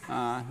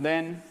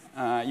 Then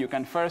you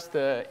can first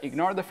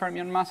ignore the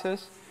fermion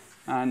masses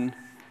and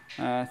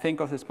think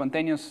of the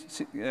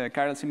spontaneous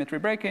chiral symmetry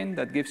breaking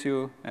that gives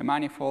you a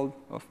manifold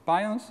of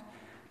pions.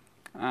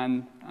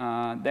 And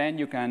then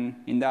you can,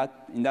 in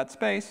that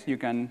space, you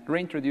can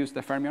reintroduce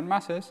the fermion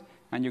masses,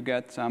 and you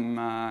get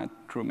some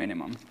true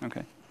minimum.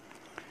 Okay,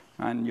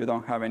 and you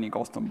don't have any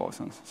Goldstone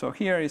bosons. So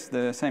here is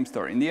the same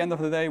story. In the end of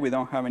the day, we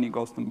don't have any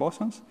Goldstone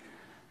bosons.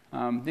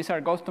 These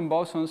are Goldstone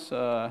bosons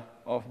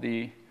of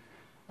the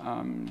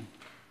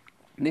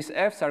these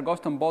f's are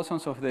Goston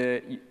bosons of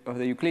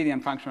the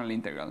Euclidean functional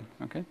integral.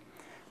 Okay,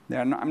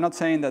 I'm not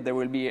saying that there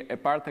will be a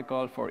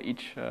particle for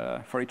each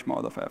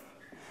mode of f.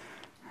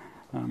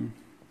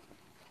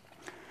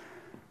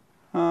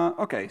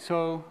 Okay,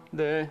 so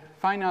the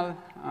final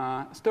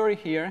story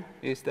here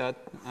is that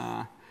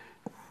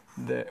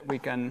we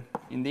can,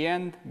 in the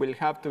end, we'll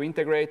have to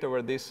integrate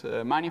over this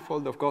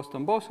manifold of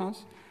Goston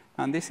bosons,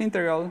 and this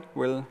integral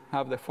will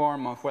have the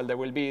form of, well, there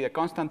will be a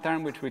constant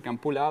term which we can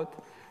pull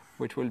out,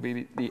 which will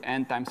be the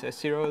n times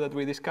S0 that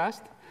we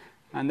discussed,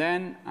 and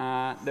then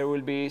there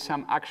will be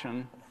some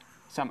action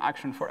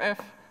for f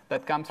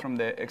that comes from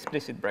the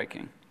explicit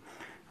breaking.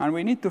 And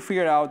we need to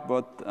figure out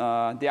what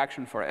the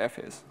action for f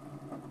is.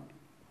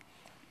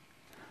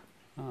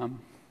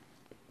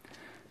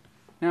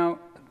 Now,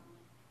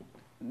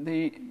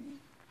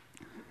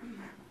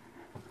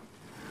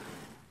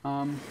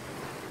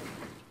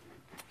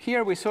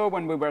 here we saw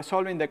when we were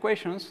solving the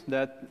equations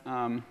that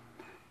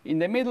in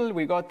the middle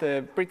we got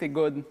a pretty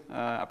good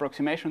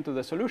approximation to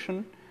the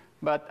solution,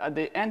 but at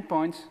the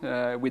endpoints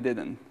we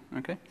didn't.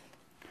 Okay?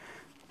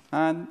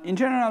 And in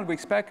general, we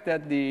expect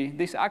that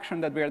this action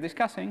that we are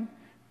discussing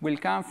will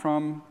come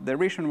from the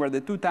region where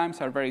the two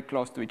times are very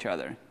close to each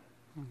other.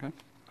 Okay?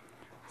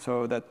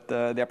 So that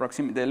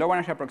the low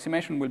energy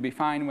approximation will be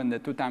fine when the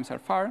two times are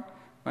far,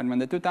 but when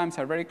the two times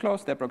are very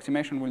close, the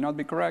approximation will not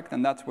be correct,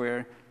 and that's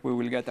where we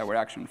will get our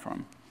action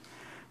from.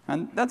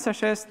 And that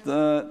suggests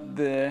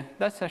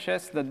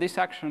that this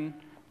action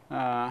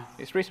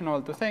is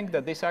reasonable to think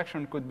that this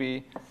action could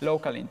be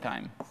local in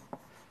time,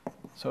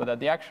 so that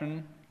the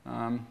action,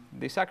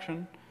 this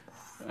action,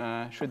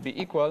 should be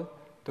equal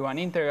to an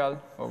integral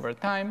over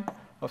time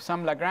of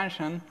some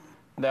Lagrangian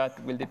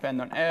that will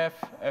depend on f,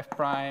 f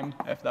prime,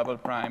 f double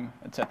prime,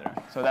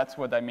 etc. So that's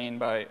what I mean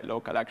by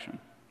local action.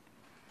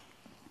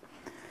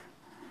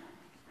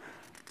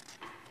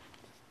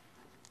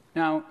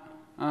 Now,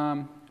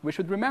 we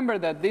should remember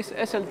that this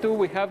SL2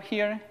 we have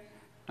here,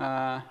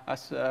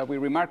 as we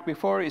remarked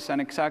before, is an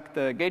exact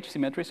gauge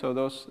symmetry. So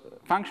those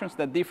functions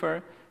that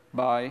differ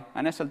by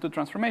an SL2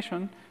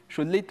 transformation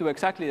should lead to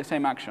exactly the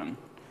same action.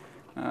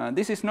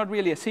 This is not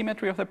really a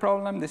symmetry of the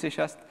problem. This is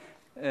just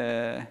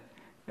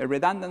a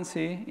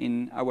redundancy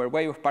in our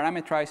way of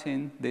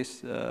parametrizing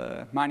this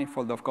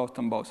manifold of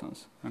Goston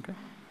bosons. Okay?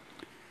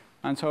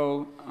 And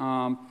so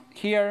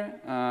here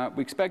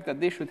we expect that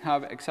this should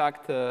have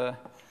exact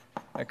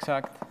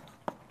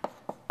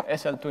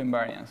SL2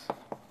 invariance.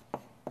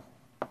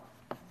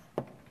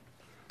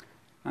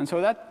 And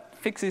so that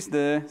fixes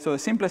the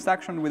simplest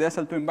action with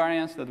SL2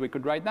 invariance that we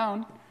could write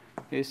down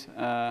is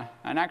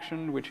an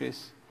action which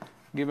is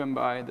given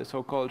by the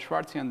so-called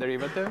Schwarzian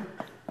derivative,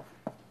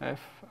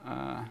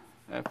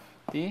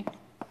 ft.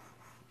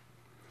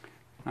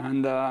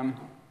 And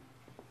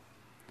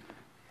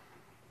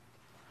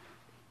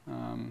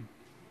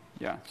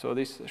yeah, so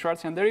this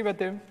Schwarzian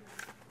derivative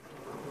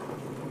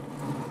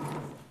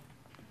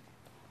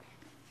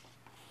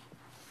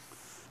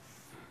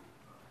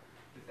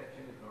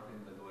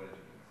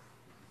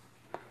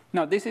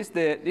no, this is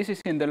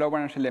in the lower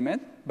energy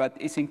limit, but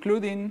it's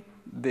including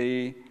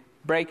the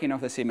breaking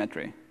of the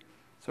symmetry.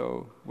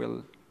 So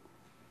we'll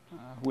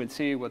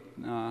see what.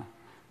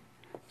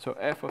 So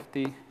f of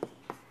t.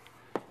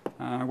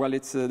 Well,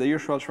 it's the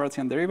usual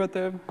Schwarzian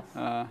derivative,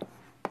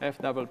 f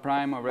double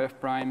prime over f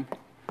prime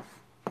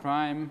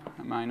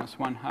minus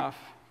 1/2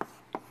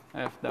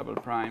 f double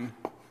prime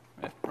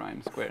f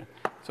prime squared.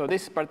 So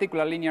this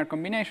particular linear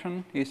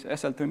combination is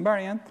SL2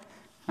 invariant.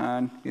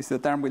 And it's the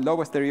term with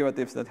lowest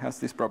derivatives that has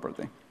this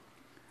property.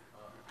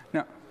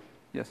 No.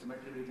 Yes.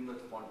 Symmetry breaking was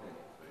spontaneous,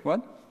 right?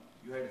 What?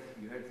 You had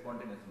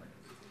spontaneous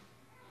symmetry breaking.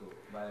 So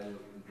why are you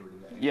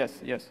including that? Yes,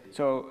 yes.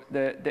 So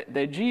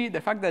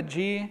the fact that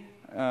G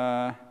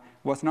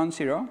was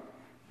non-zero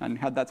and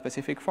had that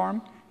specific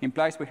form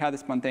implies we had a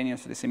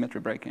spontaneous symmetry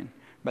breaking.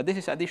 But this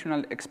is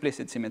additional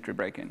explicit symmetry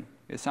breaking.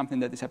 It's something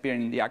that is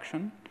appearing in the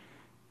action.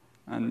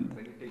 And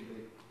when you take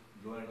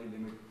the low energy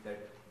limit, that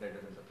doesn't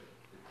appear.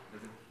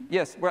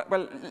 Yes,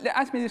 well,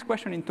 ask me this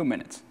question in 2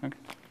 minutes. Okay.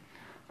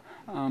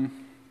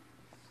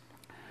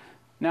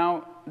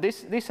 Now,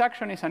 this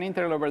action is an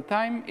integral over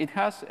time. It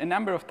has a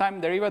number of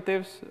time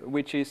derivatives,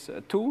 which is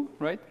 2,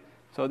 right?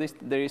 So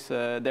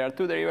there are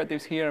 2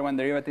 derivatives here, 1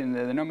 derivative in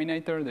the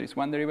denominator. There is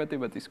 1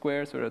 derivative, but it's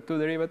squared, so there are 2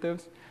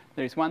 derivatives.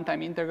 There is 1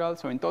 time integral,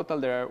 so in total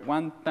there are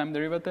 1 time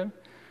derivative.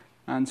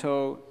 And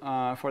so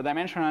for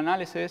dimensional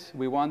analysis,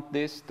 we want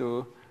this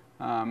to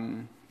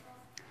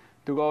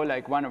go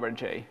like 1 over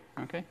j,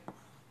 okay?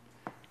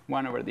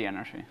 1 over the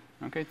energy,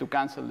 okay, to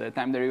cancel the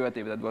time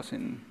derivative that was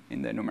in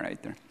the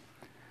numerator.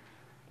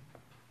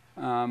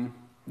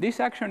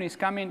 This action is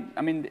coming,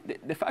 I mean,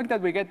 the fact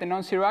that we get the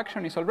non-zero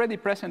action is already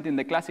present in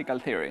the classical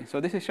theory. So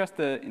this is just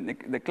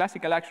the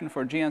classical action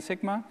for G and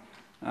sigma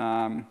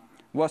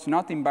was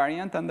not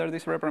invariant under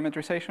this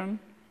reparametrization,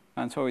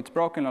 and so it's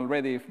broken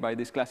already by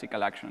this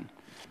classical action.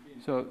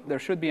 So there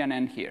should be an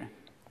n here,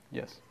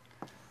 yes.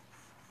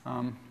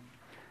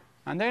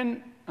 And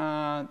then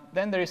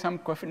there is some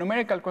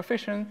numerical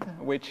coefficient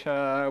which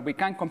we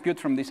can compute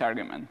from this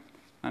argument.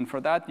 And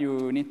for that,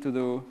 you need to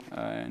do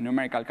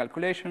numerical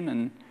calculation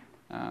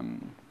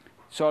and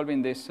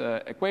solving these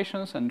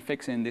equations and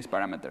fixing this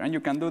parameter. And you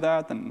can do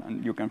that,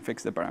 and you can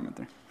fix the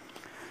parameter.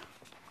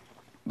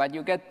 But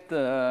you get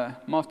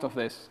most of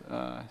this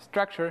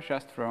structure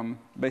just from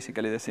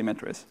basically the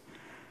symmetries.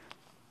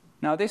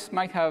 Now, this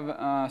might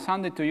have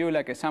sounded to you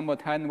like a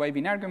somewhat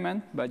hand-waving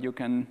argument, but you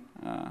can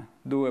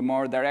do a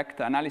more direct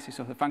analysis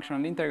of the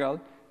functional integral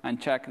and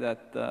check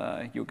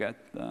that you get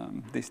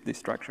this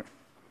structure.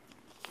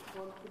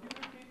 Well, could you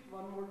repeat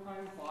one more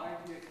time why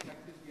we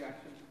expected the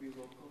action to be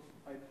local?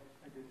 I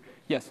didn't get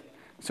it. Yes.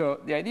 So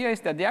the idea is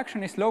that the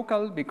action is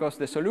local because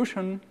the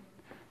solution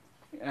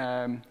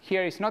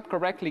here is not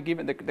correctly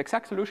given. The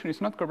exact solution is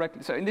not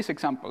correctly. So in this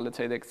example, let's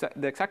say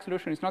the exact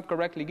solution is not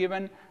correctly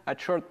given at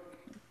short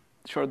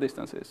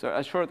distances, so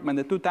as short when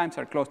the two times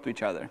are close to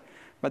each other.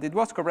 But it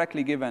was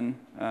correctly given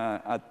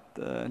at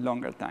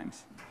longer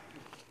times.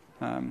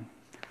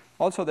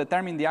 Also, the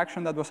term in the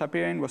action that was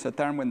appearing was a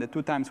term when the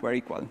two times were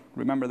equal.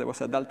 Remember, there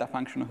was a delta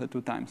function of the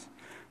two times.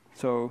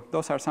 So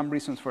those are some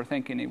reasons for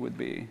thinking it would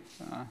be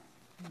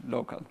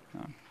local.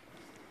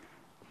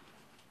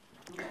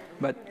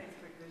 But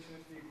Expectation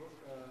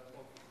of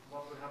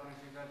what would happen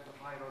if you went to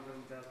higher order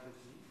than delta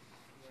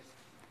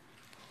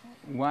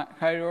G?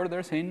 Higher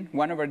orders in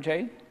 1 over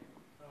j?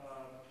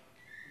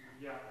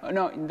 Yeah.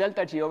 No, in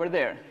delta G over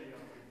there.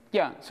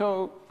 Yeah,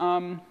 so,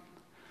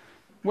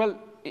 well,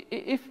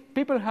 if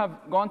people have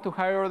gone to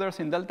higher orders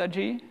in delta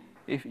G,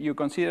 if you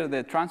consider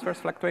the transverse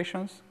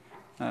fluctuations,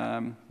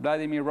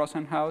 Vladimir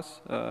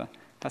Rosenhaus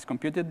has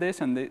computed this,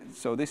 and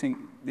so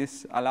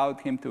this allowed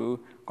him to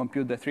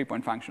compute the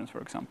 3-point functions, for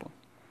example.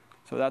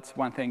 So that's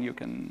one thing you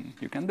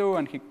can do,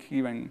 and he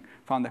even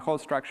found the whole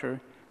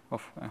structure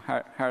of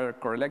higher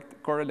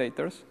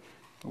correlators,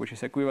 which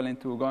is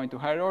equivalent to going to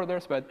higher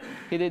orders, but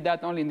he did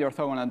that only in the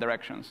orthogonal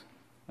directions.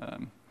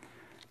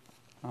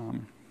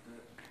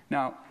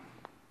 Now,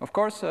 of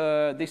course,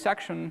 this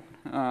action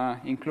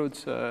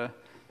includes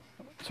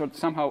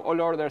somehow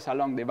all orders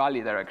along the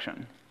valley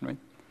direction, right?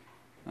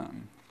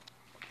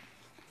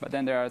 But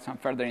then there are some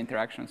further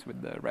interactions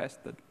with the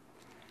rest that,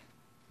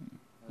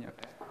 yeah.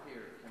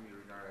 Here can be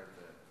regarded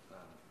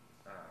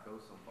as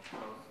ghost modes,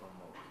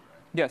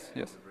 right? Yes,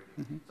 yes.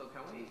 Mm-hmm. So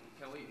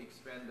can we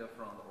expand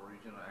from the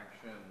original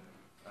action,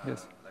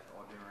 Yes. like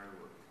ordinary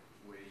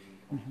way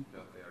in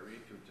the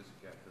theory, to just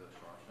get to the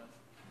Schwarzschild?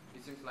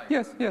 It seems like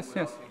Yes.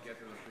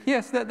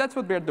 Yes, that's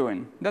what we're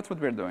doing.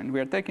 We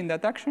are taking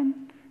that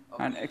action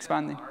and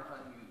expanding.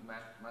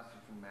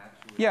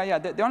 Yeah.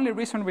 The only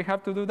reason we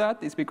have to do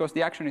that is because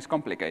the action is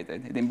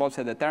complicated. It involves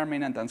a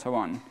determinant and so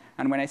on.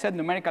 And when I said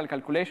numerical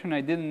calculation,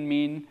 I didn't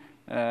mean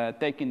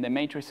taking the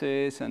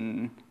matrices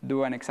and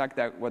do an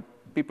what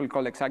people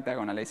call exact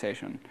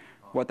diagonalization.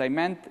 What I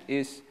meant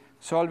is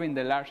solving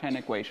the large n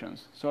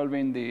equations,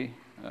 solving the,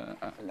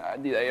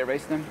 did I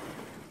erase them?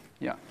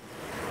 Yeah.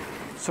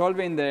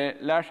 Solving the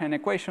large n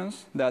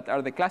equations that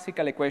are the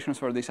classical equations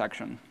for this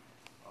action.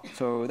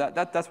 So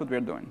that's what we're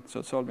doing.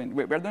 So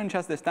we're doing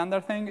just the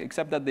standard thing,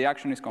 except that the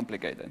action is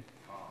complicated.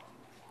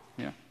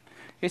 Yeah.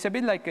 It's a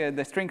bit like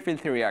the string field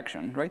theory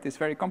action, right? It's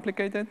very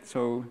complicated.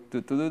 So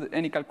to do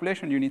any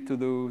calculation, you need to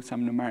do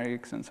some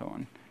numerics and so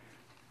on.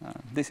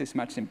 This is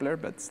much simpler,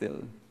 but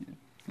still,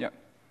 yeah.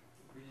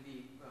 Will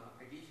the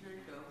additional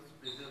terms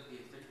preserve the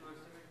SL2R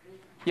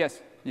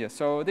symmetry? Yes.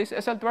 So this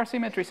SL2R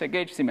symmetry is a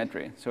gauge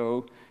symmetry.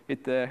 So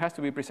it has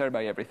to be preserved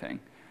by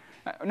everything.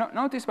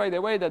 Notice, by the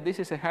way, that this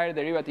is a higher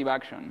derivative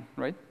action,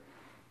 right?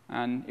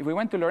 And if we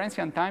went to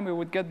Lorentzian time, we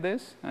would get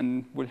this,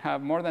 and we'll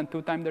have more than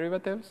 2 time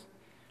derivatives.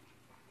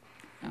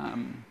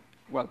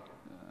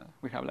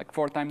 We have like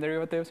 4 time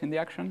derivatives in the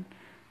action.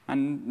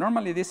 And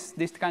normally,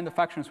 these kind of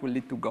actions will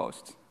lead to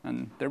ghosts.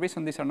 And the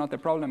reason these are not a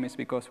problem is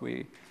because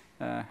we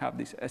have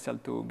this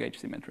SL2 gauge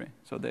symmetry.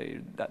 So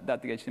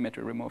that gauge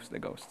symmetry removes the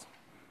ghosts.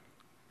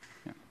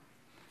 Yeah.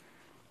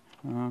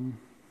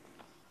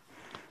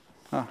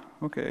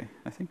 OK.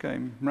 I think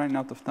I'm running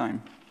out of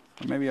time.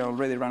 Or maybe I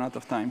already ran out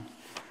of time.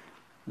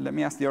 Let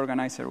me ask the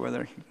organizer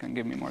whether he can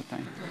give me more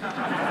time.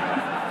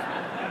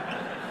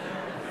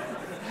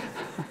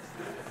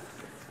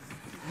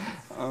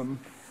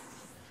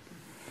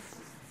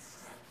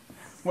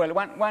 Well,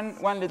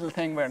 one little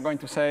thing we're going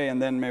to say,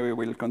 and then maybe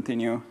we'll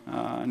continue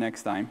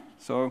next time.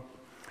 So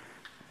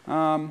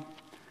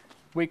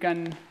we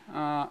can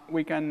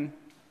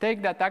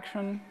take that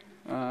action,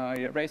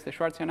 erase the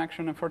Schwarzian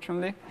action,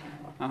 unfortunately.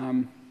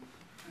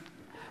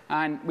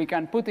 And we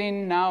can put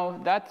in now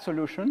that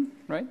solution,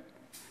 right?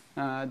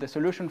 The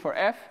solution for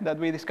f that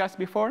we discussed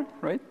before,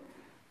 right?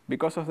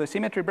 Because of the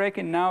symmetry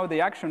breaking, now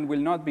the action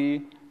will not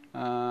be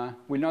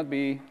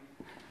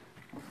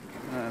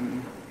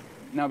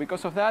now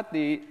because of that,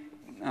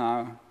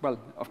 well,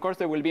 of course,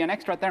 there will be an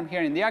extra term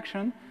here in the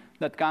action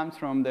that comes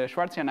from the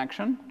Schwarzian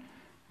action.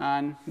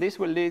 And this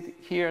will lead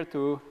here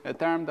to a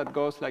term that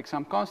goes like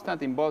some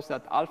constant, involves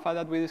that alpha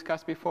that we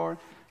discussed before,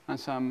 and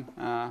some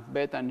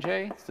beta and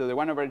j. So the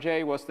 1 over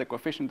j was the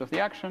coefficient of the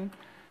action.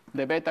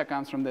 The beta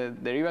comes from the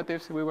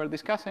derivatives we were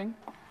discussing.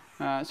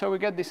 So we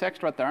get this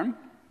extra term.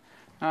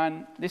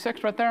 And this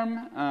extra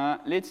term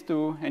leads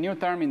to a new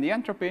term in the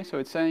entropy. So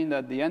it's saying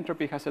that the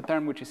entropy has a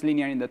term which is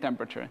linear in the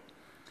temperature.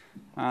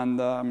 And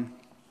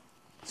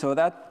so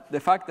that the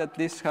fact that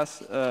this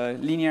has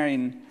linear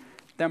in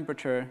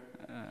temperature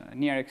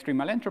near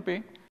extremal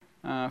entropy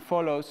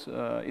follows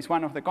is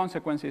one of the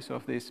consequences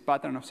of this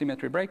pattern of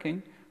symmetry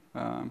breaking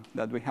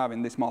that we have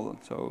in this model.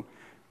 So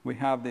we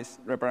have this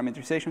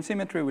reparametrization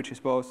symmetry, which is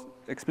both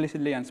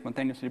explicitly and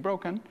spontaneously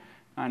broken.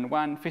 And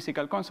one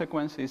physical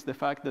consequence is the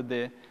fact that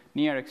the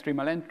near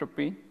extremal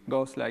entropy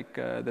goes like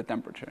the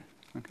temperature.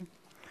 Okay?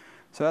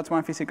 So that's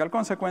one physical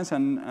consequence,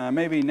 and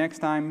maybe next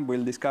time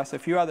we'll discuss a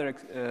few other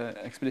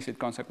explicit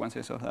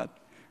consequences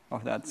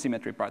of that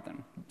symmetry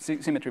pattern,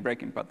 symmetry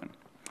breaking pattern.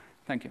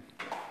 Thank you.